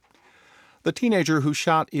Biden. The teenager who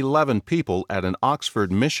shot 11 people at an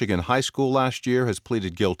Oxford, Michigan high school last year has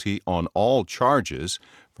pleaded guilty on all charges.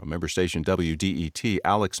 From member station WDET,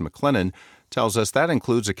 Alex McLennan tells us that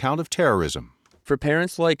includes a count of terrorism. For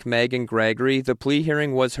parents like Megan Gregory, the plea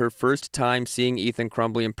hearing was her first time seeing Ethan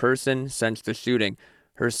Crumbley in person since the shooting.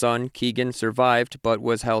 Her son, Keegan, survived but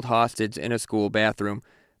was held hostage in a school bathroom.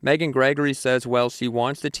 Megan Gregory says while she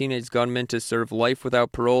wants the teenage gunman to serve life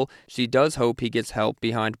without parole, she does hope he gets help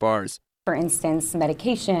behind bars. For instance,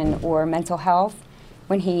 medication or mental health,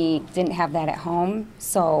 when he didn't have that at home.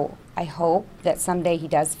 So I hope that someday he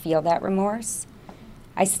does feel that remorse.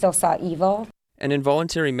 I still saw evil. An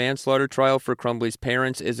involuntary manslaughter trial for Crumbley's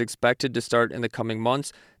parents is expected to start in the coming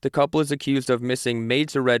months. The couple is accused of missing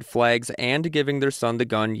major red flags and giving their son the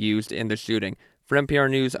gun used in the shooting. For NPR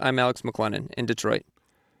News, I'm Alex McLennan in Detroit.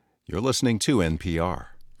 You're listening to NPR.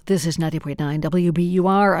 This is 90.9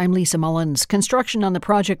 WBUR. I'm Lisa Mullins. Construction on the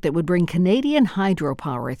project that would bring Canadian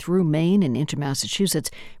hydropower through Maine and into Massachusetts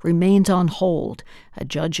remains on hold. A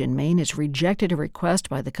judge in Maine has rejected a request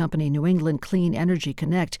by the company New England Clean Energy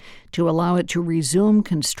Connect to allow it to resume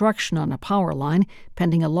construction on a power line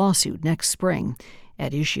pending a lawsuit next spring.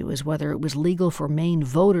 At issue is whether it was legal for Maine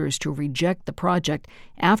voters to reject the project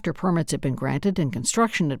after permits had been granted and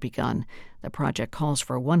construction had begun. The project calls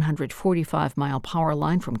for a 145-mile power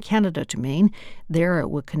line from Canada to Maine. There it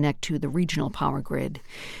would connect to the regional power grid.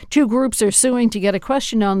 Two groups are suing to get a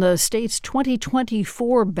question on the state's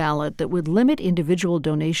 2024 ballot that would limit individual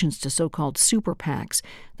donations to so-called super PACs.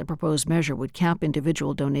 The proposed measure would cap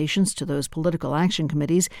individual donations to those political action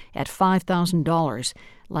committees at $5,000.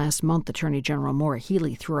 Last month, Attorney General Maura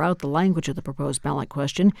Healey threw out the language of the proposed ballot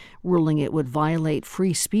question, ruling it would violate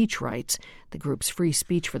free speech rights. The groups Free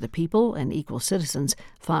Speech for the People and Equal Citizens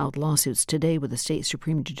filed lawsuits today with the state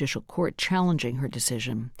Supreme Judicial Court challenging her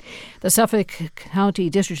decision. The Suffolk County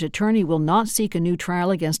District Attorney will not seek a new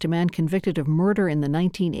trial against a man convicted of murder in the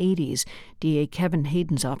 1980s. DA Kevin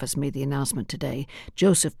Hayden's office made the announcement today.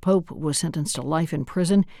 Joseph Pope was sentenced to life in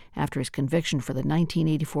prison after his conviction for the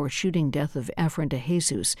 1984 shooting death of Efren de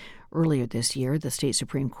Jesus. Earlier this year, the state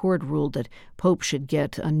Supreme Court ruled that Pope should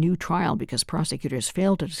get a new trial because prosecutors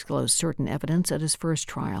failed to disclose certain evidence at his first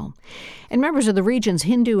trial. And members of the region's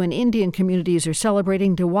Hindu and Indian communities are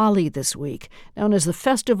celebrating Diwali this week. Known as the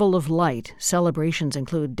Festival of Light, celebrations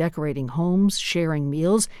include decorating homes, sharing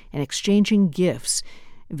meals, and exchanging gifts.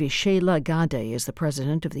 Vishaila Gade is the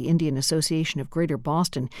president of the Indian Association of Greater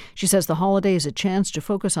Boston. She says the holiday is a chance to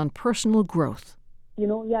focus on personal growth.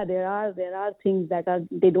 There are things that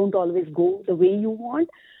they don't always go the way you want,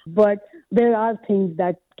 but there are things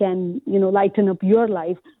that can, lighten up your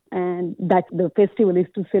life, and that the festival is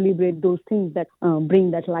to celebrate those things that bring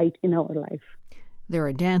that light in our life. There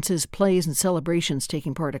are dances, plays, and celebrations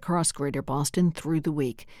taking part across Greater Boston through the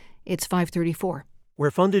week. It's 5:34. We're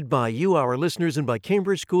funded by you, our listeners, and by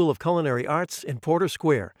Cambridge School of Culinary Arts in Porter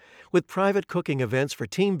Square, with private cooking events for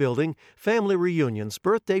team building, family reunions,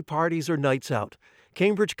 birthday parties, or nights out.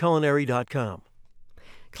 CambridgeCulinary.com.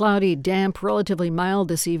 Cloudy, damp, relatively mild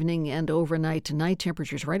this evening and overnight. Tonight,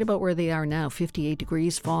 temperatures right about where they are now, 58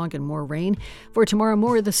 degrees, fog and more rain. For tomorrow,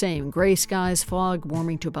 more of the same. Gray skies, fog,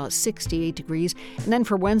 warming to about 68 degrees. And then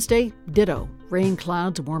for Wednesday, ditto. Rain,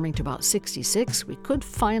 clouds, warming to about 66. We could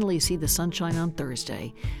finally see the sunshine on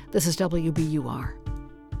Thursday. This is WBUR.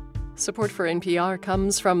 Support for NPR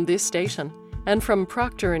comes from this station and from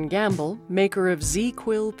Procter & Gamble, maker of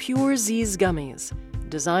ZzzQuil Pure Z's Gummies.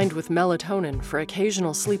 Designed with melatonin for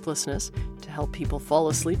occasional sleeplessness to help people fall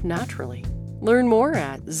asleep naturally. Learn more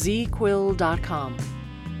at zzquill.com.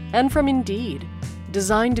 And from Indeed,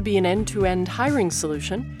 designed to be an end-to-end hiring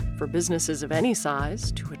solution for businesses of any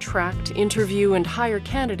size to attract, interview, and hire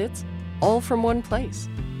candidates, all from one place.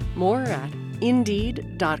 More at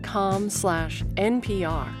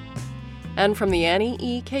indeed.com/NPR. And from the Annie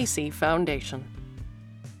E. Casey Foundation.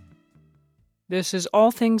 This is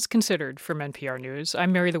All Things Considered from NPR News.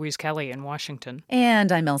 I'm Mary Louise Kelly in Washington. And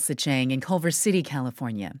I'm Elsa Chang in Culver City,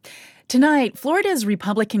 California. Tonight, Florida's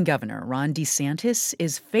Republican Governor Ron DeSantis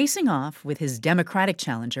is facing off with his Democratic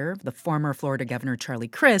challenger, the former Florida Governor Charlie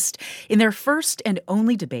Crist, in their first and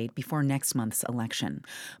only debate before next month's election.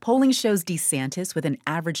 Polling shows DeSantis with an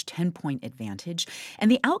average 10-point advantage,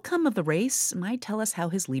 and the outcome of the race might tell us how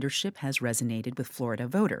his leadership has resonated with Florida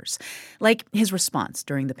voters, like his response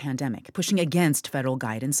during the pandemic, pushing against federal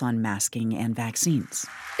guidance on masking and vaccines.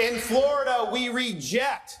 In Florida, we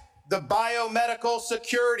reject the biomedical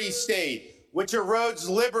security state, which erodes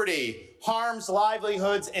liberty, harms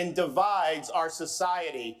livelihoods, and divides our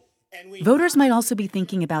society. Voters might also be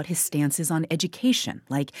thinking about his stances on education,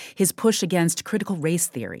 like his push against critical race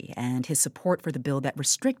theory and his support for the bill that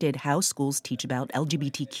restricted how schools teach about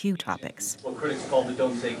LGBTQ topics. What critics call the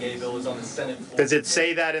Don't Say Gay bill is on the Senate floor. Does it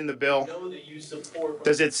say that in the bill?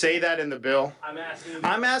 Does it say that in the bill?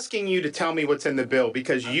 I'm asking you to tell me what's in the bill,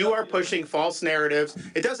 because you are pushing false narratives.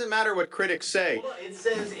 It doesn't matter what critics say. Well, it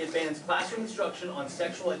says it bans classroom instruction on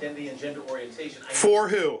sexual identity and gender orientation. For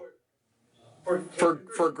who?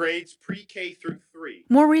 For grades pre-K through 3.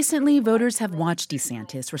 More recently, voters have watched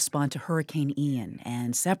DeSantis respond to Hurricane Ian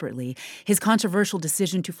and, separately, his controversial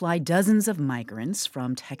decision to fly dozens of migrants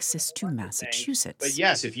from Texas to Massachusetts. But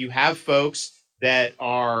yes, if you have folks that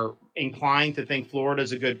are inclined to think Florida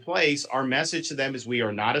is a good place, our message to them is we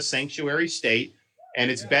are not a sanctuary state,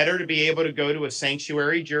 and it's better to be able to go to a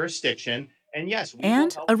sanctuary jurisdiction. And yes,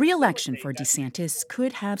 a re-election for DeSantis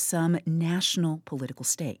could have some national political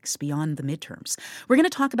stakes beyond the midterms. We're going to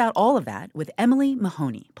talk about all of that with Emily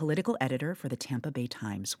Mahoney, political editor for the Tampa Bay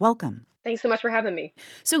Times. Welcome. Thanks so much for having me.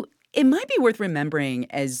 So it might be worth remembering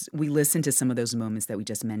as we listen to some of those moments that we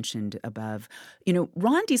just mentioned above.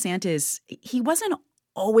 Ron DeSantis, he wasn't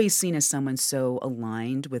always seen as someone so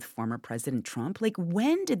aligned with former President Trump. Like,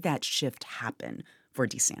 when did that shift happen for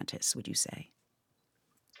DeSantis, would you say?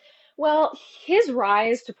 Well, his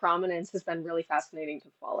rise to prominence has been really fascinating to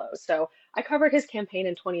follow. So I covered his campaign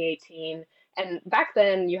in 2018, And back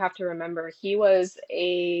then, you have to remember, he was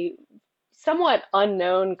a somewhat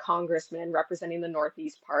unknown congressman representing the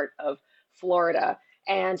northeast part of Florida.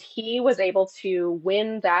 And he was able to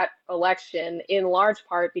win that election in large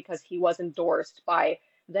part because he was endorsed by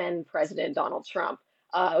then President Donald Trump.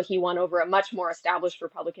 He won over a much more established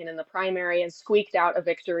Republican in the primary and squeaked out a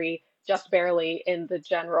victory just barely in the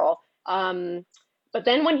general. But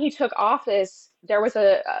then when he took office, there was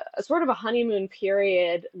a sort of a honeymoon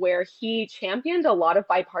period where he championed a lot of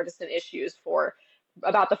bipartisan issues for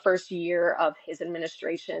about the first year of his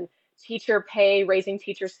administration. Teacher pay, raising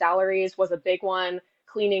teacher salaries was a big one,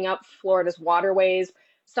 cleaning up Florida's waterways.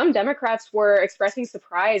 Some Democrats were expressing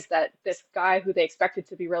surprise that this guy who they expected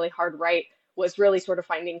to be really hard right was really sort of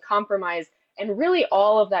finding compromise. And really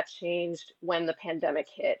all of that changed when the pandemic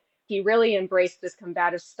hit. He really embraced this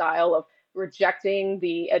combative style of rejecting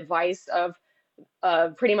the advice of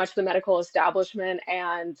pretty much the medical establishment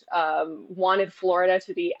and wanted Florida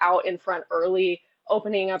to be out in front early,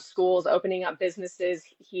 opening up schools, opening up businesses.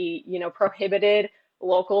 He, prohibited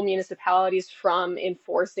local municipalities from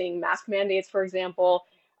enforcing mask mandates, for example.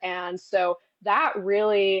 And so that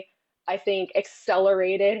really, I think,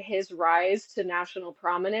 accelerated his rise to national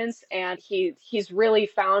prominence. And he's really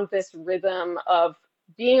found this rhythm of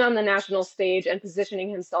being on the national stage and positioning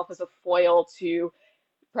himself as a foil to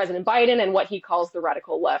President Biden and what he calls the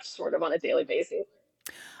radical left sort of on a daily basis.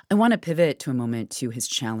 I want to pivot to a moment to his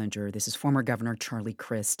challenger. This is former Governor Charlie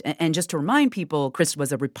Crist. And just to remind people, Crist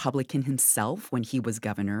was a Republican himself when he was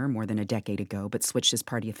governor more than a decade ago, but switched his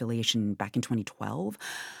party affiliation back in 2012.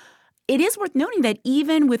 It is worth noting that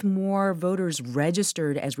even with more voters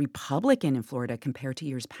registered as Republican in Florida compared to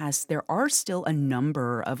years past, there are still a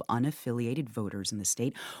number of unaffiliated voters in the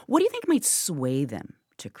state. What do you think might sway them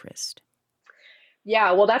to Crist?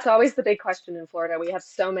 Yeah, well, that's always the big question in Florida. We have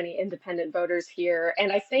so many independent voters here.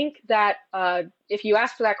 And I think that if you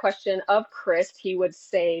asked that question of Crist, he would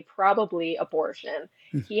say probably abortion.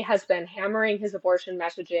 He has been hammering his abortion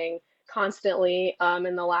messaging constantly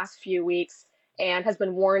in the last few weeks and has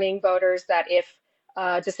been warning voters that if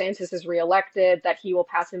DeSantis is reelected, that he will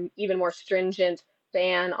pass an even more stringent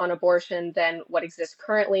ban on abortion than what exists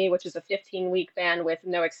currently, which is a 15-week ban with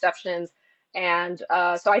no exceptions. And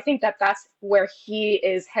so I think that that's where he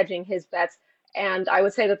is hedging his bets. And I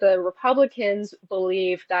would say that the Republicans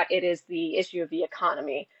believe that it is the issue of the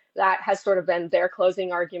economy. That has sort of been their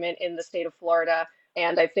closing argument in the state of Florida.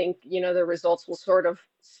 And I think, the results will sort of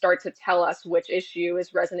start to tell us which issue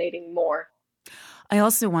is resonating more. I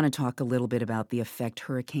also want to talk a little bit about the effect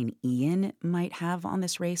Hurricane Ian might have on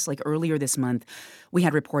this race. Like earlier this month, we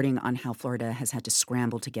had reporting on how Florida has had to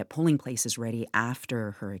scramble to get polling places ready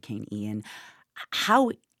after Hurricane Ian.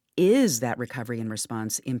 How is that recovery and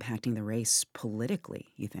response impacting the race politically,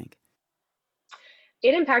 you think?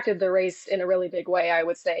 It impacted the race in a really big way, I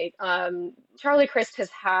would say. Charlie Crist has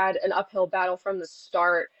had an uphill battle from the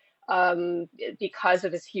start because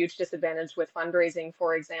of his huge disadvantage with fundraising,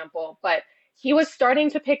 for example. But he was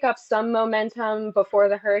starting to pick up some momentum before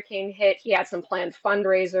the hurricane hit. He had some planned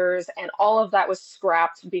fundraisers, and all of that was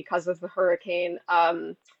scrapped because of the hurricane.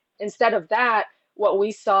 Instead of that, what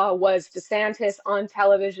we saw was DeSantis on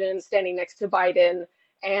television standing next to Biden.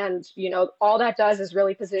 And, all that does is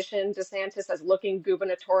really position DeSantis as looking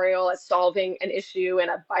gubernatorial, as solving an issue in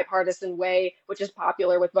a bipartisan way, which is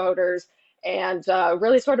popular with voters, and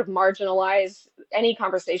really sort of marginalize any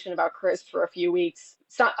conversation about Crist for a few weeks.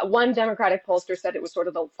 So, one Democratic pollster said it was sort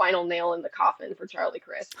of the final nail in the coffin for Charlie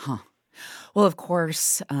Crist. Huh. Well, of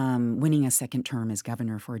course, winning a second term as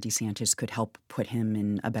governor for DeSantis could help put him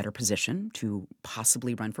in a better position to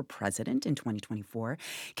possibly run for president in 2024.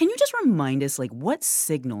 Can you just remind us, what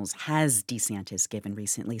signals has DeSantis given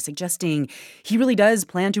recently suggesting he really does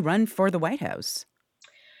plan to run for the White House?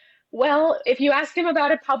 Well, if you ask him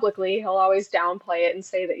about it publicly, he'll always downplay it and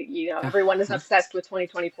say that, everyone is obsessed with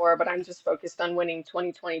 2024, but I'm just focused on winning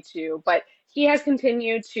 2022. But he has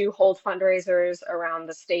continued to hold fundraisers around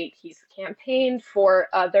the state. He's campaigned for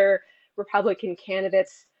other Republican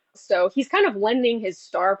candidates. So he's kind of lending his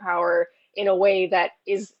star power in a way that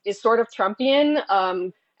is sort of Trumpian.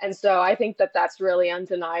 And so I think that that's really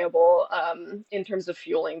undeniable in terms of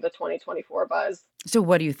fueling the 2024 buzz. So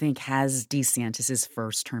what do you think? Has DeSantis'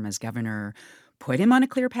 first term as governor put him on a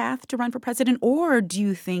clear path to run for president? Or do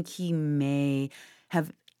you think he may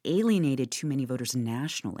have alienated too many voters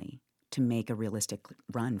nationally to make a realistic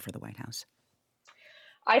run for the White House?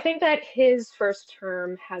 I think that his first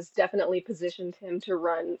term has definitely positioned him to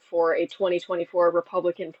run for a 2024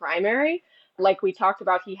 Republican primary. Like we talked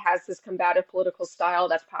about, he has this combative political style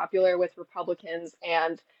that's popular with Republicans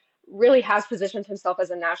and really has positioned himself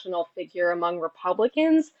as a national figure among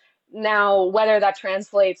Republicans. Now, whether that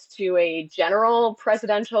translates to a general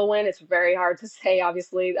presidential win, it's very hard to say,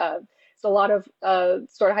 obviously. It's a lot of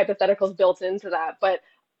sort of hypotheticals built into that. But,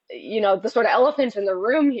 the sort of elephant in the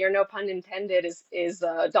room here, no pun intended, is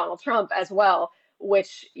Donald Trump as well,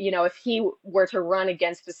 which, if he were to run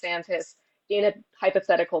against DeSantis in a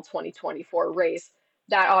hypothetical 2024 race,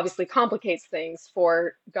 that obviously complicates things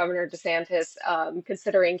for Governor DeSantis,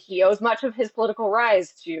 considering he owes much of his political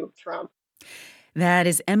rise to Trump. That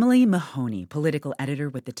is Emily Mahoney, political editor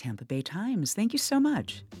with the Tampa Bay Times. Thank you so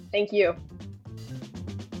much. Thank you.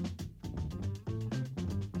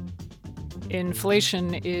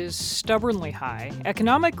 Inflation is stubbornly high,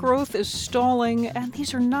 economic growth is stalling, and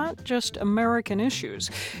these are not just American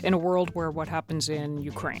issues. In a world where what happens in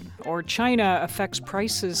Ukraine or China affects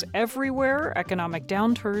prices everywhere, economic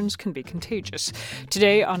downturns can be contagious.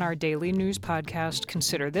 Today on our daily news podcast,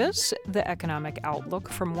 Consider This, the economic outlook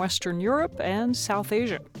from Western Europe and South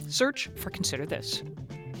Asia. Search for Consider This.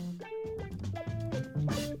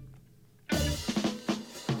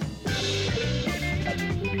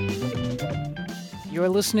 You're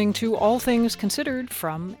listening to All Things Considered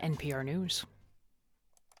from NPR News.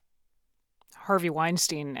 Harvey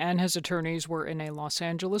Weinstein and his attorneys were in a Los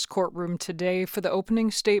Angeles courtroom today for the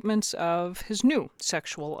opening statements of his new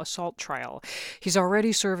sexual assault trial. He's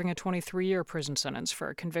already serving a 23-year prison sentence for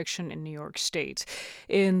a conviction in New York State.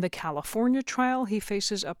 In the California trial, he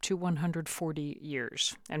faces up to 140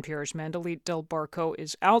 years. NPR's Mandalit Del Barco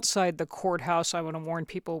is outside the courthouse. I want to warn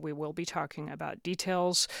people we will be talking about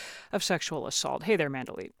details of sexual assault. Hey there,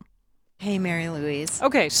 Mandalit. Hey, Mary Louise.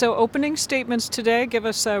 Okay, so opening statements today. Give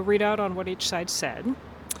us a readout on what each side said.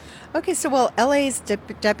 Okay, so, LA's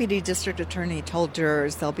deputy district attorney told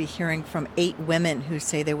jurors they'll be hearing from 8 women who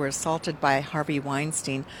say they were assaulted by Harvey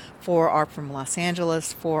Weinstein. 4 are from Los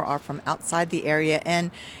Angeles, 4 are from outside the area, and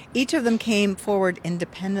each of them came forward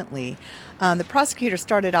independently. The prosecutor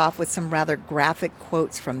started off with some rather graphic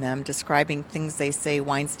quotes from them describing things they say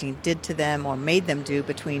Weinstein did to them or made them do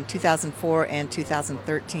between 2004 and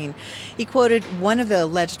 2013. He quoted one of the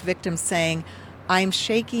alleged victims saying, "I'm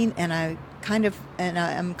shaking and I'm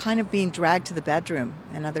kind of being dragged to the bedroom."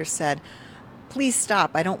 And others said, "Please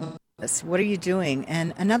stop, I don't want this. What are you doing?"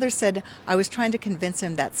 And another said, "I was trying to convince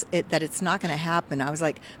him that it's not going to happen. I was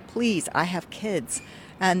like, please, I have kids."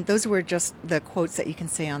 And those were just the quotes that you can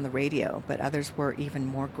say on the radio, but others were even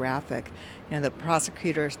more graphic. The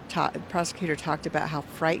prosecutor talked about how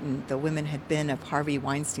frightened the women had been of Harvey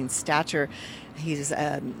Weinstein's stature.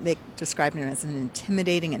 They described him as an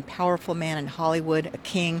intimidating and powerful man in Hollywood, a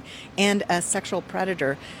king, and a sexual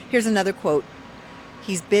predator. Here's another quote.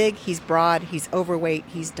 "He's big, he's broad, he's overweight,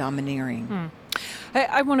 he's domineering."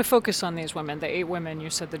 I want to focus on these women, the 8 women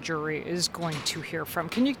you said the jury is going to hear from.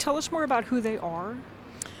 Can you tell us more about who they are?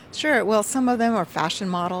 Sure. Well, some of them are fashion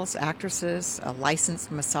models, actresses, a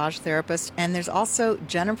licensed massage therapist, and there's also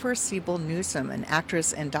Jennifer Siebel Newsom, an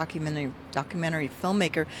actress and documentary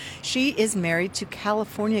filmmaker. She is married to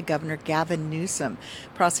California Governor Gavin Newsom.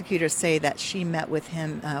 Prosecutors say that she met with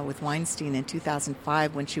him, with Weinstein in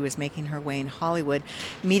 2005 when she was making her way in Hollywood,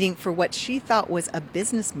 meeting for what she thought was a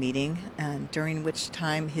business meeting, during which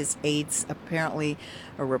time his aides apparently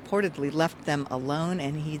or reportedly left them alone,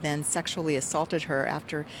 and he then sexually assaulted her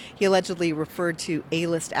after he allegedly referred to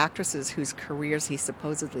A-list actresses whose careers he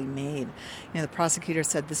supposedly made. The prosecutor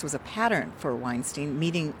said this was a pattern for Weinstein,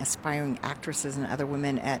 meeting aspiring actresses and other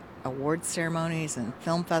women at award ceremonies and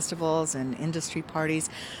film festivals and industry parties,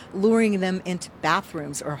 luring them into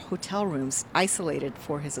bathrooms or hotel rooms isolated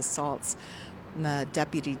for his assaults. The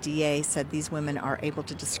deputy DA said these women are able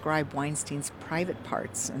to describe Weinstein's private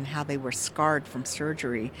parts and how they were scarred from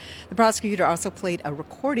surgery. The prosecutor also played a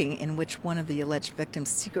recording in which one of the alleged victims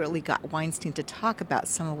secretly got Weinstein to talk about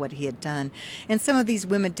some of what he had done. And some of these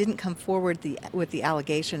women didn't come forward with the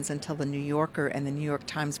allegations until the New Yorker and the New York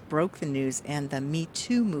Times broke the news and the Me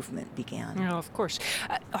Too movement began. Oh, of course.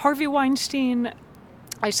 Harvey Weinstein,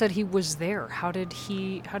 I said he was there. How did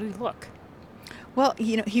he look? Well,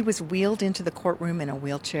 he was wheeled into the courtroom in a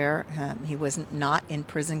wheelchair. He was not in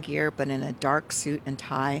prison gear, but in a dark suit and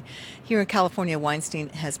tie. Here in California, Weinstein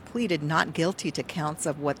has pleaded not guilty to counts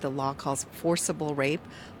of what the law calls forcible rape,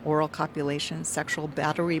 oral copulation, sexual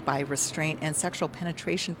battery by restraint, and sexual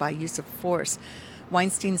penetration by use of force.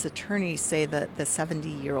 Weinstein's attorneys say that the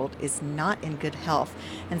 70-year-old is not in good health.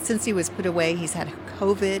 And since he was put away, he's had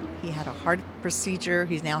COVID, he had a heart procedure,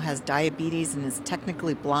 he now has diabetes and is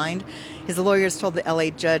technically blind. His lawyers told the LA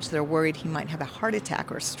judge they're worried he might have a heart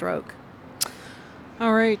attack or a stroke.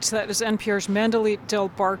 All right, that is NPR's Mandalit Del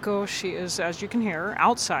Barco. She is, as you can hear,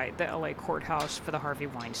 outside the LA courthouse for the Harvey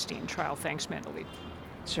Weinstein trial. Thanks, Mandalit.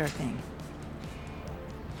 Sure thing.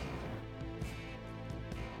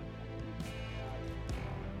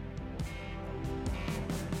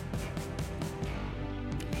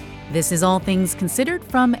 This is All Things Considered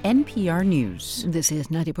from NPR News. This is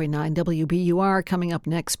 90.9 WBUR. Coming up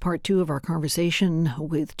next, part 2 of our conversation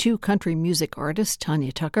with 2 country music artists,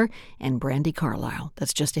 Tanya Tucker and Brandi Carlile.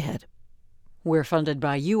 That's just ahead. We're funded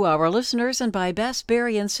by you, our listeners, and by Bass,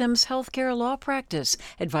 Berry & Sims Healthcare Law Practice,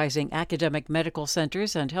 advising academic medical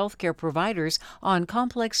centers and healthcare providers on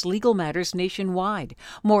complex legal matters nationwide.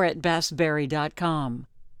 More at bassberry.com.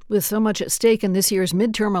 With so much at stake in this year's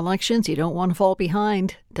midterm elections, you don't want to fall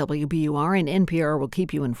behind. WBUR and NPR will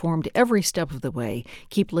keep you informed every step of the way.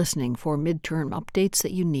 Keep listening for midterm updates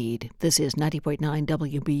that you need. This is 90.9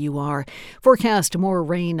 WBUR. Forecast more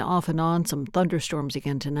rain off and on, some thunderstorms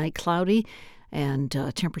again tonight, cloudy, and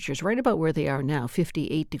temperatures right about where they are now,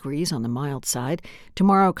 58 degrees on the mild side.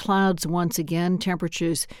 Tomorrow, clouds once again.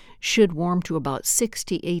 Temperatures should warm to about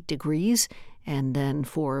 68 degrees. And then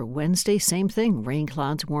for Wednesday, same thing. Rain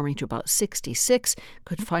clouds warming to about 66.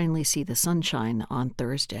 Could finally see the sunshine on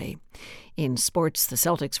Thursday. In sports, the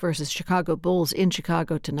Celtics versus Chicago Bulls in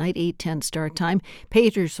Chicago tonight, 8:10 start time.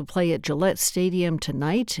 Pacers will play at Gillette Stadium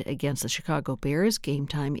tonight against the Chicago Bears. Game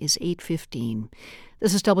time is 8:15.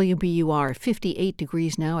 This is WBUR, 58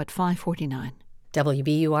 degrees now at 5:49.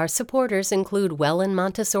 WBUR supporters include Welland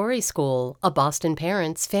Montessori School, a Boston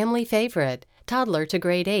Parents family favorite. Toddler to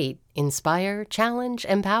grade 8. Inspire, challenge,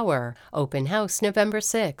 empower. Open house November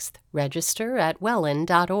 6th. Register at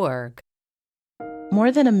welland.org.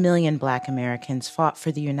 More than 1 million Black Americans fought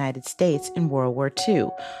for the United States in World War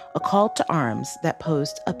II, a call to arms that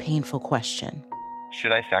posed a painful question.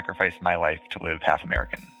 Should I sacrifice my life to live half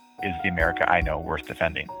American? Is the America I know worth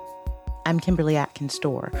defending? I'm Kimberly Atkins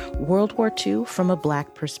Dorr, World War II from a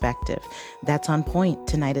Black perspective. That's On Point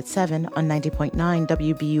tonight at 7 on 90.9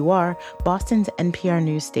 WBUR, Boston's NPR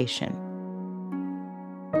news station.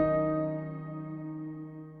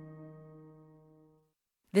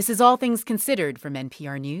 This is All Things Considered from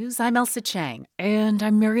NPR News. I'm Elsa Chang. And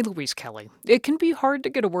I'm Mary Louise Kelly. It can be hard to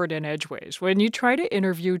get a word in edgeways when you try to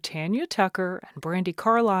interview Tanya Tucker and Brandi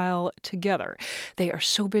Carlile together. They are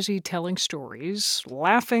so busy telling stories,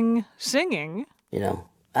 laughing, singing. You know,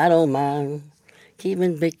 I don't mind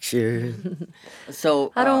keeping pictures.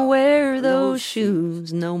 So I don't wear those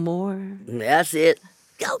shoes no more. That's it.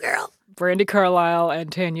 Go, girl. Brandi Carlile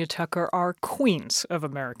and Tanya Tucker are queens of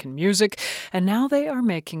American music, and now they are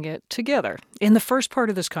making it together. In the first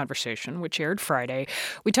part of this conversation, which aired Friday,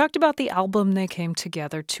 we talked about the album they came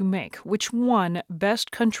together to make, which won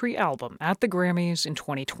Best Country Album at the Grammys in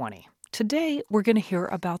 2020. Today, we're going to hear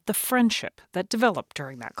about the friendship that developed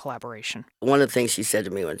during that collaboration. One of the things she said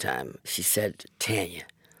to me one time, she said, Tanya,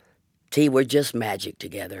 T, we're just magic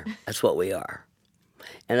together. That's what we are.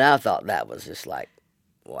 And I thought that was just like,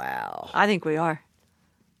 wow. I think we are.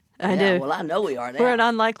 I do. do. Well, I know we are now. We're an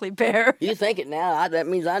unlikely pair. You think it now. That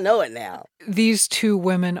means I know it now. These two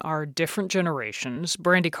women are different generations.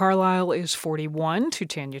 Brandi Carlile is 41 to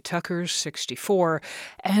Tanya Tucker's 64.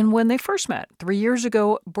 And when they first met 3 years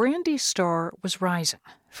ago, Brandi's star was rising.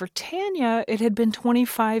 For Tanya, it had been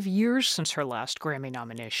 25 years since her last Grammy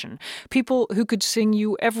nomination. People who could sing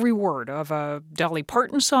you every word of a Dolly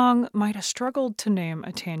Parton song might have struggled to name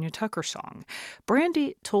a Tanya Tucker song.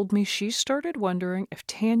 Brandi told me she started wondering if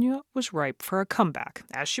Tanya was ripe for a comeback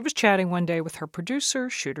as she was chatting one day with her producer,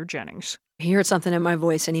 Shooter Jennings. He heard something in my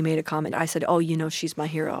voice and he made a comment. I said, oh, you know, she's my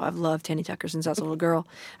hero. I've loved Tanya Tucker since I was a little girl.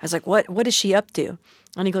 I was like, what is she up to?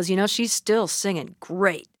 And he goes, you know, she's still singing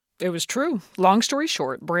great. It was true. Long story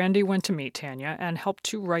short, Brandi went to meet Tanya and helped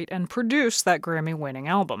to write and produce that Grammy-winning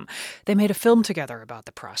album. They made a film together about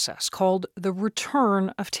the process called The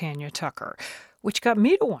Return of Tanya Tucker, which got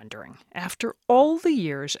me to wondering, after all the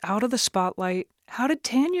years out of the spotlight, how did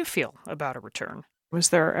Tanya feel about a return? Was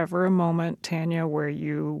there ever a moment, Tanya, where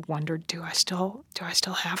you wondered, do I still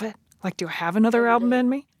have it? Like, do I have another album in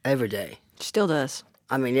me? Every day. Still does.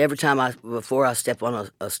 I mean, every time before I step on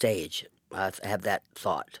a stage, I have that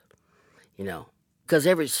thought. You know, because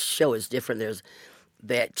every show is different. There's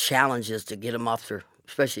that challenges to get them off their,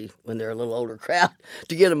 especially when they're a little older crowd,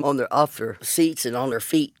 to get them off their seats and on their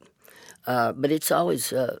feet. But it's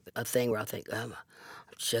always a thing where I think, I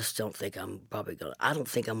just don't think I don't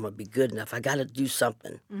think I'm going to be good enough. I got to do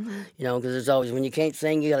something, you know, because there's always, when you can't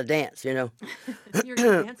sing, you got to dance, you know. You're a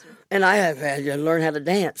good dancer. And I have had to learn how to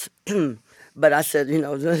dance. But I said, you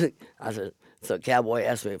know, so Cowboy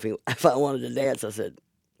asked me if I wanted to dance. I said,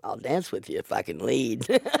 I'll dance with you if I can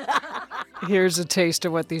lead. Here's a taste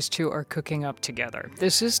of what these two are cooking up together.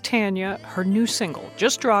 This is Tanya, her new single,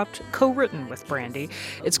 just dropped, co-written with Brandi.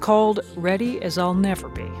 It's called Ready as I'll Never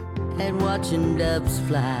Be. And watching doves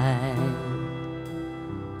fly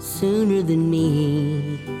sooner than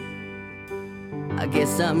me. I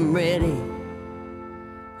guess I'm ready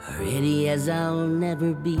ready as I'll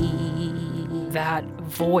never be. That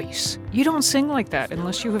voice. You don't sing like that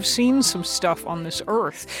unless you have seen some stuff on this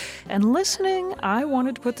earth. And listening, I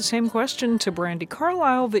wanted to put the same question to Brandi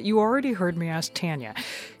Carlile that you already heard me ask Tanya.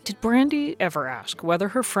 Did Brandi ever ask whether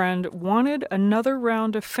her friend wanted another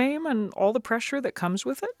round of fame and all the pressure that comes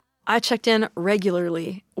with it? I checked in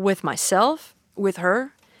regularly with myself, with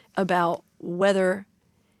her, about whether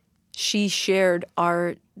she shared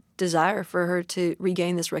our desire for her to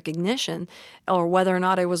regain this recognition, or whether or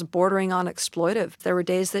not I was bordering on exploitive. There were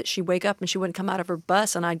days that she'd wake up and she wouldn't come out of her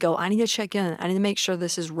bus, and I'd go, I need to check in. I need to make sure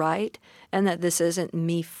this is right and that this isn't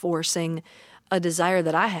me forcing a desire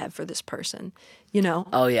that I have for this person, you know?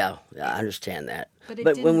 Oh, yeah. I understand that.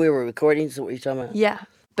 But when we were recording, is that what you're talking about? Yeah.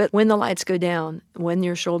 But when the lights go down, when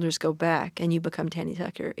your shoulders go back and you become Tanya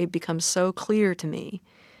Tucker, it becomes so clear to me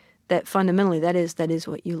that fundamentally that is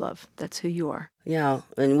what you love. That's who you are. Yeah,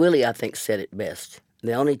 and Willie, I think, said it best.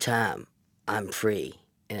 The only time I'm free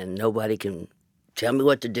and nobody can tell me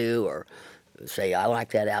what to do or say I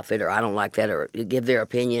like that outfit or I don't like that or give their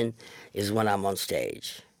opinion is when I'm on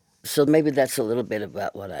stage. So maybe that's a little bit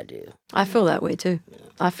about what I do. I feel that way, too. Yeah.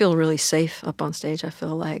 I feel really safe up on stage. I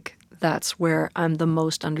feel like that's where I'm the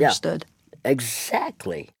most understood. Yeah.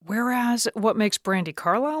 Exactly. Whereas what makes Brandi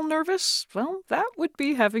Carlile nervous, well, that would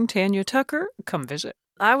be having Tanya Tucker come visit.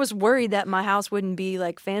 I was worried that my house wouldn't be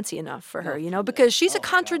like fancy enough for her, you know, because she's a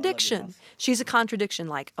contradiction. She's a contradiction.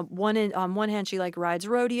 Like on one hand, she like rides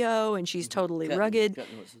rodeo and she's totally rugged,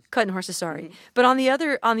 cutting horses. Sorry, but on the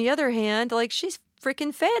other hand, like she's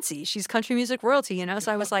freaking fancy. She's country music royalty, you know.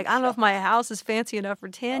 So I was like, I don't know if my house is fancy enough for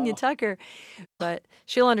Tanya Tucker, but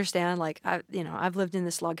she'll understand. Like I've lived in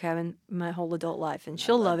this log cabin my whole adult life, and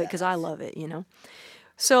she'll love it because I love it, you know.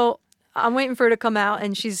 So I'm waiting for her to come out,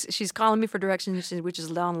 and she's calling me for directions, which is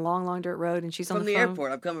down a long, long dirt road, and she's on the phone. From the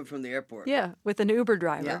airport. I'm coming from the airport. Yeah, with an Uber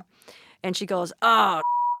driver, and she goes, "Oh,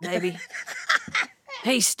 baby."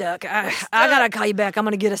 He's stuck. I gotta call you back. I'm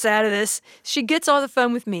gonna get us out of this. She gets on the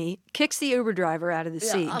phone with me, kicks the Uber driver out of the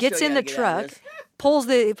seat, gets in the truck, pulls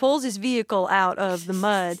his vehicle out of the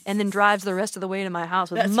mud, and then drives the rest of the way to my house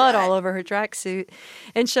with mud all over her tracksuit,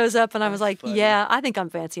 and shows up. And I was like, "Yeah, I think I'm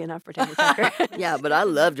fancy enough for Tanya Tucker." Yeah, but I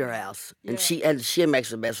loved her house, and she makes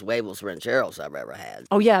the best Wavell's rancheros I've ever had.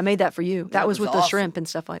 Oh yeah, I made that for you. That was with awesome. The shrimp and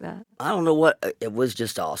stuff like that. I don't know what it was,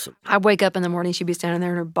 just awesome. I'd wake up in the morning, she'd be standing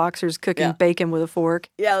there in her boxers cooking bacon with a fork.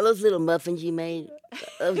 Yeah, those little muffins you made,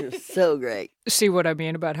 those are so great. See what I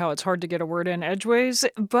mean about how it's hard to get a word in edgeways?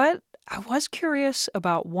 But I was curious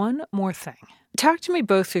about one more thing. Talk to me,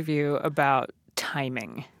 both of you, about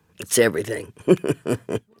timing. It's everything.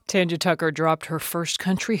 Tanya Tucker dropped her first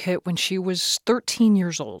country hit when she was 13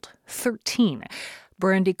 years old. 13.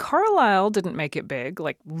 Brandi Carlile didn't make it big,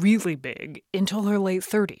 like really big, until her late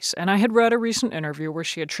 30s. And I had read a recent interview where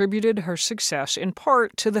she attributed her success in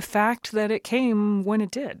part to the fact that it came when it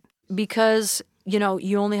did. Because, you know,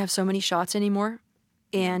 you only have so many shots anymore.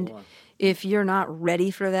 And if you're not ready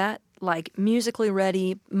for that, like musically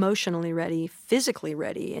ready, emotionally ready, physically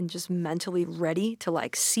ready, and just mentally ready to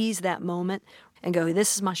like seize that moment and go,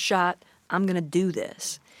 this is my shot, I'm going to do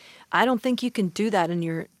this. I don't think you can do that in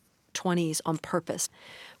your 20s on purpose.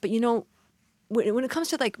 But you know, when it comes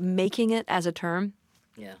to like making it as a term,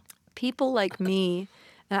 people like me,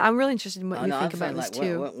 and I'm really interested in what you think about this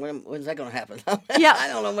too. When's that going to happen? Yeah. I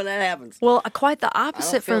don't know when that happens. Well, quite the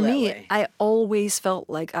opposite for me. I always felt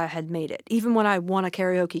like I had made it, even when I won a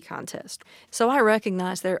karaoke contest. So I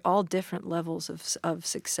recognize they're all different levels of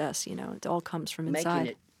success. You know, it all comes from inside. Making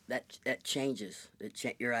it, that changes.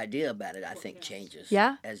 Your idea about it, I think, changes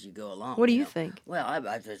as you go along. What do you think? Well, I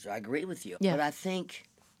agree with you. Yeah. But I think,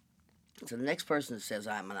 so the next person that says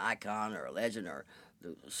I'm an icon or a legend or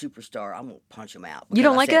the superstar, I'm going to punch them out. You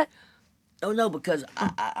don't like it? Oh, no, because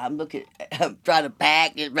I'm looking, I'm trying to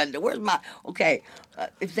pack it. Where's my,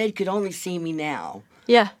 if they could only see me now.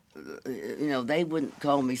 Yeah. You know, they wouldn't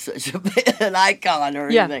call me such an icon or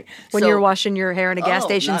anything. When you're washing your hair in a gas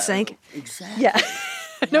station sink. Exactly. Yeah.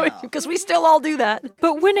 No, because we still all do that.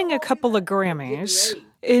 But winning a couple of Grammys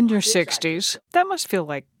in your 60s, that must feel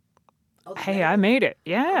like, hey, I made it.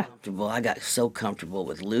 Yeah. Well, I got so comfortable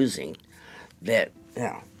with losing that,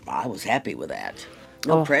 I was happy with that.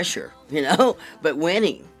 No pressure, but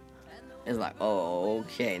winning. It's like,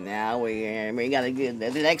 okay, now we got to get,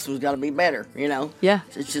 the next one's got to be better, Yeah.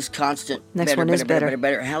 It's just constant. Next one is better.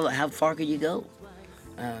 Better. How far can you go?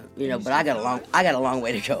 But I got a long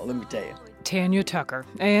way to go, let me tell you. Tanya Tucker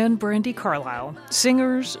and Brandi Carlile,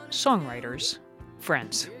 singers, songwriters,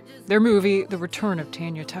 friends. Their movie, The Return of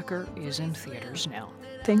Tanya Tucker, is in theaters now.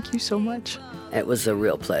 Thank you so much. It was a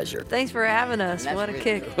real pleasure. Thanks for having us. What a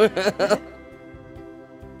kick.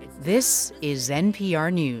 This is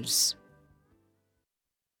NPR News.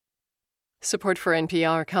 Support for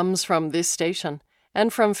NPR comes from this station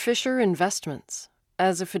and from Fisher Investments.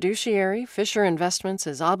 As a fiduciary, Fisher Investments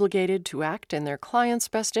is obligated to act in their client's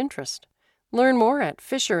best interest. Learn more at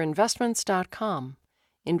fisherinvestments.com.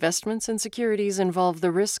 Investments in securities involve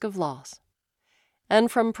the risk of loss.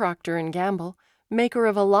 And from Procter & Gamble, maker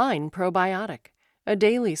of Align Probiotic, a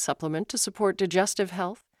daily supplement to support digestive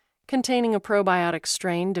health, containing a probiotic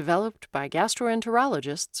strain developed by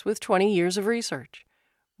gastroenterologists with 20 years of research.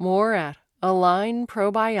 More at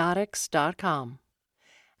alignprobiotics.com.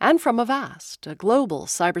 And from Avast, a global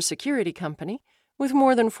cybersecurity company with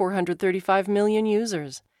more than 435 million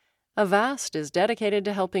users. Avast is dedicated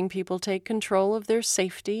to helping people take control of their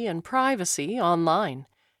safety and privacy online.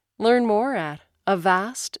 Learn more at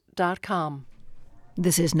avast.com.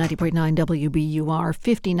 This is 90.9 WBUR,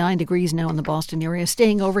 59 degrees now in the Boston area,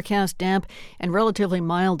 staying overcast, damp, and relatively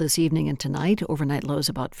mild this evening and tonight. Overnight lows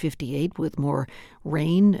about 58 with more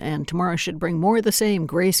rain, and tomorrow should bring more of the same,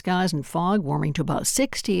 gray skies and fog, warming to about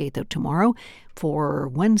 68 though tomorrow. For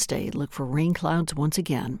Wednesday, look for rain clouds once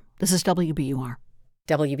again. This is WBUR.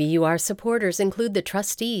 WBUR supporters include the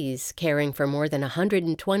trustees, caring for more than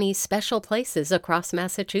 120 special places across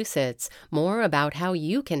Massachusetts. More about how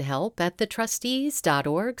you can help at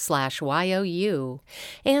thetrustees.org/YOU.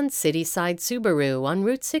 And Cityside Subaru on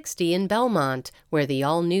Route 60 in Belmont, where the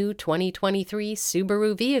all-new 2023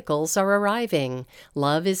 Subaru vehicles are arriving.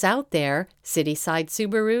 Love is out there.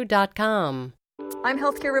 CitysideSubaru.com. I'm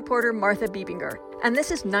healthcare reporter Martha Biebinger, and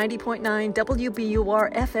this is 90.9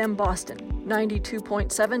 WBUR FM Boston,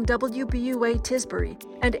 92.7 WBUA Tisbury,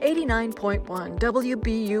 and 89.1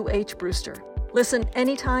 WBUH Brewster. Listen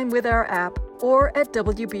anytime with our app or at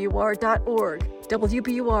WBUR.org.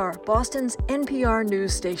 WBUR, Boston's NPR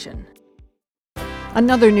news station.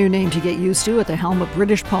 Another new name to get used to at the helm of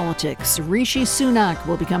British politics. Rishi Sunak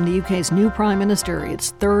will become the UK's new Prime Minister.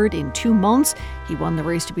 It's third in 2 months. He won the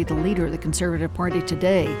race to be the leader of the Conservative Party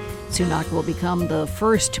today. Sunak will become the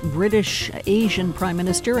first British Asian Prime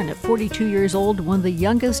Minister, and at 42 years old, one of the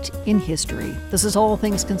youngest in history. This is All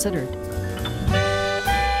Things Considered.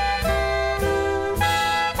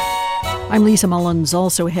 I'm Lisa Mullins.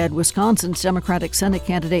 Also ahead, Wisconsin's Democratic Senate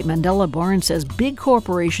candidate Mandela Barnes says big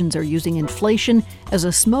corporations are using inflation as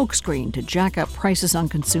a smokescreen to jack up prices on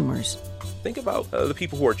consumers. Think about the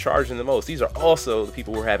people who are charging the most. These are also the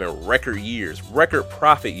people who are having record years, record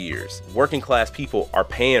profit years. Working class people are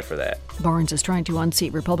paying for that. Barnes is trying to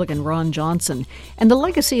unseat Republican Ron Johnson. And the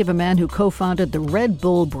legacy of a man who co-founded the Red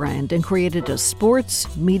Bull brand and created a sports,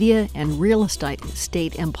 media, and real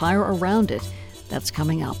estate empire around it. That's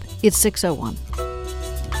coming up. It's 6:01.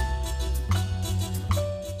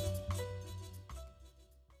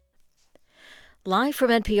 Live from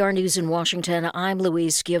NPR News in Washington, I'm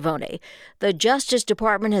Louise Schiavone. The Justice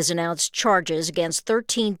Department has announced charges against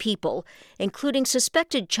 13 people, including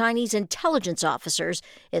suspected Chinese intelligence officers,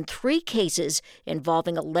 in 3 cases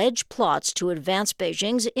involving alleged plots to advance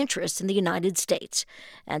Beijing's interests in the United States.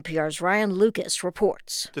 NPR's Ryan Lucas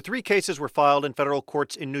reports. The 3 cases were filed in federal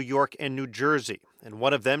courts in New York and New Jersey. And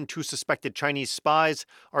one of them, 2 suspected Chinese spies,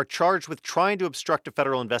 are charged with trying to obstruct a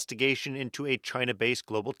federal investigation into a China-based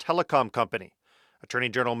global telecom company. Attorney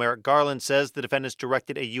General Merrick Garland says the defendants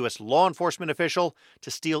directed a U.S. law enforcement official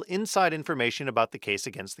to steal inside information about the case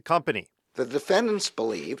against the company. The defendants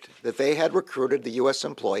believed that they had recruited the U.S.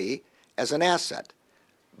 employee as an asset.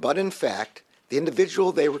 But in fact, the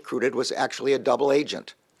individual they recruited was actually a double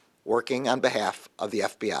agent working on behalf of the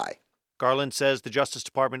FBI. Garland says the Justice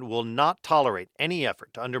Department will not tolerate any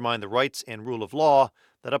effort to undermine the rights and rule of law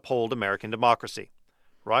that uphold American democracy.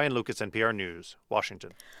 Ryan Lucas, NPR News,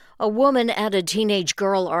 Washington. A woman and a teenage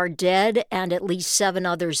girl are dead and at least 7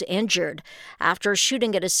 others injured after a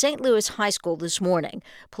shooting at a St. Louis high school this morning.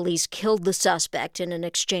 Police killed the suspect in an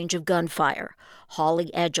exchange of gunfire.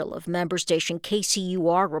 Holly Edgell of member station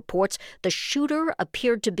KCUR reports the shooter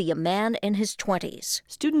appeared to be a man in his 20s.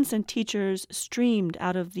 Students and teachers streamed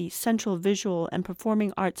out of the Central Visual and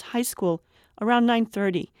Performing Arts High School around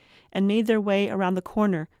 9:30 and made their way around the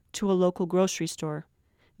corner to a local grocery store.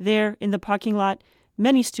 There, in the parking lot,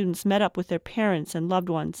 many students met up with their parents and loved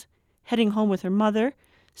ones. Heading home with her mother,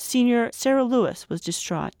 senior Sarah Lewis was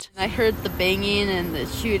distraught. I heard the banging and the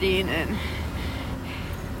shooting, and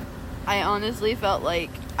I honestly felt like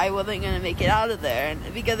I wasn't going to make it out of there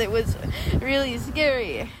because it was really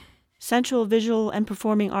scary. Central Visual and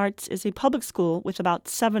Performing Arts is a public school with about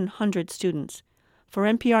 700 students. For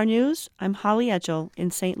NPR News, I'm Holly Edgell in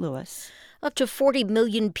St. Louis. Up to 40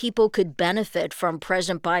 million people could benefit from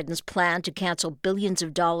President Biden's plan to cancel billions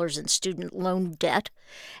of dollars in student loan debt.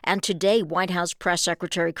 And today, White House Press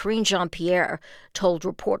Secretary Karine Jean-Pierre told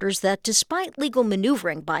reporters that despite legal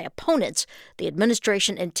maneuvering by opponents, the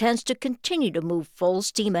administration intends to continue to move full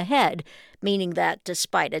steam ahead, meaning that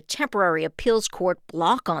despite a temporary appeals court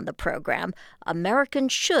block on the program,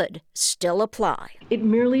 Americans should still apply. It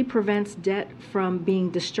merely prevents debt from being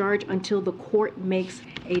discharged until the court makes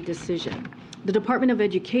a decision. The Department of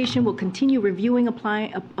Education will continue reviewing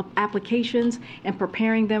applications and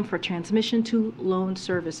preparing them for transmission to loan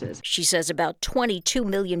services. She says about 22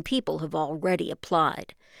 million people have already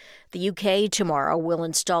applied. The UK tomorrow will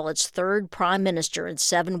install its third prime minister in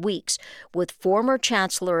 7 weeks, with former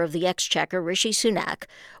Chancellor of the Exchequer Rishi Sunak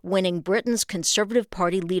winning Britain's Conservative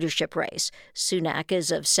Party leadership race. Sunak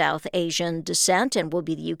is of South Asian descent and will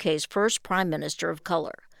be the UK's first prime minister of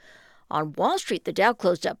color. On Wall Street, the Dow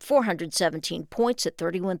closed up 417 points at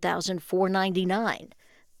 31,499.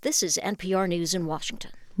 This is NPR News in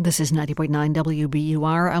Washington. This is 90.9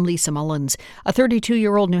 WBUR. I'm Lisa Mullins. A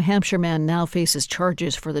 32-year-old New Hampshire man now faces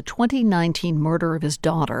charges for the 2019 murder of his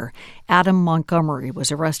daughter. Adam Montgomery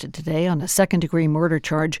was arrested today on a second-degree murder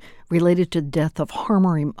charge related to the death of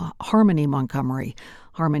Harmony Montgomery.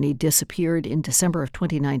 Harmony disappeared in December of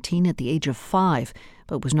 2019 at the age of 5,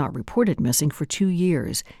 but was not reported missing for 2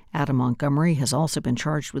 years. Adam Montgomery has also been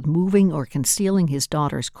charged with moving or concealing his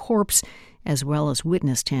daughter's corpse, as well as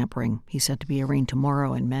witness tampering. He's set to be arraigned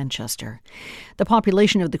tomorrow in Manchester. The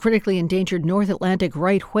population of the critically endangered North Atlantic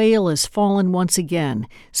right whale has fallen once again.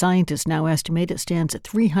 Scientists now estimate it stands at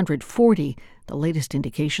 340. The latest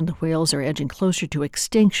indication the whales are edging closer to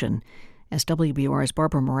extinction. As WBUR's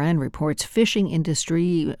Barbara Moran reports, fishing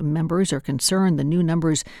industry members are concerned the new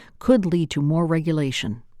numbers could lead to more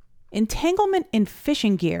regulation. Entanglement in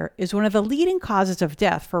fishing gear is one of the leading causes of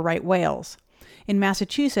death for right whales. In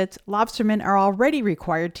Massachusetts, lobstermen are already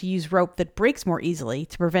required to use rope that breaks more easily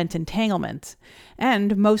to prevent entanglements,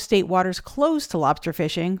 and most state waters close to lobster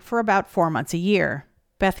fishing for about 4 months a year.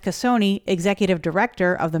 Beth Cassoni, executive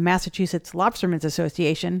director of the Massachusetts Lobstermen's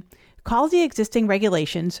Association, calls the existing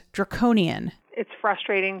regulations draconian. It's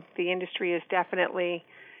frustrating. The industry is definitely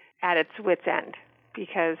at its wit's end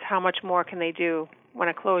because how much more can they do when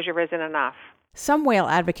a closure isn't enough? Some whale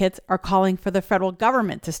advocates are calling for the federal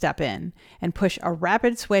government to step in and push a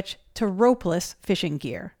rapid switch to ropeless fishing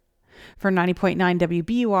gear. For 90.9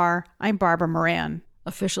 WBUR, I'm Barbara Moran.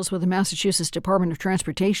 Officials with the Massachusetts Department of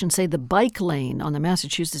Transportation say the bike lane on the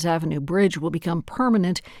Massachusetts Avenue Bridge will become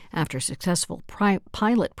permanent after a successful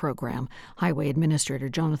pilot program. Highway Administrator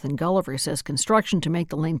Jonathan Gulliver says construction to make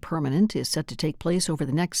the lane permanent is set to take place over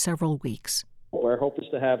the next several weeks. Our hope is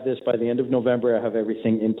to have this by the end of November, have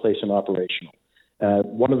everything in place and operational.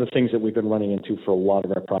 One of the things that we've been running into for a lot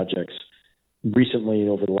of our projects recently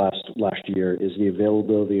over the last year is the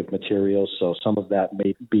availability of materials, so some of that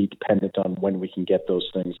may be dependent on when we can get those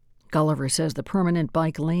things. Gulliver says the permanent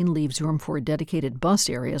bike lane leaves room for dedicated bus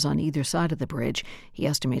areas on either side of the bridge. He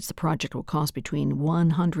estimates the project will cost between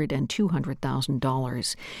 $100,000 and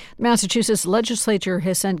 $200,000. The Massachusetts legislature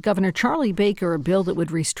has sent Governor Charlie Baker a bill that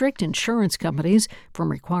would restrict insurance companies from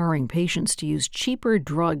requiring patients to use cheaper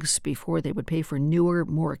drugs before they would pay for newer,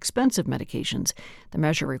 more expensive medications. The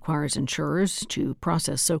measure requires insurers to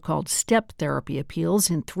process so-called step therapy appeals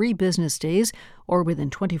in 3 business days or within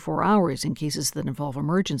 24 hours in cases that involve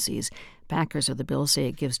emergencies. Backers of the bill say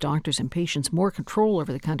it gives doctors and patients more control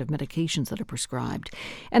over the kind of medications that are prescribed.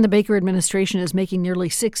 And the Baker administration is making nearly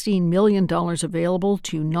 $16 million available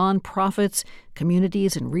to nonprofits,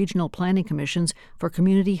 communities, and regional planning commissions for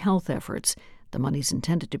community health efforts. The money's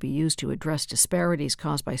intended to be used to address disparities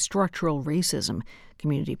caused by structural racism.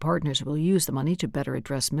 Community partners will use the money to better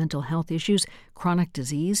address mental health issues, chronic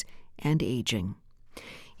disease, and aging.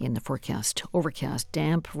 In the forecast, overcast,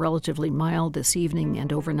 damp, relatively mild this evening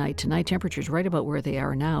and overnight. Tonight, temperatures right about where they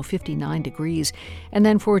are now, 59 degrees. And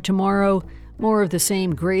then for tomorrow, more of the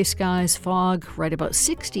same gray skies, fog, right about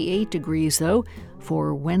 68 degrees, though.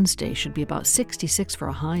 For Wednesday, should be about 66 for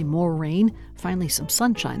a high, more rain. Finally, some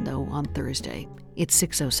sunshine, though, on Thursday. It's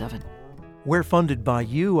 6:07. We're funded by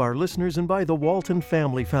you, our listeners, and by the Walton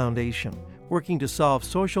Family Foundation, working to solve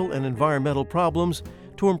social and environmental problems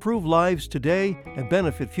to improve lives today and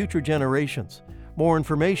benefit future generations. More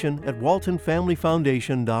information at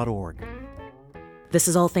waltonfamilyfoundation.org. This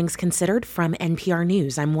is All Things Considered from NPR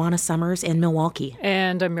News. I'm Juana Summers in Milwaukee.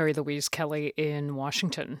 And I'm Mary Louise Kelly in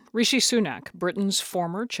Washington. Rishi Sunak, Britain's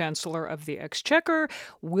former Chancellor of the Exchequer,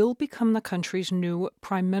 will become the country's new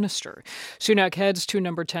Prime Minister. Sunak heads to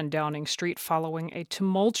number 10 Downing Street following a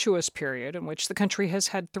tumultuous period in which the country has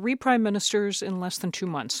had 3 prime ministers in less than 2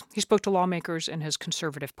 months. He spoke to lawmakers in his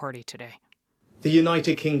Conservative Party today. The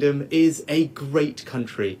United Kingdom is a great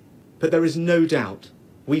country, but there is no doubt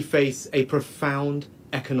we face a profound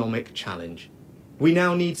economic challenge. We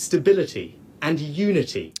now need stability and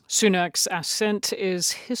unity. Sunak's ascent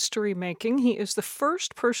is history-making. He is the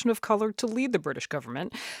first person of color to lead the British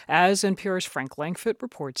government, as NPR's Frank Langfitt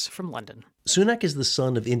reports from London. Sunak is the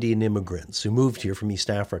son of Indian immigrants who moved here from East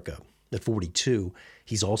Africa. At 42,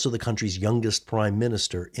 he's also the country's youngest prime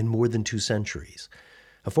minister in more than 2 centuries.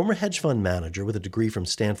 A former hedge fund manager with a degree from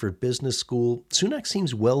Stanford Business School, Sunak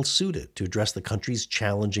seems well-suited to address the country's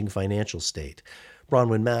challenging financial state.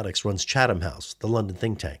 Bronwyn Maddox runs Chatham House, the London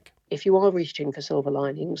think tank. If you are reaching for silver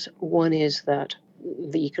linings, one is that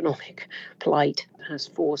the economic plight has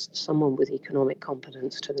forced someone with economic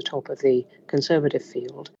competence to the top of the Conservative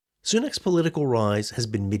field. Sunak's political rise has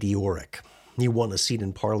been meteoric. He won a seat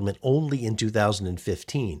in Parliament only in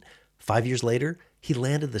 2015. 5 years later, he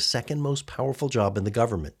landed the second most powerful job in the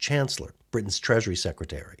government, Chancellor, Britain's Treasury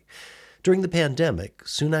Secretary. During the pandemic,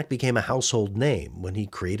 Sunak became a household name when he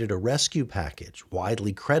created a rescue package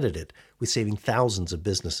widely credited with saving thousands of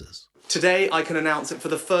businesses. Today, I can announce that for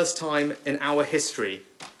the first time in our history,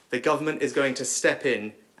 the government is going to step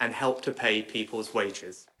in and help to pay people's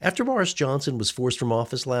wages. After Boris Johnson was forced from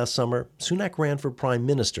office last summer, Sunak ran for Prime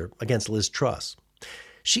Minister against Liz Truss.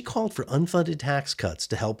 She called for unfunded tax cuts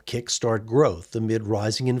to help kickstart growth amid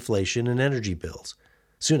rising inflation and energy bills.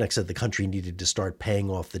 Sunak said the country needed to start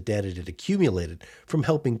paying off the debt it had accumulated from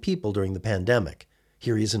helping people during the pandemic.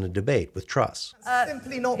 Here he is in a debate with Truss.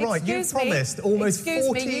 Simply not right. You promised almost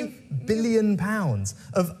 £40 billion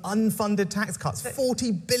of unfunded tax cuts,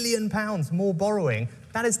 £40 billion more borrowing.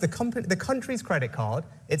 That is the country's credit card.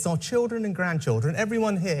 It's our children and grandchildren.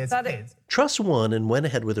 Everyone here has kids. Truss won and went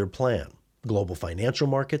ahead with her plan. Global financial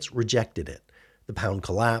markets rejected it. The pound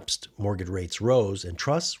collapsed, mortgage rates rose, and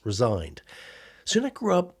Truss resigned. Sunak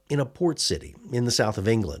grew up in a port city in the south of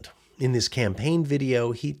England. In this campaign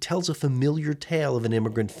video, he tells a familiar tale of an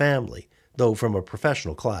immigrant family, though from a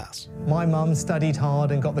professional class. My mum studied hard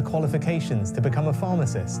and got the qualifications to become a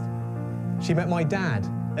pharmacist. She met my dad,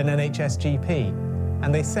 an NHS GP,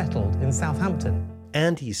 and they settled in Southampton.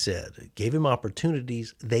 And, he said, it gave him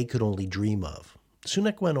opportunities they could only dream of.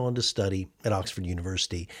 Sunak went on to study at Oxford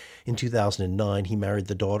University. In 2009, he married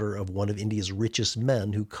the daughter of one of India's richest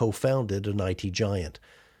men who co-founded an IT giant.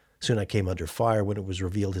 Sunak came under fire when it was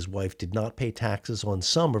revealed his wife did not pay taxes on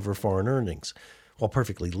some of her foreign earnings. While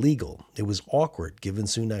perfectly legal, it was awkward given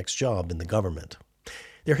Sunak's job in the government.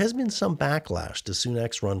 There has been some backlash to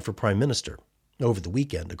Sunak's run for prime minister. Over the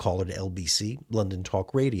weekend, a caller to LBC, London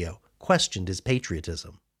Talk Radio, questioned his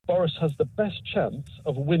patriotism. Boris has the best chance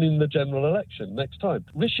of winning the general election next time.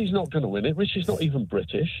 Rishi's not going to win it. Rishi's not even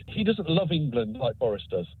British. He doesn't love England like Boris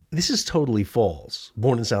does. This is totally false.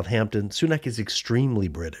 Born in Southampton, Sunak is extremely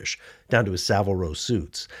British, down to his Savile Row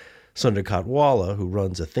suits. Sundar Katwala, who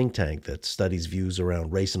runs a think tank that studies views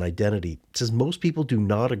around race and identity, says most people do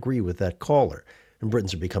not agree with that caller, and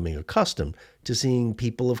Britons are becoming accustomed to seeing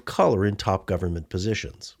people of color in top government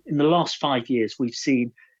positions. In the last 5 years, we've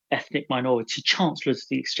seen ethnic minority chancellors of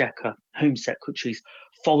the Exchequer, home secretaries,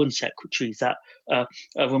 foreign secretaries at a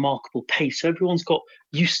remarkable pace. So everyone's got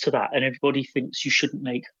used to that, and everybody thinks you shouldn't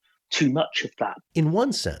make too much of that. In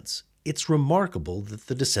one sense, it's remarkable that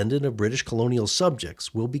the descendant of British colonial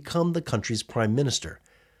subjects will become the country's prime minister.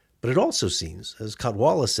 But it also seems, as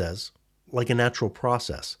Katwala says, like a natural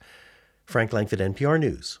process. Frank Langfitt, NPR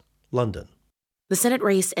News, London. The Senate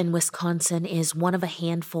race in Wisconsin is one of a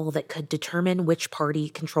handful that could determine which party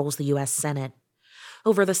controls the U.S. Senate.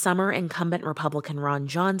 Over the summer, incumbent Republican Ron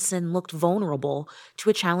Johnson looked vulnerable to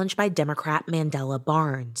a challenge by Democrat Mandela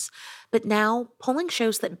Barnes. But now, polling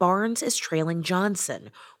shows that Barnes is trailing Johnson,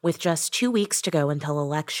 with just 2 weeks to go until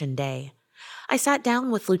Election Day. I sat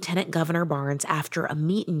down with Lieutenant Governor Barnes after a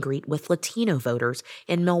meet and greet with Latino voters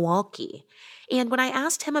in Milwaukee. And when I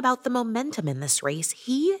asked him about the momentum in this race,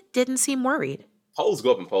 he didn't seem worried. Polls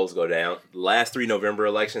go up and polls go down. The last 3 November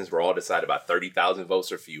elections were all decided by 30,000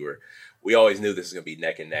 votes or fewer. We always knew this was going to be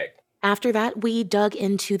neck and neck. After that, we dug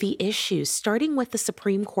into the issues, starting with the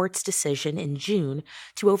Supreme Court's decision in June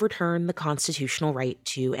to overturn the constitutional right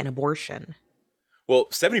to an abortion. Well,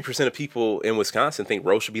 70% of people in Wisconsin think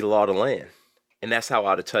Roe should be the law of the land. And that's how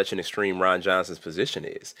out of touch and extreme Ron Johnson's position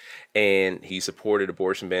is. And he supported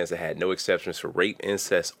abortion bans that had no exceptions for rape,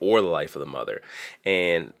 incest, or the life of the mother.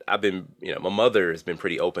 And my mother has been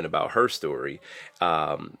pretty open about her story,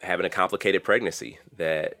 having a complicated pregnancy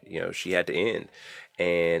that, she had to end.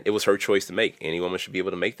 And it was her choice to make. Any woman should be able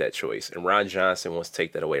to make that choice. And Ron Johnson wants to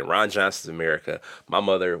take that away. And Ron Johnson's America. My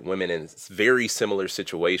mother, women in very similar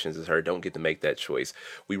situations as her, don't get to make that choice.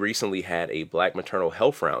 We recently had a Black maternal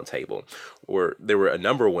health roundtable where there were a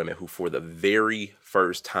number of women who, for the very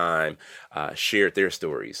first time, shared their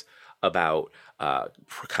stories about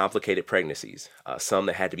complicated pregnancies, some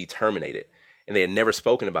that had to be terminated. And they had never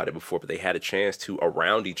spoken about it before, but they had a chance to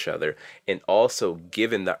around each other. And also,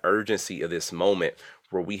 given the urgency of this moment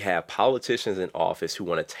where we have politicians in office who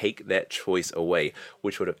want to take that choice away,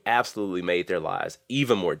 which would have absolutely made their lives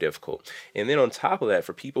even more difficult. And then on top of that,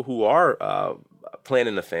 for people who are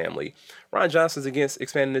planning a family, Ron Johnson's against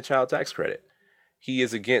expanding the child tax credit. He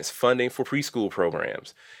is against funding for preschool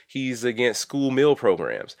programs. He's against school meal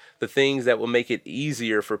programs, the things that will make it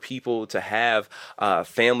easier for people to have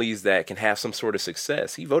families that can have some sort of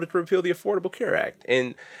success. He voted to repeal the Affordable Care Act.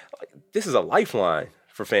 And this is a lifeline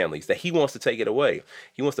for families that he wants to take it away.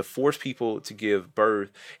 He wants to force people to give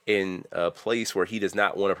birth in a place where he does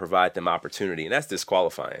not want to provide them opportunity. And that's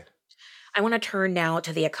disqualifying. I want to turn now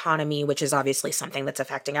to the economy, which is obviously something that's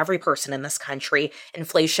affecting every person in this country.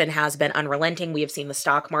 Inflation has been unrelenting. We have seen the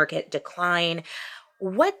stock market decline.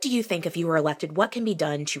 What do you think, if you were elected, what can be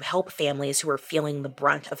done to help families who are feeling the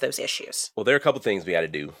brunt of those issues? Well, there are a couple things we got to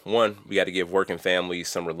do. One, we got to give working families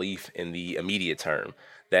some relief in the immediate term.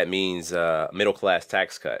 That means middle-class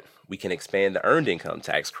tax cut. We can expand the earned income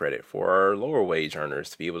tax credit for our lower wage earners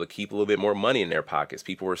to be able to keep a little bit more money in their pockets.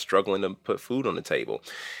 People are struggling to put food on the table.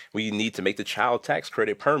 We need to make the child tax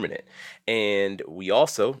credit permanent. And we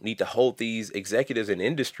also need to hold these executives and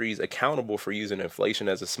industries accountable for using inflation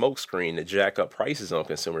as a smokescreen to jack up prices on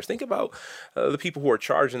consumers. Think about the people who are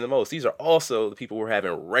charging the most. These are also the people who are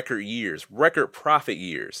having record years, record profit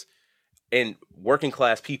years. And working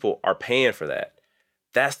class people are paying for that.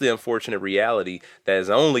 That's the unfortunate reality that is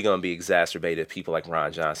only going to be exacerbated if people like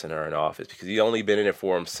Ron Johnson are in office, because he's only been in it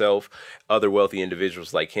for himself, other wealthy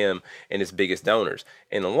individuals like him, and his biggest donors.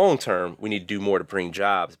 In the long term, we need to do more to bring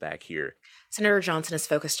jobs back here. Senator Johnson has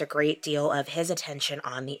focused a great deal of his attention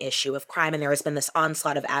on the issue of crime, and there has been this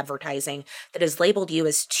onslaught of advertising that has labeled you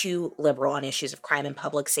as too liberal on issues of crime and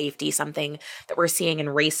public safety, something that we're seeing in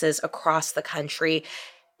races across the country.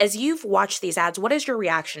 As you've watched these ads, what is your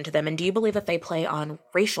reaction to them, and do you believe that they play on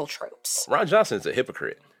racial tropes? Ron Johnson is a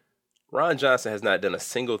hypocrite. Ron Johnson has not done a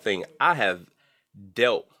single thing. I have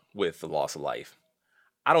dealt with the loss of life.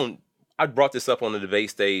 I brought this up on the debate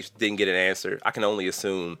stage, didn't get an answer. I can only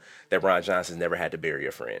assume that Ron Johnson's never had to bury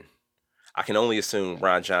a friend. I can only assume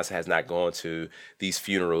Ron Johnson has not gone to these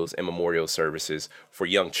funerals and memorial services for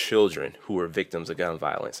young children who were victims of gun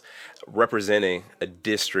violence. Representing a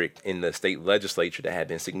district in the state legislature that had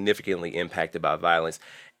been significantly impacted by violence,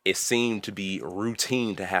 it seemed to be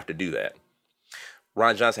routine to have to do that.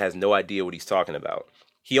 Ron Johnson has no idea what he's talking about.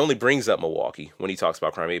 He only brings up Milwaukee when he talks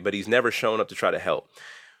about crime, but he's never shown up to try to help.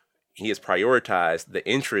 He has prioritized the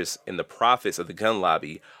interests and the profits of the gun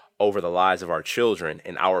lobby over the lives of our children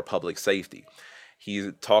and our public safety.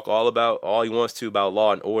 He talk all he wants to about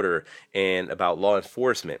law and order and about law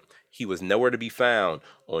enforcement. He was nowhere to be found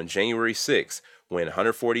on January 6th when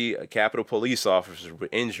 140 Capitol police officers were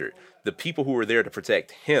injured. The people who were there to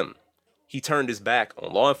protect him. He turned his back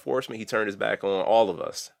on law enforcement. He turned his back on all of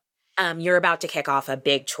us. You're about to kick off a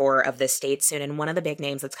big tour of the state soon, and one of the big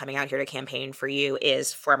names that's coming out here to campaign for you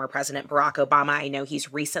is former President Barack Obama. I know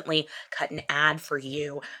he's recently cut an ad for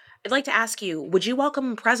you. I'd like to ask you, would you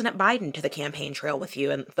welcome President Biden to the campaign trail with you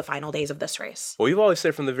in the final days of this race? Well, we've always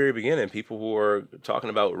said from the very beginning, people who are talking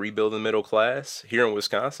about rebuilding the middle class here in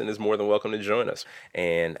Wisconsin is more than welcome to join us.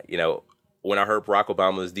 And, when I heard Barack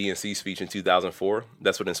Obama's DNC speech in 2004,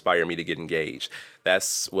 that's what inspired me to get engaged.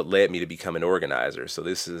 That's what led me to become an organizer. So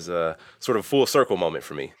this is a sort of full circle moment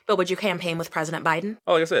for me. But would you campaign with President Biden?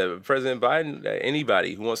 Oh, like I said, President Biden,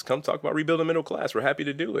 anybody who wants to come talk about rebuilding the middle class, we're happy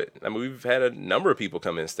to do it. I mean, we've had a number of people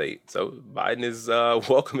come in state. So Biden is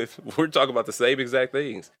welcome if we're talking about the same exact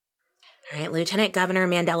things. All right, Lieutenant Governor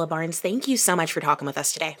Mandela Barnes, thank you so much for talking with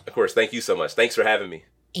us today. Of course, thank you so much. Thanks for having me.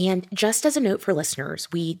 And just as a note for listeners,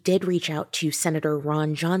 we did reach out to Senator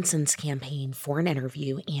Ron Johnson's campaign for an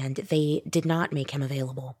interview, and they did not make him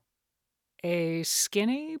available. A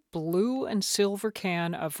skinny blue and silver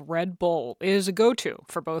can of Red Bull is a go-to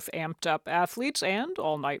for both amped-up athletes and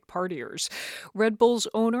all-night partiers. Red Bull's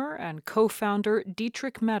owner and co-founder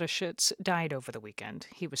Dietrich Mateschitz died over the weekend.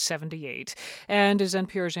 He was 78. And as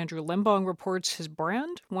NPR's Andrew Limbong reports, his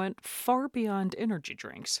brand went far beyond energy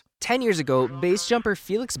drinks. 10 years ago, base jumper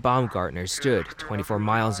Felix Baumgartner stood 24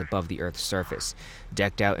 miles above the Earth's surface.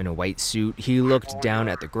 Decked out in a white suit, he looked down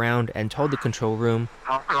at the ground and told the control room,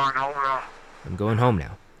 "I'm going home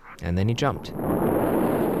now." And then he jumped.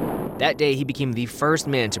 That day, he became the first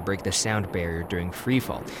man to break the sound barrier during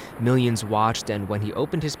freefall. Millions watched, and when he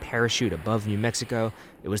opened his parachute above New Mexico,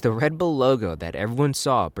 it was the Red Bull logo that everyone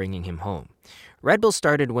saw bringing him home. Red Bull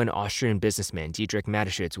started when Austrian businessman Dietrich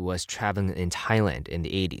Mateschitz was traveling in Thailand in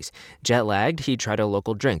the 80s. Jet-lagged, he tried a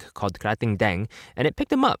local drink called Krating Deng, and it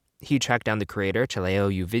picked him up. He tracked down the creator,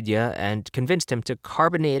 Chaleo Uvidya, and convinced him to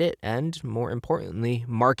carbonate it and, more importantly,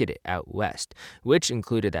 market it out west, which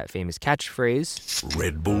included that famous catchphrase,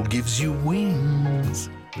 "Red Bull gives you wings."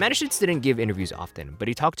 Mateschitz didn't give interviews often, but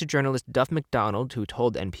he talked to journalist Duff McDonald, who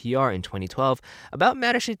told NPR in 2012 about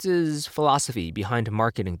Mateschitz' philosophy behind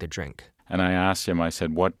marketing the drink. And I asked him, I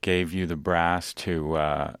said, what gave you the brass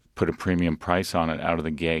to put a premium price on it out of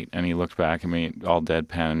the gate? And he looked back at me all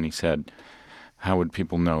deadpan and he said, how would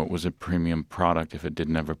people know it was a premium product if it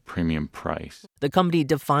didn't have a premium price? The company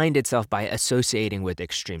defined itself by associating with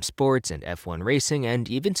extreme sports and F1 racing and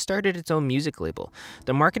even started its own music label.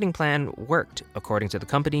 The marketing plan worked. According to the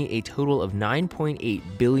company, a total of 9.8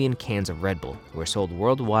 billion cans of Red Bull were sold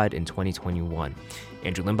worldwide in 2021.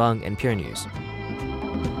 Andrew Limbong, NPR News.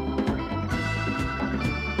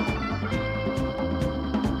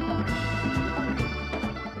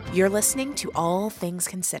 You're listening to All Things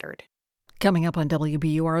Considered. Coming up on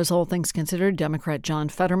WBUR's All Things Considered, Democrat John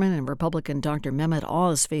Fetterman and Republican Dr. Mehmet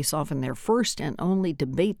Oz face off in their first and only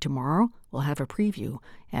debate tomorrow. We'll have a preview.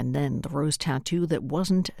 And then the rose tattoo that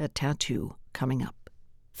wasn't a tattoo coming up.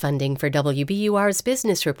 Funding for WBUR's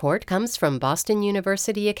Business Report comes from Boston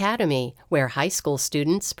University Academy, where high school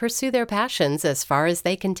students pursue their passions as far as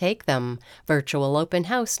they can take them. Virtual open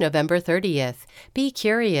house November 30th. Be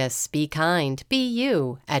curious, be kind, be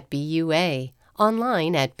you at BUA.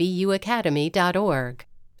 Online at buacademy.org.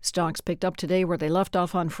 Stocks picked up today where they left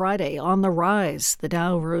off on Friday, on the rise. The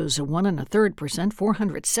Dow rose 1 1/3%,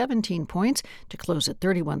 417 points, to close at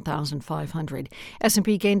 31,500.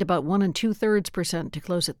 S&P gained about 1 2/3% to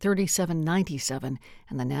close at 3797,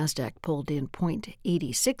 and the Nasdaq pulled in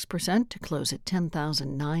 0.86% to close at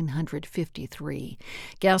 10,953.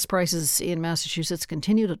 Gas prices in Massachusetts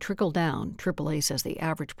continue to trickle down. AAA says the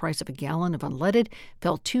average price of a gallon of unleaded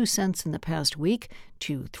fell 2 cents in the past week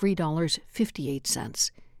to $3.58.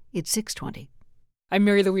 It's 6:20. I'm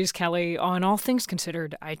Mary Louise Kelly. On All Things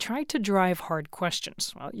Considered, I try to drive hard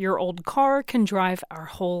questions. Well, your old car can drive our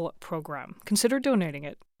whole program. Consider donating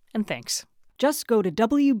it. And thanks. Just go to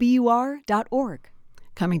WBUR.org.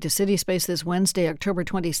 Coming to City Space this Wednesday, October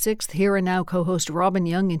 26th, Here and Now co-host Robin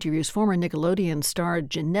Young interviews former Nickelodeon star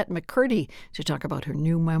Jeanette McCurdy to talk about her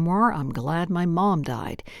new memoir, I'm Glad My Mom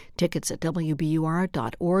Died. Tickets at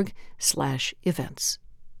WBUR.org/events.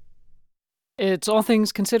 It's All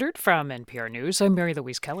Things Considered from NPR News. I'm Mary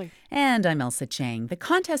Louise Kelly. And I'm Elsa Chang. The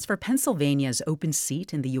contest for Pennsylvania's open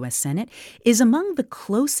seat in the U.S. Senate is among the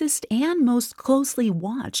closest and most closely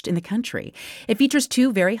watched in the country. It features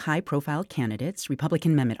two very high-profile candidates,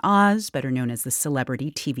 Republican Mehmet Oz, better known as the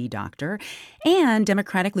celebrity TV doctor, and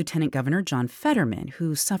Democratic Lieutenant Governor John Fetterman,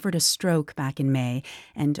 who suffered a stroke back in May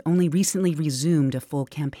and only recently resumed a full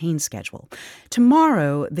campaign schedule.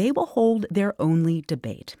 Tomorrow, they will hold their only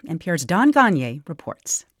debate. NPR's Don Gagne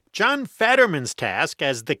reports. John Fetterman's task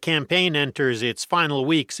as the campaign enters its final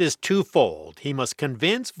weeks is twofold. He must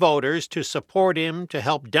convince voters to support him to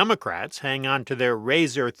help Democrats hang on to their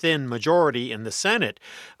razor-thin majority in the Senate.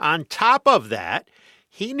 On top of that,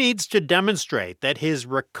 he needs to demonstrate that his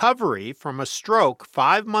recovery from a stroke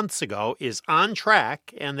 5 months ago is on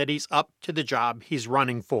track and that he's up to the job he's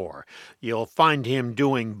running for. You'll find him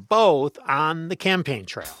doing both on the campaign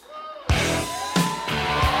trail.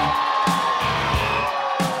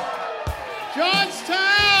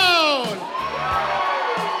 Johnstown!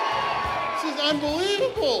 This is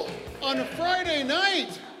unbelievable. On a Friday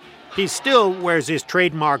night, He still wears his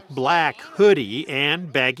trademark black hoodie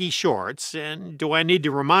and baggy shorts, and do I need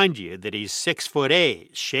to remind you that he's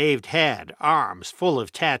 6'8", shaved head, arms full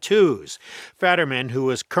of tattoos. Fetterman, who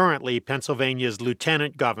is currently Pennsylvania's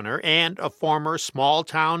lieutenant governor and a former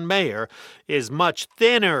small-town mayor, is much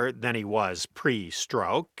thinner than he was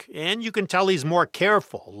pre-stroke, and you can tell he's more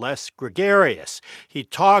careful, less gregarious. He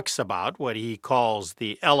talks about what he calls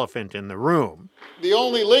the elephant in the room. The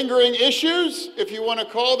only lingering issues, if you want to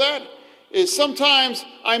call that, is sometimes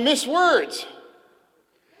I miss words.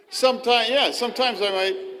 Sometimes I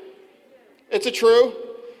might. It's a true.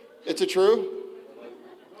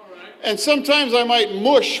 And sometimes I might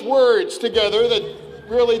mush words together that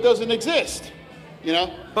really doesn't exist, you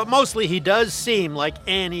know? But mostly he does seem like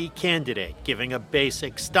any candidate giving a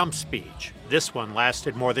basic stump speech. This one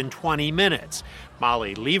lasted more than 20 minutes.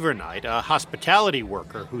 Molly Levernight, a hospitality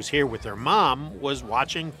worker who's here with her mom, was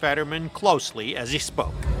watching Fetterman closely as he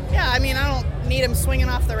spoke. Yeah, I mean, I don't need him swinging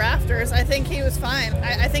off the rafters. I think he was fine.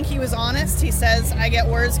 I think he was honest. He says, I get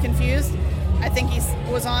words confused. I think he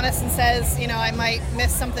was honest and says, I might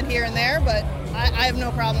miss something here and there, but I have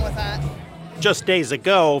no problem with that. Just days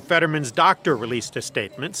ago, Fetterman's doctor released a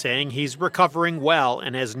statement saying he's recovering well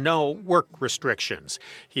and has no work restrictions.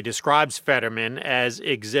 He describes Fetterman as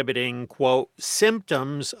exhibiting, quote,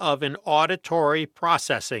 symptoms of an auditory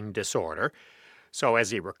processing disorder. So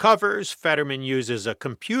as he recovers, Fetterman uses a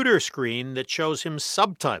computer screen that shows him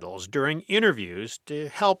subtitles during interviews to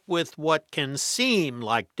help with what can seem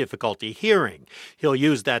like difficulty hearing. He'll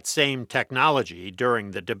use that same technology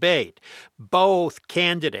during the debate. Both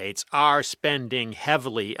candidates are spending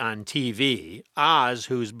heavily on TV. Oz,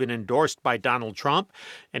 who's been endorsed by Donald Trump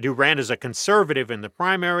and who ran as a conservative in the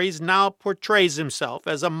primaries, now portrays himself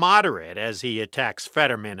as a moderate as he attacks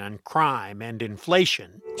Fetterman on crime and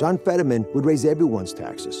inflation. John Fetterman would raise everyone's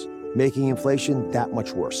taxes, making inflation that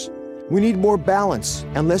much worse. We need more balance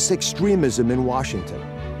and less extremism in Washington.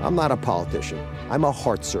 I'm not a politician. I'm a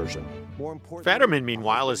heart surgeon. Fetterman,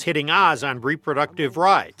 meanwhile, is hitting Oz on reproductive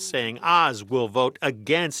rights, saying Oz will vote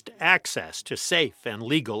against access to safe and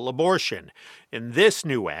legal abortion. In this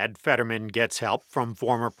new ad, Fetterman gets help from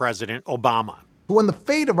former President Obama. When the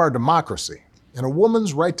fate of our democracy and a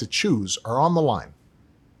woman's right to choose are on the line,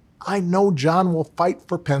 I know John will fight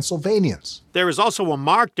for Pennsylvanians. There is also a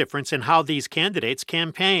marked difference in how these candidates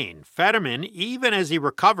campaign. Fetterman, even as he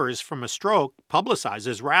recovers from a stroke,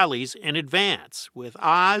 publicizes rallies in advance. With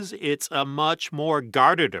Oz, it's a much more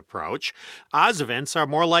guarded approach. Oz events are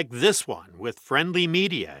more like this one, with friendly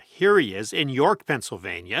media. Here he is in York,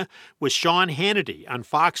 Pennsylvania, with Sean Hannity on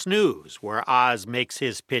Fox News, where Oz makes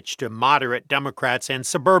his pitch to moderate Democrats and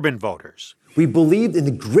suburban voters. We believed in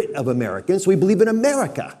the grit of Americans, so we believe in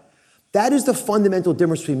America. That is the fundamental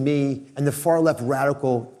difference between me and the far-left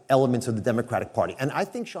radical elements of the Democratic Party. And I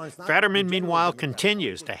think Sean's not... Fetterman, meanwhile,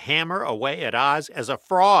 continues to hammer away at Oz as a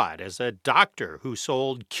fraud, as a doctor who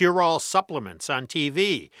sold cure-all supplements on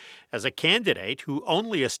TV, as a candidate who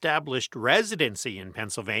only established residency in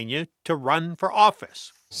Pennsylvania to run for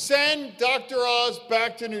office. Send Dr. Oz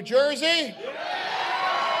back to New Jersey.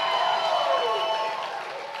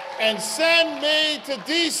 And send me to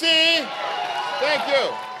D.C. Thank you.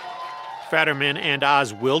 Fetterman and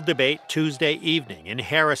Oz will debate Tuesday evening in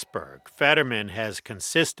Harrisburg. Fetterman has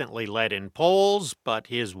consistently led in polls, but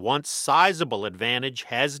his once sizable advantage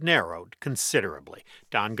has narrowed considerably.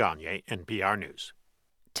 Don Gagne, NPR News.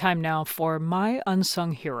 Time now for My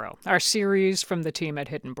Unsung Hero, our series from the team at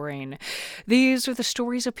Hidden Brain. These are the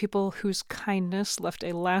stories of people whose kindness left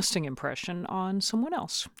a lasting impression on someone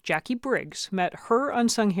else. Jackie Briggs met her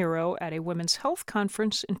unsung hero at a women's health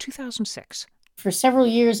conference in 2006. For several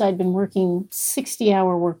years, I'd been working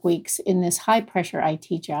 60-hour work weeks in this high-pressure IT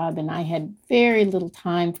job, and I had very little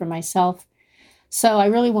time for myself. So I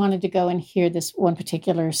really wanted to go and hear this one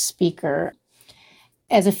particular speaker.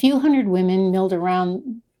 As a few hundred women milled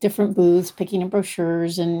around different booths, picking up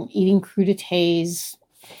brochures and eating crudités,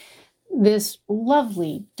 this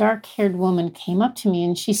lovely, dark-haired woman came up to me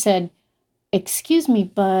and she said, "Excuse me,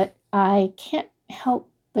 but I can't help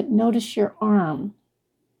but notice your arm."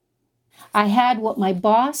 I had what my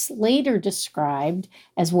boss later described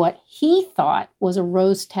as what he thought was a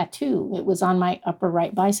rose tattoo. It was on my upper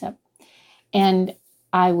right bicep. And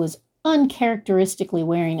I was uncharacteristically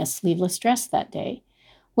wearing a sleeveless dress that day.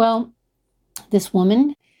 Well, this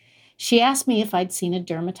woman, she asked me if I'd seen a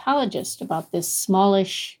dermatologist about this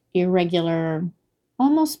smallish, irregular,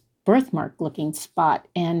 almost birthmark-looking spot,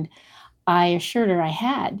 and I assured her I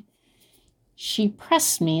had. She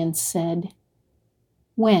pressed me and said,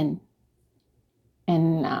 "When?"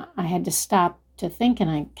 And I had to stop to think, and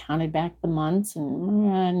I counted back the months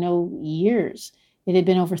and no years. It had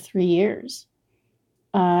been over 3 years.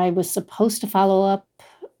 I was supposed to follow up,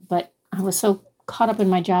 but I was so caught up in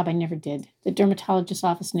my job, I never did. The dermatologist's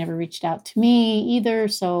office never reached out to me either,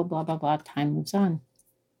 so blah, blah, blah, time moves on.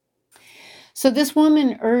 So this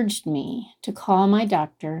woman urged me to call my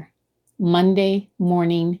doctor Monday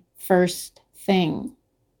morning, first thing.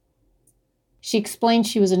 She explained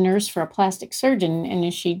she was a nurse for a plastic surgeon, and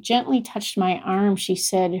as she gently touched my arm, she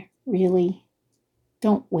said, "Really,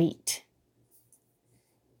 don't wait."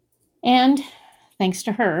 And thanks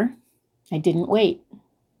to her, I didn't wait.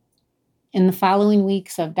 In the following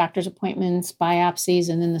weeks of doctor's appointments, biopsies,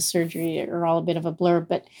 and then the surgery are all a bit of a blur,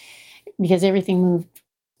 but because everything moved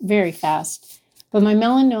very fast. But my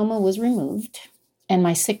melanoma was removed, and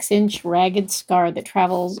my 6-inch ragged scar that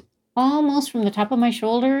travels almost from the top of my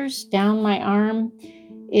shoulders down my arm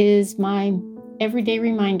is my everyday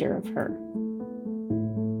reminder of her.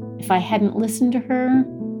 If I hadn't listened to her,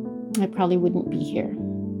 I probably wouldn't be here.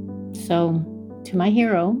 So, to my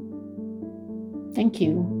hero, thank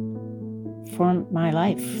you for my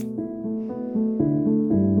life.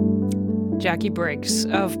 Jackie Briggs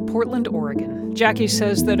of Portland, Oregon. Jackie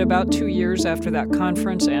says that about 2 years after that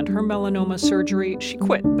conference and her melanoma surgery, she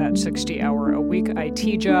quit that 60-hour-a-week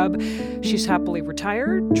IT job. She's happily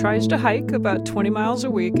retired, tries to hike about 20 miles a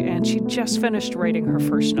week, and she just finished writing her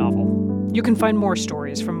first novel. You can find more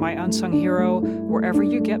stories from My Unsung Hero wherever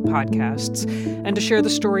you get podcasts. And to share the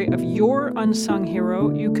story of your unsung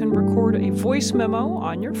hero, you can record a voice memo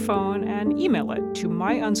on your phone and email it to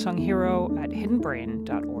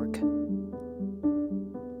myunsunghero@hiddenbrain.org.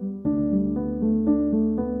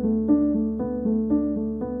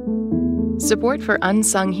 Support for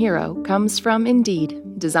Unsung Hero comes from Indeed,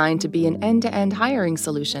 designed to be an end-to-end hiring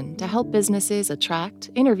solution to help businesses attract,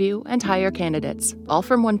 interview, and hire candidates, all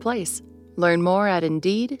from one place. Learn more at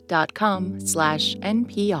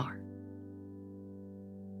Indeed.com/NPR.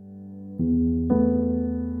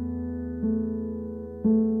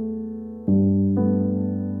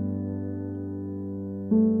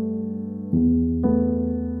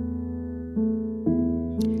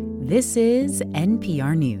 This is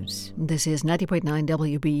NPR News. This is 90.9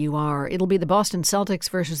 WBUR. It'll be the Boston Celtics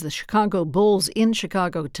versus the Chicago Bulls in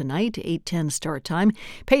Chicago tonight, 8:10 start time.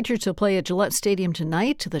 Patriots will play at Gillette Stadium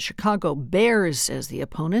tonight. The Chicago Bears as the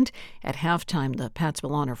opponent. At halftime, the Pats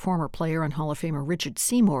will honor former player and Hall of Famer Richard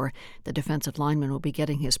Seymour. The defensive lineman will be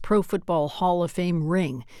getting his Pro Football Hall of Fame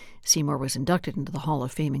ring. Seymour was inducted into the Hall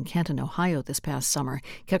of Fame in Canton, Ohio this past summer.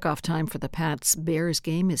 Kickoff time for the Pats-Bears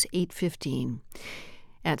game is 8:15.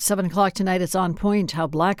 At 7 o'clock tonight, it's On Point, how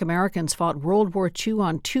Black Americans fought World War II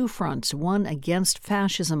on two fronts, one against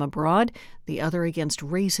fascism abroad, the other against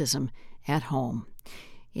racism at home.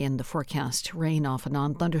 In the forecast, rain off and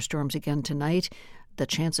on, thunderstorms again tonight, the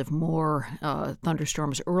chance of more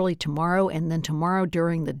thunderstorms early tomorrow, and then tomorrow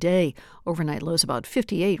during the day. Overnight lows about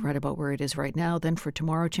 58, right about where it is right now. Then for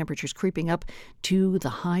tomorrow, temperatures creeping up to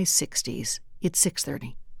the high 60s. It's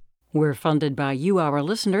 6:30. We're funded by you, our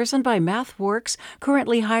listeners, and by MathWorks,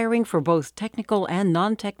 currently hiring for both technical and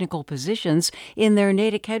non-technical positions in their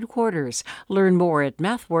Natick headquarters. Learn more at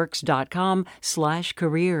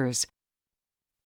mathworks.com/careers.